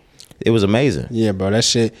song. It was amazing. Yeah, bro, that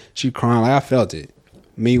shit, she crying. Like, I felt it.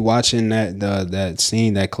 Me watching that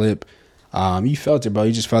scene, that clip, you felt it, bro.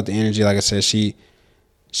 You just felt the energy. Like I said, she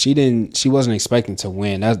wasn't expecting to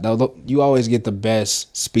win. You always get the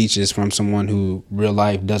best speeches from someone who real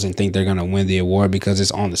life doesn't think they're gonna win the award because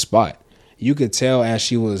it's on the spot. You could tell as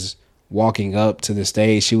she was walking up to the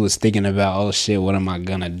stage, she was thinking about, oh shit, what am I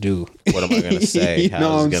gonna do? What am I gonna say?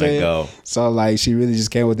 How's it gonna go? So like, she really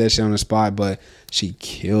just came with that shit on the spot, but she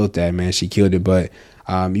killed that, man. She killed it. But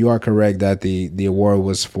you are correct that the award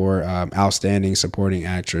was for outstanding supporting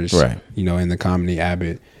actress, right? In the comedy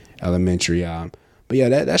Abbott Elementary. But yeah,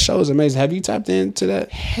 that show is amazing. Have you tapped into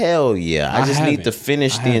that? Hell yeah! I just need to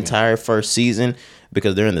finish the entire first season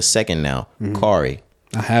because they're in the second now. Kari.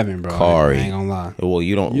 I haven't, bro. Kari. I ain't gonna lie. Well,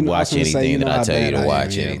 you don't watch anything that I tell you to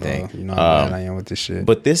watch anything. You know how bad I am with this shit.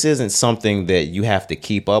 But this isn't something that you have to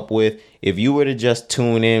keep up with. If you were to just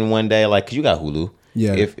tune in one day, like, 'cause you got Hulu.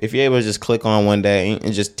 Yeah. If you're able to just click on one day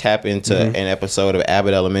and just tap into an episode of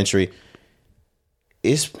Abbott Elementary,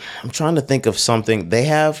 I'm trying to think of something they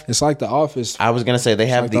have. It's like The Office. I was gonna say they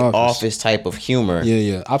have like the The Office type of humor.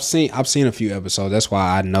 Yeah. I've seen a few episodes. That's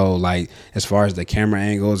why I know, like, as far as the camera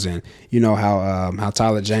angles and how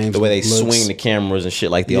Tyler James, The way they looks, swing the cameras and shit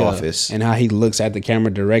like The Office, and how he looks at the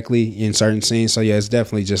camera directly in certain scenes. So yeah, it's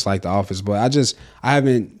definitely just like The Office. But I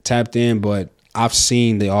haven't tapped in, but I've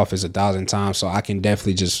seen The Office 1,000 times, so I can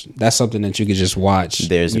definitely that's something that you could just watch.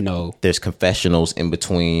 There's confessionals in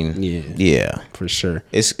between. Yeah, for sure.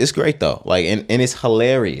 It's great though. Like, and it's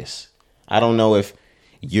hilarious. I don't know if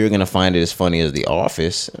you're gonna find it as funny as The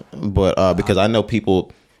Office, but because I know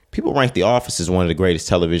people rank The Office as one of the greatest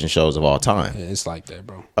television shows of all time. Yeah, it's like that,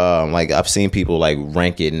 bro. Like, I've seen people like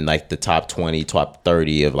rank it in like the top 20, top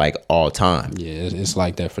 30 of like all time. Yeah, it's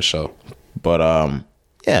like that for sure. But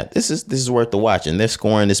yeah, this is worth the watch, and they're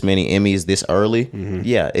scoring this many Emmys this early.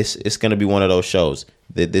 Yeah, it's gonna be one of those shows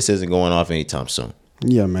that this isn't going off anytime soon.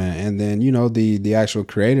 Yeah, man. And then the actual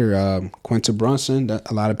creator, Quinta Brunson.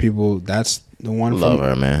 A lot of people, that's the one. Love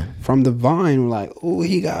her, man. From the Vine, we're like, oh,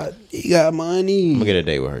 he got money. I'm gonna get a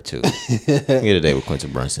date with her too. Get a date with Quinta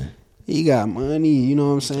Brunson. He got money. You know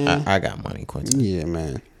what I'm saying? I got money, Quinta. Yeah,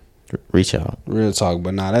 man. Reach out. Real talk,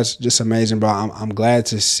 but nah, that's just amazing, bro. I'm glad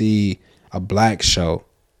to see a black show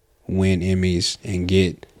win Emmys and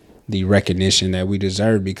get the recognition that we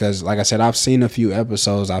deserve, because like I said, I've seen a few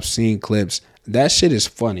episodes, I've seen clips. That shit is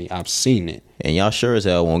funny. I've seen it. And y'all sure as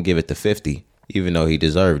hell won't give it to 50, even though he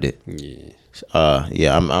deserved it.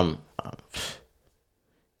 Yeah. I'm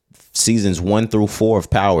seasons 1 through 4 of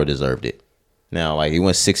Power deserved it. Now, like, he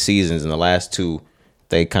went 6 seasons, and the last 2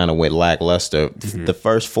 they kind of went lackluster. The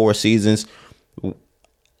first 4 seasons,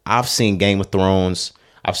 I've seen Game of Thrones,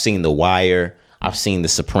 I've seen The Wire, I've seen The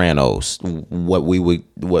Sopranos,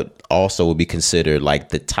 what also would be considered like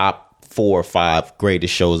the top 4 or 5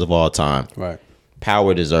 greatest shows of all time. Right.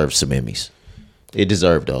 Power deserves some Emmys. It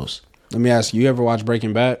deserved those. Let me ask you, ever watch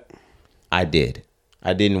Breaking Bad? I did.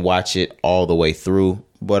 I didn't watch it all the way through,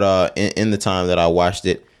 but in the time that I watched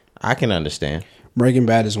it, I can understand. Breaking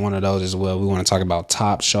Bad is one of those as well. We want to talk about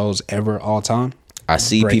top shows ever, all time. I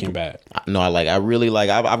see Breaking people. Bad. No, I really like.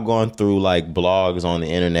 I've gone through like blogs on the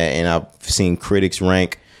internet, and I've seen critics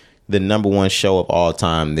rank the number 1 show of all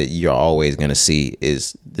time that you're always gonna see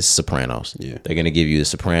is The Sopranos. Yeah, they're gonna give you The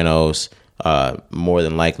Sopranos. More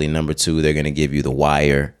than likely, number 2, they're gonna give you The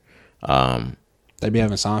Wire. They be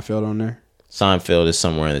having Seinfeld on there. Seinfeld is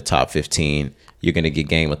somewhere in the top 15. You're gonna get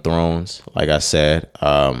Game of Thrones, like I said.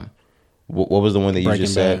 What was the one that you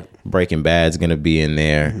just said? Breaking Bad's gonna be in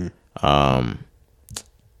there.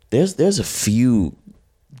 There's a few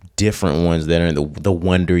different ones that are in the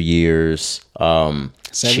Wonder Years.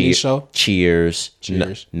 70s show? Cheers.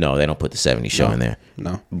 No, they don't put the 70s show in there.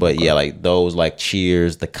 No. But yeah, like those, like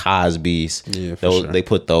Cheers, the Cosbys. Yeah, for those, sure. They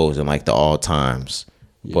put those in like the all times.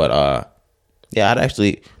 Yeah. But yeah, I'd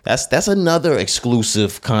actually that's another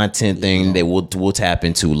exclusive content thing that we'll tap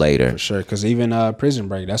into later. For sure, because even Prison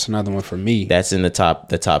Break, that's another one for me. That's in the top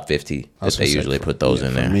 50 that they usually put those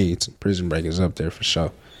in there. For me, Prison Break is up there for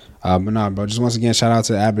sure. But nah, bro, just once again, shout out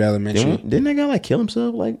to Abbott Elementary. Didn't that guy like kill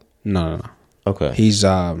himself? Like, No. Okay. He's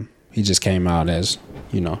He just came out as,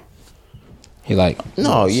 you know, he like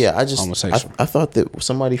No, yeah, homosexual. I thought that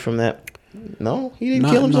somebody from that. No, he didn't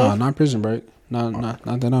kill himself. No, not Prison Break. Not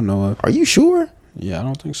that I know of. Are you sure? Yeah, I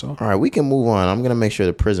don't think so. All right, we can move on. I'm gonna make sure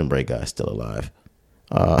the Prison Break guy's still alive.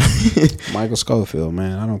 Michael Scofield,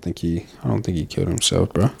 man, I don't think he killed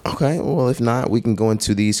himself, bro. Okay, well, if not, we can go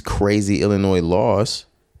into these crazy Illinois laws.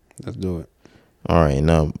 Let's do it. All right,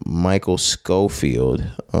 now Michael Scofield.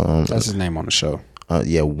 That's his name on the show.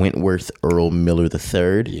 Yeah, Wentworth Earl Miller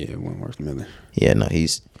III. Yeah, Wentworth Miller. Yeah, no,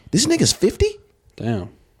 this nigga's 50. Damn.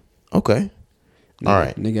 Okay. All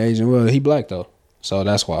right. Nigga Asian. Well, he black though, so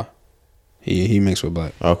that's why he mixed with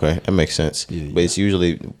black. Okay, that makes sense. Yeah. But it's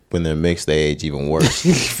usually when they're mixed, they age even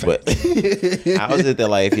worse. But how is it that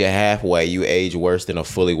like if you're halfway, you age worse than a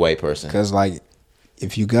fully white person? Because like,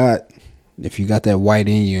 if you got that white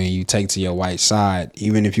in you and you take to your white side,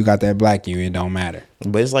 even if you got that black in you, it don't matter.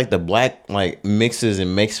 But it's like the black like mixes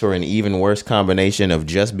and makes for an even worse combination of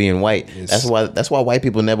just being white. That's why white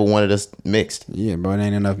people never wanted us mixed. Yeah, bro, it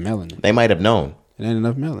ain't enough melanin. They might have known. It ain't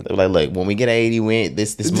enough melanin. They're like, look, when we get 80,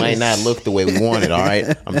 this might not look the way we want it. All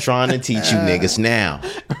right, I'm trying to teach you niggas now.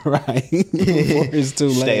 Right. Before it's too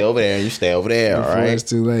late. Stay over there and you stay over there. Before all right. it's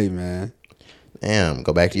too late, man. Damn,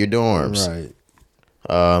 go back to your dorms. Right.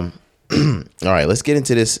 All right, let's get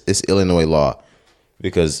into this Illinois law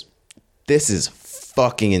because this is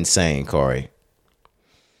fucking insane, Corey.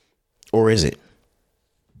 Or is it?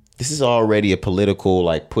 This is already a political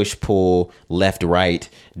like push-pull, left-right,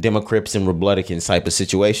 Democrats and Republicans type of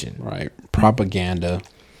situation. Right. Propaganda.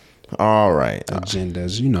 All right.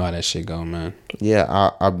 Agendas. You know how that shit go, man.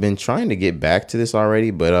 Yeah, I've been trying to get back to this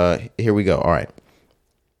already, but here we go. All right.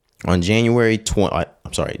 On January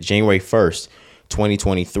 1st,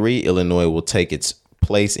 2023, Illinois will take its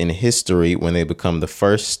place in history when they become the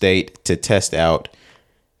first state to test out.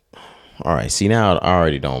 All right. See, now I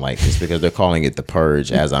already don't like this because they're calling it the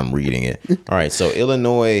purge as I'm reading it. All right. So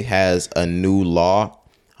Illinois has a new law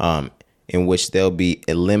in which they'll be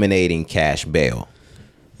eliminating cash bail.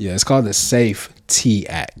 Yeah, it's called the Safe T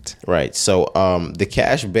Act. Right. So the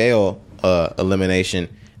cash bail elimination,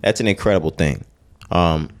 that's an incredible thing.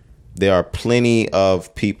 There are plenty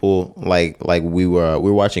of people like we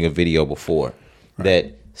were watching a video before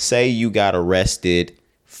that say you got arrested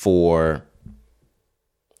for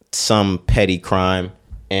some petty crime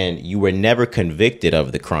and you were never convicted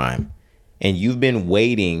of the crime and you've been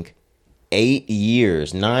waiting 8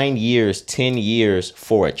 years, 9 years, 10 years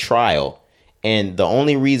for a trial. And the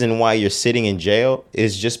only reason why you're sitting in jail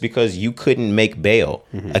is just because you couldn't make bail.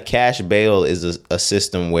 Mm-hmm. A cash bail is a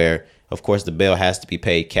system where, of course, the bail has to be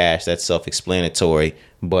paid cash. That's self-explanatory.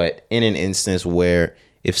 But in an instance where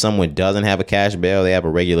if someone doesn't have a cash bail, they have a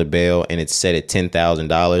regular bail and it's set at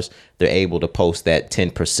 $10,000, they're able to post that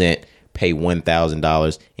 10%, pay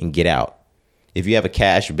 $1,000 and get out. If you have a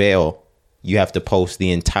cash bail, you have to post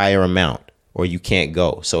the entire amount or you can't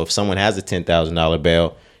go. So if someone has a $10,000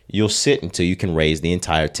 bail, you'll sit until you can raise the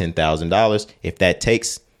entire $10,000. If that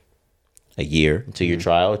takes a year until your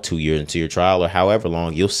trial, 2 years until your trial, or however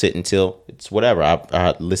long, you'll sit until it's whatever.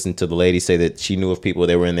 I listened to the lady say that she knew of people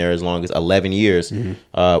that were in there as long as 11 years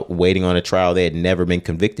waiting on a trial they had never been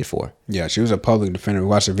convicted for. Yeah, she was a public defender. We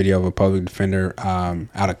watched a video of a public defender out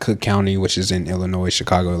of Cook County, which is in Illinois,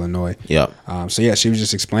 Chicago, Illinois. Yeah. So yeah, she was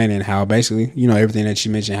just explaining how basically, you know, everything that she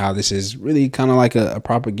mentioned, how this is really kind of like a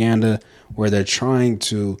propaganda where they're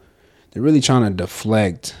really trying to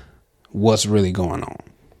deflect what's really going on.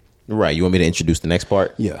 Right. You want me to introduce the next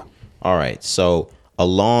part? Yeah. All right. So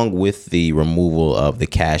along with the removal of the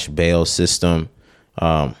cash bail system,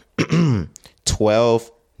 12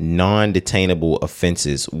 non-detainable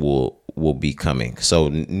offenses will be coming. So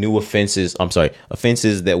new offenses,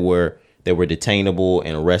 offenses that were detainable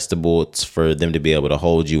and arrestable. It's for them to be able to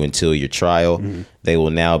hold you until your trial. Mm-hmm. They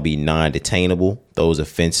will now be non-detainable. Those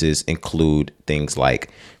offenses include things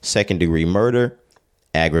like second-degree murder,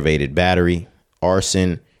 aggravated battery,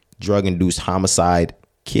 arson, drug-induced homicide,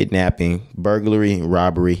 kidnapping, burglary,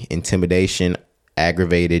 robbery, intimidation,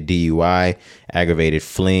 aggravated DUI, aggravated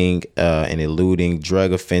fleeing and eluding,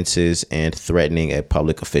 drug offenses, and threatening a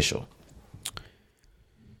public official.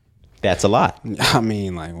 That's a lot. I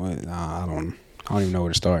mean, like, what? I don't even know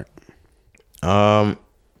where to start. How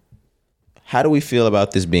do we feel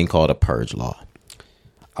about this being called a purge law?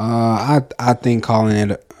 I think calling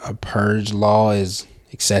it a purge law is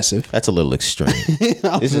excessive. That's a little extreme.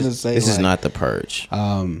 This is not the purge.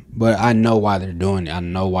 But I know why they're doing it. I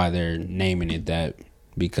know why they're naming it that,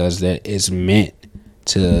 because that it's meant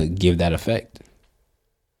to give that effect.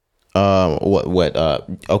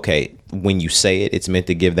 Okay, when you say it, it's meant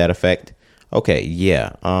to give that effect. Okay,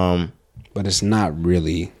 yeah. But it's not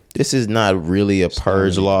really this is not really a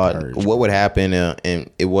purge law. What would happen, and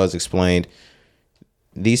it was explained,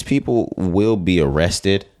 these people will be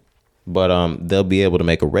arrested, but they'll be able to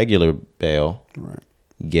make a regular bail, Right.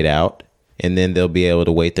 get out, and then they'll be able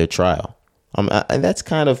to wait their trial. And that's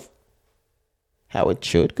kind of how it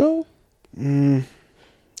should go.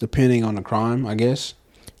 Depending on the crime, I guess.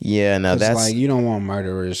 Yeah, now It's that's like you don't want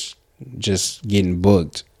murderers just getting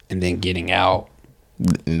booked and then getting out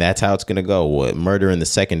how it's gonna go. What, murder in the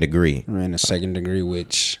second degree? in the second degree,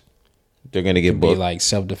 which They're gonna get be booked. like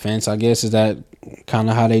self-defense, I guess. Is that kind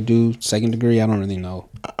of how they do second degree? I don't really know.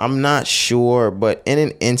 I'm not sure, but in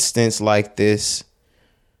an instance like this,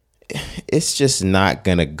 it's just not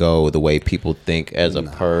gonna go the way people think as a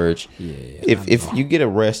purge. If you get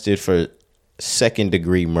arrested for second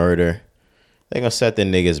degree murder, they're gonna set the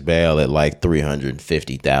niggas bail at like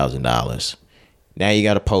 $350,000. Now you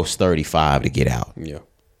gotta post 35 to get out, Yeah.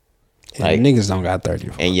 Like- And niggas don't got 30.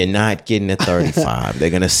 and you're not getting a 35. They're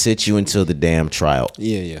gonna sit you until the damn trial.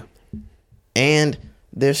 Yeah. And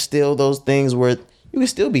there's still those things where you can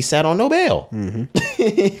still be sat on no bail.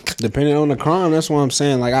 Depending on the crime, that's what I'm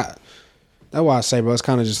saying. Like that's why I say, bro, it's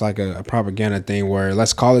kind of just like a propaganda thing where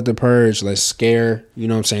let's call it the purge, let's scare, you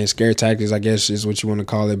know what I'm saying? Scare tactics, I guess is what you want to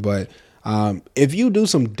call it. But if you do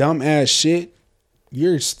some dumb ass shit,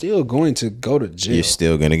 you're still going to go to jail. You're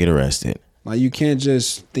still gonna get arrested. Like you can't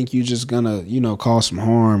just think you're just gonna, cause some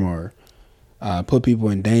harm or put people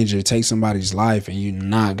in danger, take somebody's life, and you're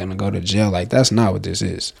not gonna go to jail. Like that's not what this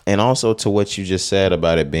is. And also to what you just said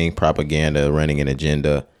about it being propaganda, running an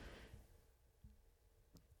agenda,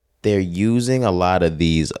 they're using a lot of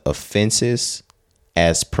these offenses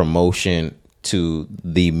as promotion to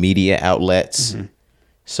the media outlets.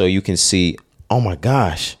 So you can see, oh my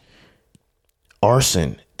gosh,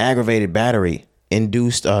 arson, aggravated battery,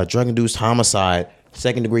 drug-induced homicide,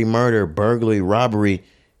 second-degree murder, burglary, robbery.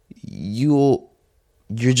 You're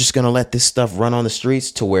just gonna let this stuff run on the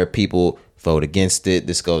streets to where people vote against it.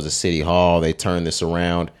 This goes to City Hall. They turn this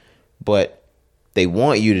around, but they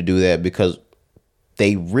want you to do that because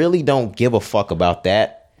they really don't give a fuck about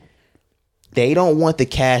that. They don't want the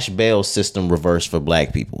cash bail system reversed for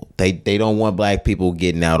black people. They don't want black people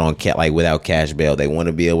getting out on without cash bail. They want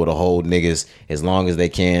to be able to hold niggas as long as they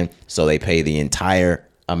can, so they pay the entire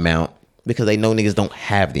amount because they know niggas don't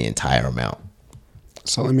have the entire amount.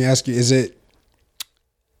 So let me ask you, is it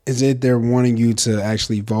they're wanting you to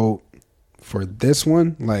actually vote for this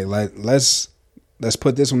one? Like let's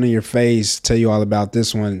put this one in your face, tell you all about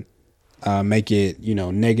this one, make it,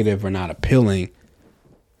 negative or not appealing.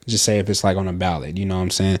 Just say if it's like on a ballot, you know what I'm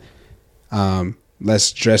saying?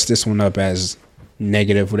 Let's dress this one up as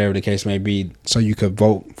negative, whatever the case may be, so you could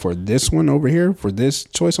vote for this one over here, for this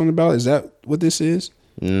choice on the ballot. Is that what this is?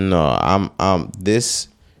 No,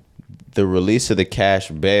 the release of the cash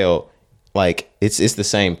bail, like it's the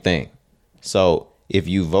same thing. So if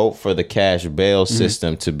you vote for the cash bail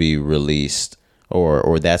system to be released,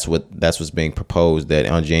 or that's what's being proposed, that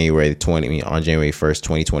on January 1st,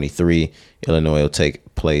 2023, Illinois will take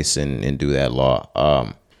place and do that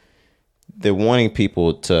law. They're wanting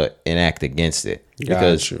people to enact against it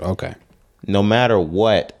because okay, no matter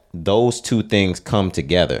what, those two things come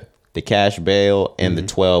together: the cash bail and the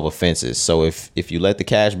 12 offenses. So if you let the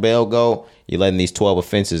cash bail go, you're letting these 12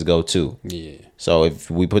 offenses go too. Yeah. So if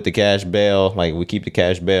we put the cash bail, like we keep the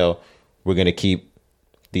cash bail, we're gonna keep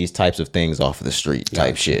these types of things off of the street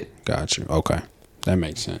type shit. Got you. Okay, that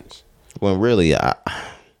makes sense. When really, cops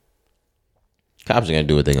are gonna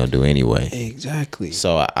do what they're gonna do anyway. Exactly.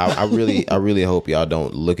 So I really hope y'all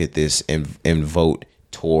don't look at this and vote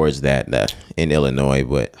towards that in Illinois.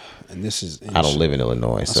 But And this is I don't live in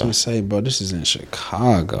Illinois, I was so. gonna say, bro, this is in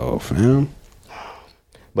Chicago, fam.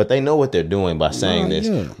 But they know what they're doing by saying this.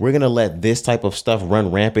 Yeah. We're gonna let this type of stuff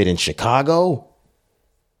run rampant in Chicago.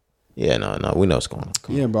 Yeah, no, we know what's going on.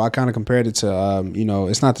 Yeah, bro. I kind of compared it to,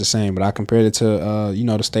 it's not the same, but I compared it to,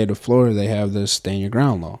 the state of Florida. They have the stand your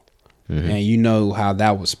ground law, and you know how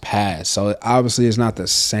that was passed. So obviously, it's not the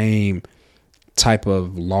same type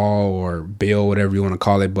of law or bill, whatever you want to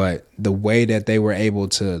call it. But the way that they were able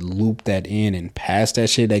to loop that in and pass that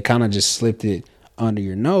shit, they kind of just slipped it under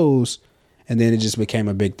your nose, and then it just became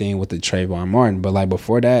a big thing with the Trayvon Martin. But like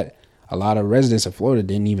before that, a lot of residents of Florida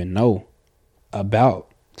didn't even know about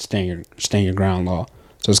stand your ground law.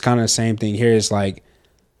 So it's kind of the same thing here. It's like,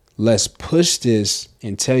 let's push this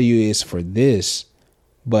and tell you it's for this,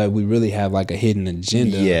 but we really have like a hidden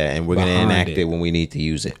agenda. Yeah, and we're gonna enact it when we need to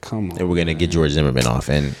use it. Come on, and we're gonna get George Zimmerman off,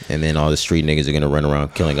 and then all the street niggas are gonna run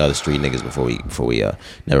around killing other street niggas before we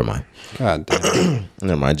never mind. God damn.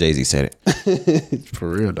 Never mind. Jay-Z said it For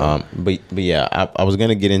real though. but yeah, I was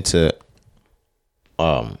gonna get into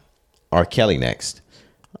R. Kelly next.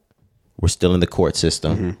 We're still in the court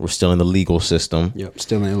system. We're still in the legal system. Yep,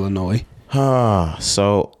 still in Illinois.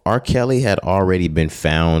 So R. Kelly had already been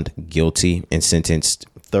found guilty and sentenced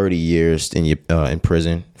 30 years in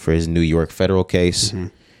prison for his New York federal case.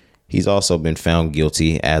 He's also been found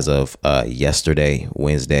guilty as of yesterday,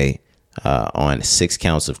 Wednesday, on 6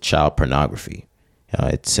 counts of child pornography.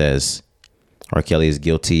 It says R. Kelly is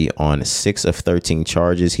guilty on 6 of 13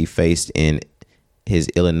 charges he faced in his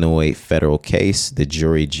Illinois federal case. The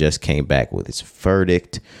jury just came back with its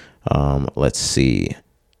verdict. Let's see.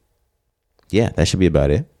 Yeah, that should be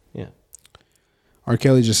about it. Yeah. R.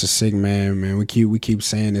 Kelly's just a sick man. We keep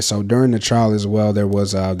saying this. So during the trial as well, there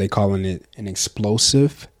was they calling it an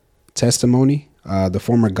explosive testimony. The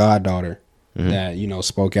former goddaughter that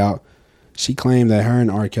spoke out. She claimed that her and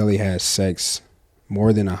R. Kelly had sex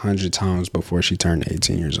more than 100 times before she turned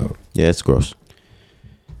 18 years old. Yeah, it's gross.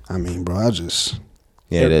 I mean, bro,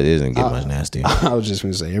 Yeah, that doesn't get much nastier. I was just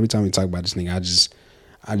gonna say, every time we talk about this nigga,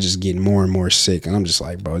 I just get more and more sick, and I'm just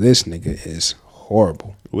like, bro, this nigga is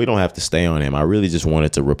horrible. We don't have to stay on him. I really just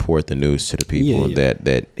wanted to report the news to the people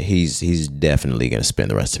that he's definitely going to spend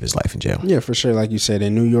the rest of his life in jail. Yeah, for sure. Like you said,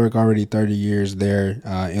 in New York, already 30 years there.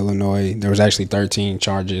 Illinois, there was actually 13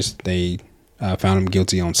 charges. They found him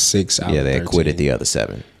guilty on 6 out of 13. Yeah, they acquitted the other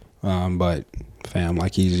 7. But fam,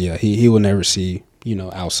 like he will never see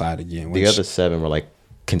outside again. The other 7 were like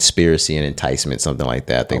conspiracy and enticement, something like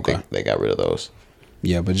that. I think they got rid of those.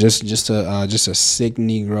 Yeah, but just a sick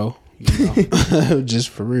Negro. Just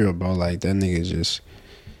for real, bro. Like that nigga just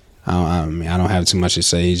I don't have too much to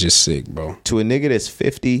say. He's just sick, bro. To a nigga that's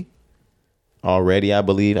 50 already, I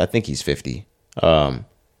believe. I think he's 50.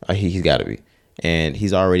 He's got to be. And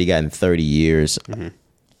he's already gotten 30 years.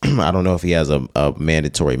 I don't know if he has a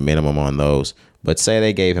mandatory minimum on those, but say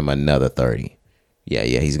they gave him another 30. Yeah,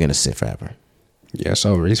 he's going to sit forever. Yeah, it's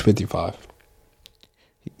over. He's 55.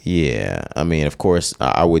 Yeah, I mean, of course,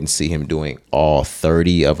 I wouldn't see him doing all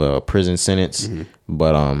 30 of a prison sentence,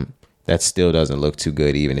 but that still doesn't look too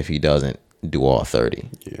good, even if he doesn't do all 30.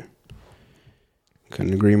 Yeah,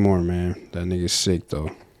 couldn't agree more, man. That nigga's sick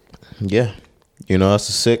though. Yeah, you know else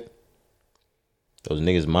is sick? Those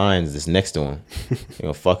niggas' minds that's next to him. You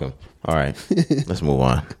gonna fuck him. All right, let's move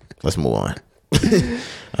on.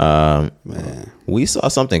 Man, we saw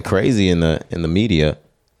something crazy in the media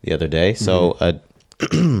the other day. So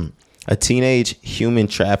a teenage human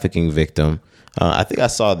trafficking victim. I think I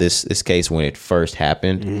saw this case when it first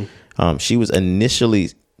happened. She was initially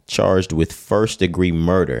charged with first-degree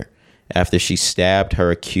murder after she stabbed her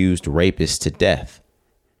accused rapist to death.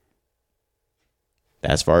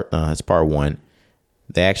 That's part 1.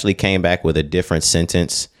 They actually came back with a different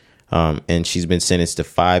sentence, and she's been sentenced to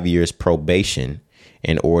 5 years probation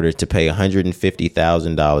in order to pay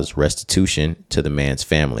 $150,000 restitution to the man's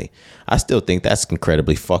family. I still think that's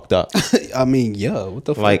incredibly fucked up. I mean, yeah, what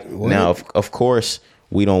the fuck? Like, now, of course,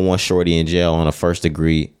 we don't want Shorty in jail on a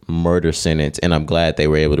first-degree murder sentence, and I'm glad they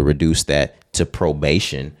were able to reduce that to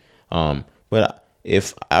probation. But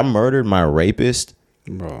if I murdered my rapist,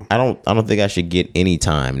 bro, I don't think I should get any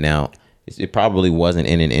time. Now, it probably wasn't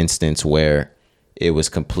in an instance where it was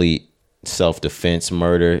complete self-defense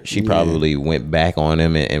murder. She probably went back on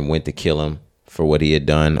him and went to kill him for what he had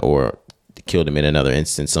done, or killed him in another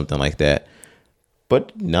instance, something like that.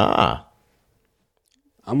 But nah,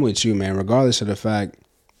 I'm with you, man. Regardless of the fact,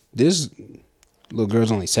 this little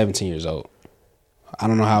girl's only 17 years old. I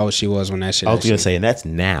don't know how old she was when that shit. I was gonna say, and that's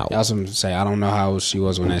now. I was gonna say, I don't know how old she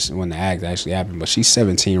was when the act actually happened, but she's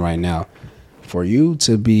 17 right now. For you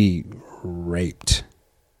to be raped,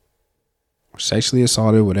 sexually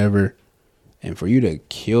assaulted, whatever, and for you to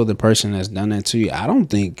kill the person that's done that to you, I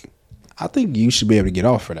think you should be able to get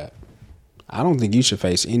off for that. I don't think you should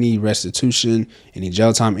face any restitution, any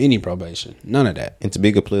jail time, any probation, none of that. And to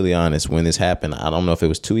be completely honest, when this happened, I don't know if it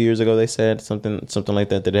was 2 years ago. They said something like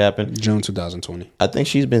that it happened. June 2020. I think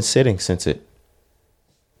she's been sitting since it.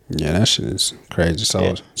 Yeah, that shit is crazy.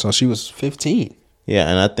 So she was 15. Yeah,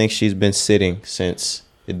 and I think she's been sitting since.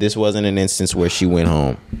 This wasn't an instance where she went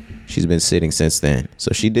home. She's been sitting since then.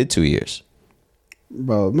 So she did 2 years.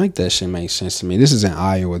 Bro, make that shit make sense to me. This is in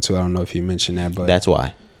Iowa too. I don't know if you mentioned that, but that's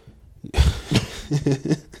why.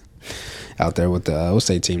 Out there with the what's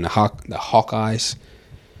their team, the Hawkeyes.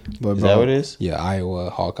 But is that what it is? Yeah, Iowa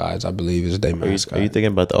Hawkeyes, I believe is their mascot. Are you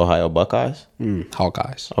thinking about the Ohio Buckeyes?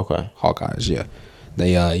 Hawkeyes. Okay. Hawkeyes, yeah.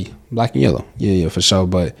 They black and yellow. Yeah, for sure.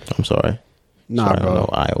 But I'm sorry. Nah, sorry, bro. I don't know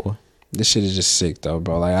Iowa. This shit is just sick though,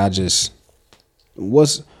 bro. Like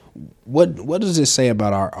what's what does this say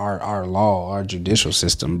about our law, our judicial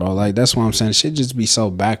system, bro? Like, that's what I'm saying. It should just be so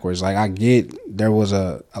backwards. Like, I get there was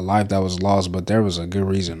a life that was lost, but there was a good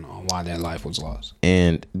reason on why that life was lost.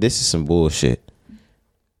 And this is some bullshit.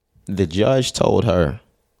 The judge told her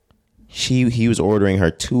he was ordering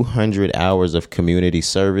her 200 hours of community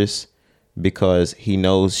service because he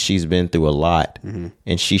knows she's been through a lot,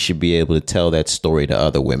 and she should be able to tell that story to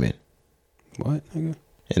other women. What? Nigga?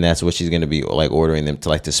 And that's what she's going to be like, ordering them to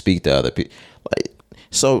like to speak to other people. Like,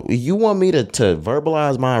 so you want me to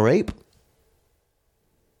verbalize my rape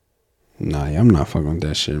Nah, yeah, I'm not fucking with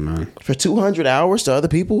that shit, man. for 200 hours to other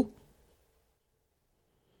people?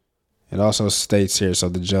 It also states here, so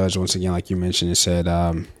the judge, once again, like you mentioned, it said,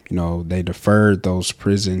 they deferred those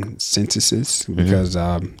prison sentences because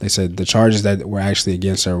they said the charges that were actually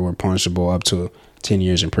against her were punishable up to 10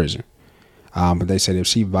 years in prison. But they said if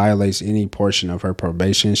she violates any portion of her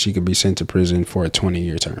probation, she could be sent to prison for a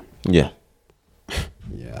 20-year term. Yeah.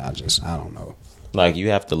 Yeah, I don't know. Like, you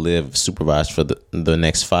have to live supervised for the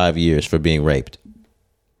next 5 years for being raped.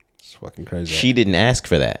 It's fucking crazy. She didn't ask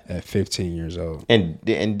for that. At 15 years old. And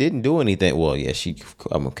didn't do anything. Well, yeah,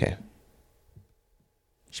 I'm okay.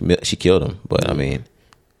 She killed him, but I mean,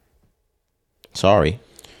 sorry.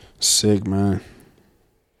 Sick, man.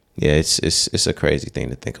 Yeah, it's a crazy thing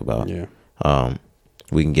to think about. Yeah.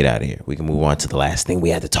 We can get out of here. We can move on to the last thing we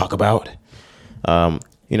had to talk about.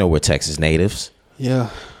 We're Texas natives. Yeah.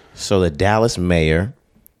 So the Dallas mayor,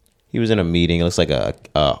 he was in a meeting. It looks like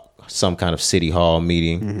some kind of city hall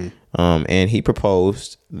meeting. And he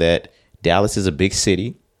proposed that Dallas is a big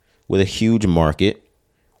city with a huge market.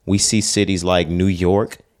 We see cities like New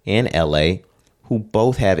York and LA, who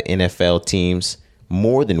both have NFL teams,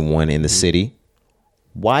 more than one in the city.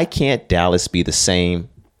 Why can't Dallas be the same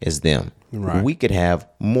as them? Right. We could have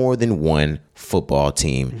more than one football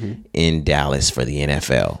team in Dallas for the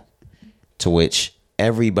NFL. To which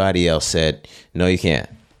everybody else said, no, you can't.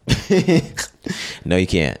 No, you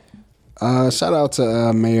can't. Shout out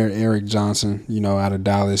to Mayor Eric Johnson, out of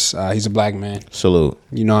Dallas. He's a black man. Salute.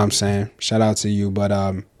 You know what I'm saying? Shout out to you. But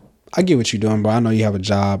I get what you're doing, bro. I know you have a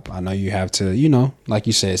job. I know you have to, like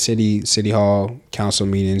you said, city hall, council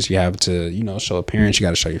meetings. You have to, show appearance. You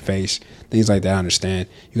got to show your face. Things like that, I understand.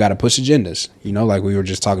 You got to push agendas, like we were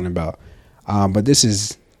just talking about. But this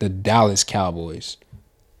is the Dallas Cowboys.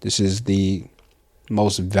 This is the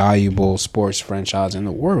most valuable sports franchise in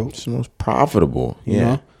the world. It's the most profitable. Yeah. You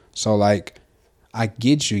know? So, like, I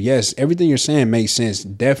get you. Yes, everything you're saying makes sense.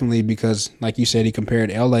 Definitely, because, like you said, he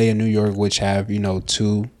compared LA and New York, which have,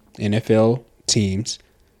 two NFL teams.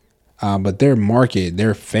 But their market,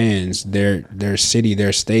 their fans, their city,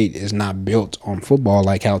 their state is not built on football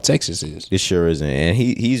like how Texas is. It sure isn't. And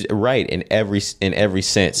he's right in every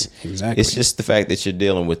sense. Exactly. It's just the fact that you're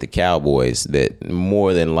dealing with the Cowboys that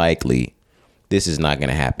more than likely this is not going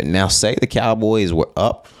to happen. Now, say the Cowboys were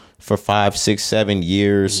up for 5, 6, 7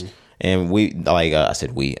 years, and we, like I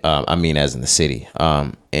said, I mean as in the city.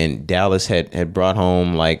 And Dallas had brought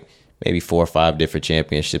home like maybe 4 or 5 different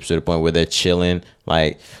championships to the point where they're chilling.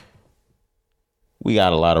 Like, we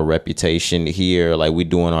got a lot of reputation here. Like, we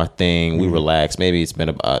doing our thing. We relax. Maybe it's been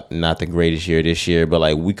about not the greatest year this year, but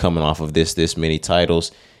like we coming off of this many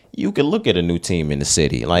titles. You can look at a new team in the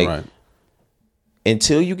city. Like, right.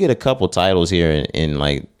 Until you get a couple titles here in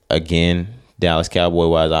like, again, Dallas Cowboy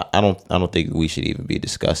wise, I don't think we should even be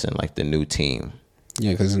discussing like the new team.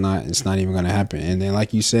 Yeah, because it's not even going to happen. And then,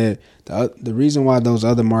 like you said, the reason why those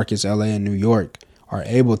other markets, LA and New York, are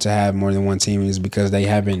able to have more than one team is because they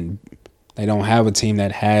don't have a team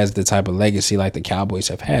that has the type of legacy like the Cowboys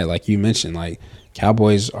have had. Like you mentioned, like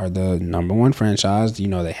Cowboys are the number one franchise.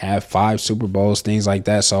 They have 5 Super Bowls, things like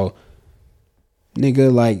that. So,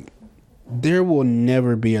 nigga, like, there will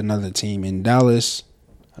never be another team in Dallas.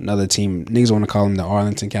 Another team, niggas want to call them the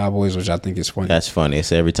Arlington Cowboys, which I think is funny. That's funny.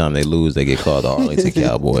 It's every time they lose, they get called the Arlington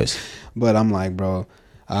Cowboys. But I'm like, bro,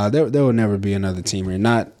 there will never be another team here.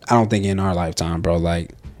 I don't think in our lifetime, bro.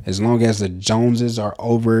 Like, as long as the Joneses are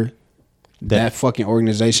over that fucking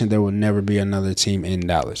organization, there will never be another team in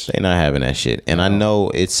Dallas. They're not having that shit. And I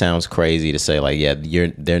know it sounds crazy to say, like, yeah,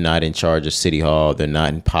 they're not in charge of City Hall. They're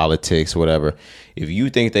not in politics, whatever. If you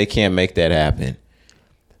think they can't make that happen,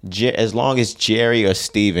 as long as Jerry or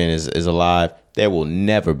Steven is alive, there will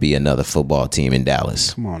never be another football team in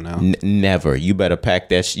Dallas. Come on now. Never. You better pack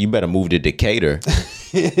that. You better move to Decatur.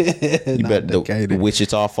 You bet the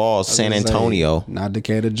Wichita Falls, San Antonio. Not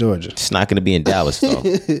Decatur, Georgia. It's not going to be in Dallas though.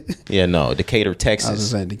 Yeah, no, Decatur, Texas. I was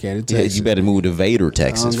saying Decatur, Texas. Yeah, you better move to Vader,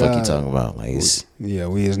 Texas. Fuck you talking about? Like,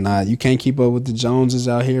 we is not. You can't keep up with the Joneses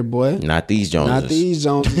out here, boy. Not these Joneses. Not these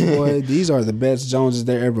Joneses, boy. These are the best Joneses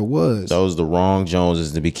there ever was. Those the wrong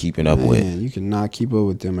Joneses to be keeping up with. You cannot keep up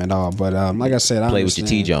with them at all. But like I said, I play understand.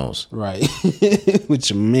 with your T Jones, right? With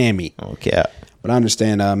your mammy. Okay. But I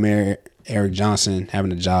understand, Mayor Eric Johnson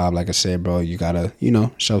having a job. Like I said, bro, you gotta,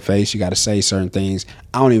 show face. You gotta say certain things.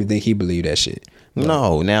 I don't even think he believed that shit. But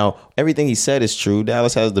no, now everything he said is true.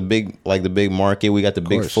 Dallas has the big market. We got the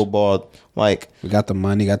big football. Like, we got the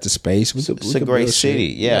money, got the space. It's a great city.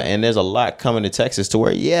 Yeah, and there's a lot coming to Texas to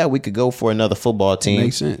where we could go for another football team.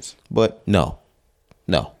 Makes sense. But no,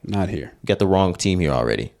 not here. We got the wrong team here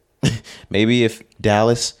already. Maybe if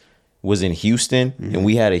Dallas was in Houston and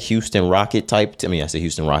we had a Houston Rocket type. I say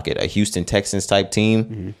Houston Rocket, a Houston Texans type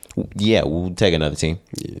team. Yeah, we'll take another team.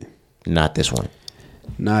 Yeah, not this one.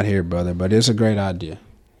 Not here, brother. But it's a great idea.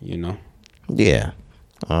 Yeah.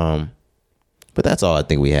 But that's all I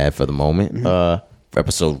think we had for the moment. For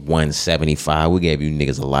episode 175, we gave you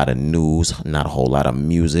niggas a lot of news, not a whole lot of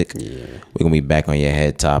music. Yeah. We're gonna be back on your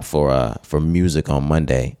head top for music on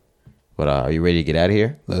Monday. But are you ready to get out of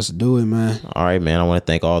here? Let's do it, man. All right, man. I want to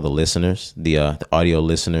thank all the listeners, the audio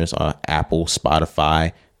listeners, Apple,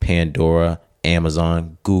 Spotify, Pandora,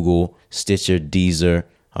 Amazon, Google, Stitcher, Deezer,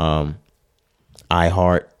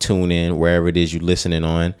 iHeart, TuneIn, wherever it is you're listening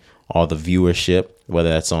on. All the viewership, whether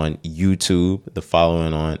that's on YouTube, the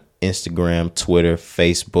following on Instagram, Twitter,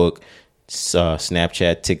 Facebook,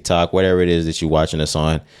 Snapchat, TikTok, whatever it is that you're watching us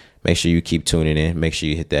on. Make sure you keep tuning in. Make sure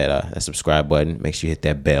you hit that subscribe button. Make sure you hit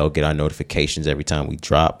that bell. Get our notifications every time we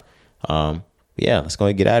drop. Yeah, let's go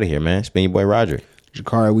and get out of here, man. It's been your boy Roger.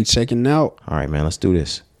 Jakari, we checking out. All right, man. Let's do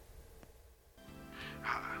this.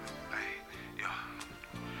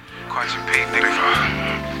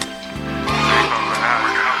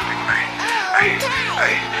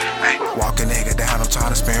 Walk a nigga down, I'm trying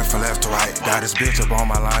to spin from left to right. Got this bitch up on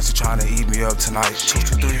my line, she trying to eat me up tonight. 2,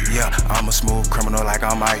 3, yeah, I'm a smooth criminal like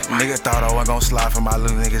I'm Mike. Nigga thought I wasn't gon' slide for my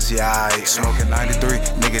little niggas, yeah, I smoking 93,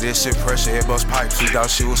 nigga, this shit pressure, it bust pipes. She thought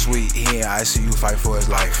she was sweet, he in ICU, fight for his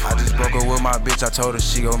life. I just broke up with my bitch, I told her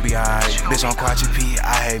she gon' be alright. Bitch on Quachi P,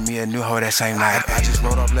 I had me a new hoe that same night. I just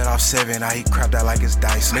rolled up, let off 7, I he crapped out like it's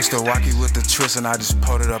dice. Mixed the Rocky with the twist and I just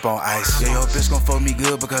pulled it up on ice. Yeah, your bitch gon' fuck me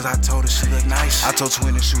good because I told her she look nice. I told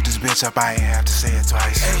Twin to shoot this bitch up, I ain't have to say it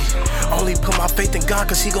twice. Ay, only put my faith in God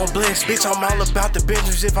cause he gon' bless. Bitch, I'm all about the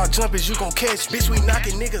business. If I jump it, you gon' catch. Bitch, we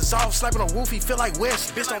knocking niggas off, slapping on roof, he feel like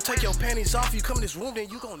West. Bitch, don't take your panties off, you come in this room, then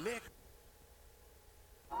you gon' neck.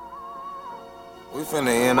 We finna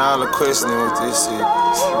end all the questioning with this shit.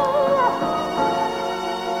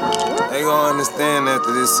 They gon' understand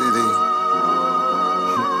after this CD.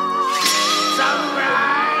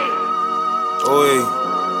 Oi.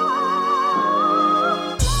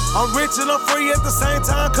 I'm rich and I'm free at the same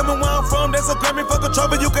time. Coming where I'm from, that's a Grammy for the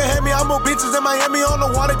trouble. You can have me. I'm more bitches in Miami on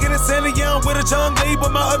the water, getting sandy. Yeah, I'm with a John Lee,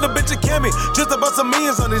 but my other bitch a Cammy. Just about some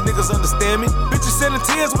millions on these niggas understand me. Bitches sending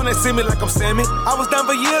tears when they see me like I'm Sammy. I was down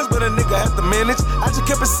for years, but a nigga had to manage. I just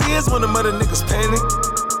kept it serious when the mother niggas panic.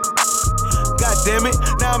 God damn it,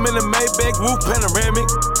 now I'm in the Maybach roof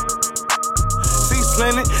panoramic. Seat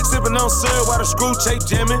slanted, sipping on syrup while the screw tape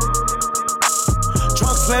jamming.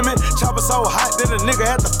 Trunk slamming, chopper so hot that a nigga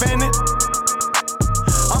had to fan it.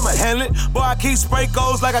 I'ma handle it, boy, I keep spray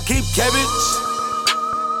goals like I keep cabbage.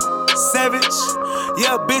 Savage,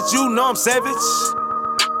 yeah, bitch, you know I'm savage.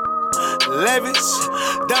 Lavish,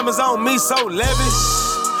 diamonds on me so lavish.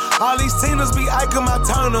 All these teeners be Ike my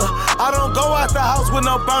Turner. I don't go out the house with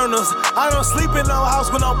no burners. I don't sleep in no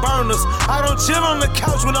house with no burners. I don't chill on the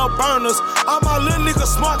couch with no burners. All my little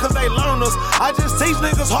niggas smart cause they learners. I just teach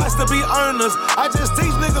niggas hearts to be earners. I just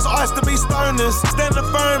teach niggas hearts to be sterners. Stand the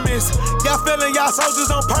firmest. Y'all feeling y'all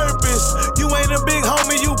soldiers on purpose. You ain't a big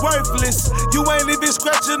homie, you worthless. You ain't even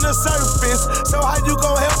scratching the surface. So how you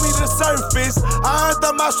gon' help me to surface? I earned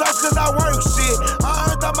up my stripes cause I work shit.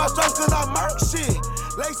 I earned up my stripes cause I murk shit.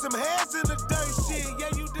 Lay some hands in the dirt shit.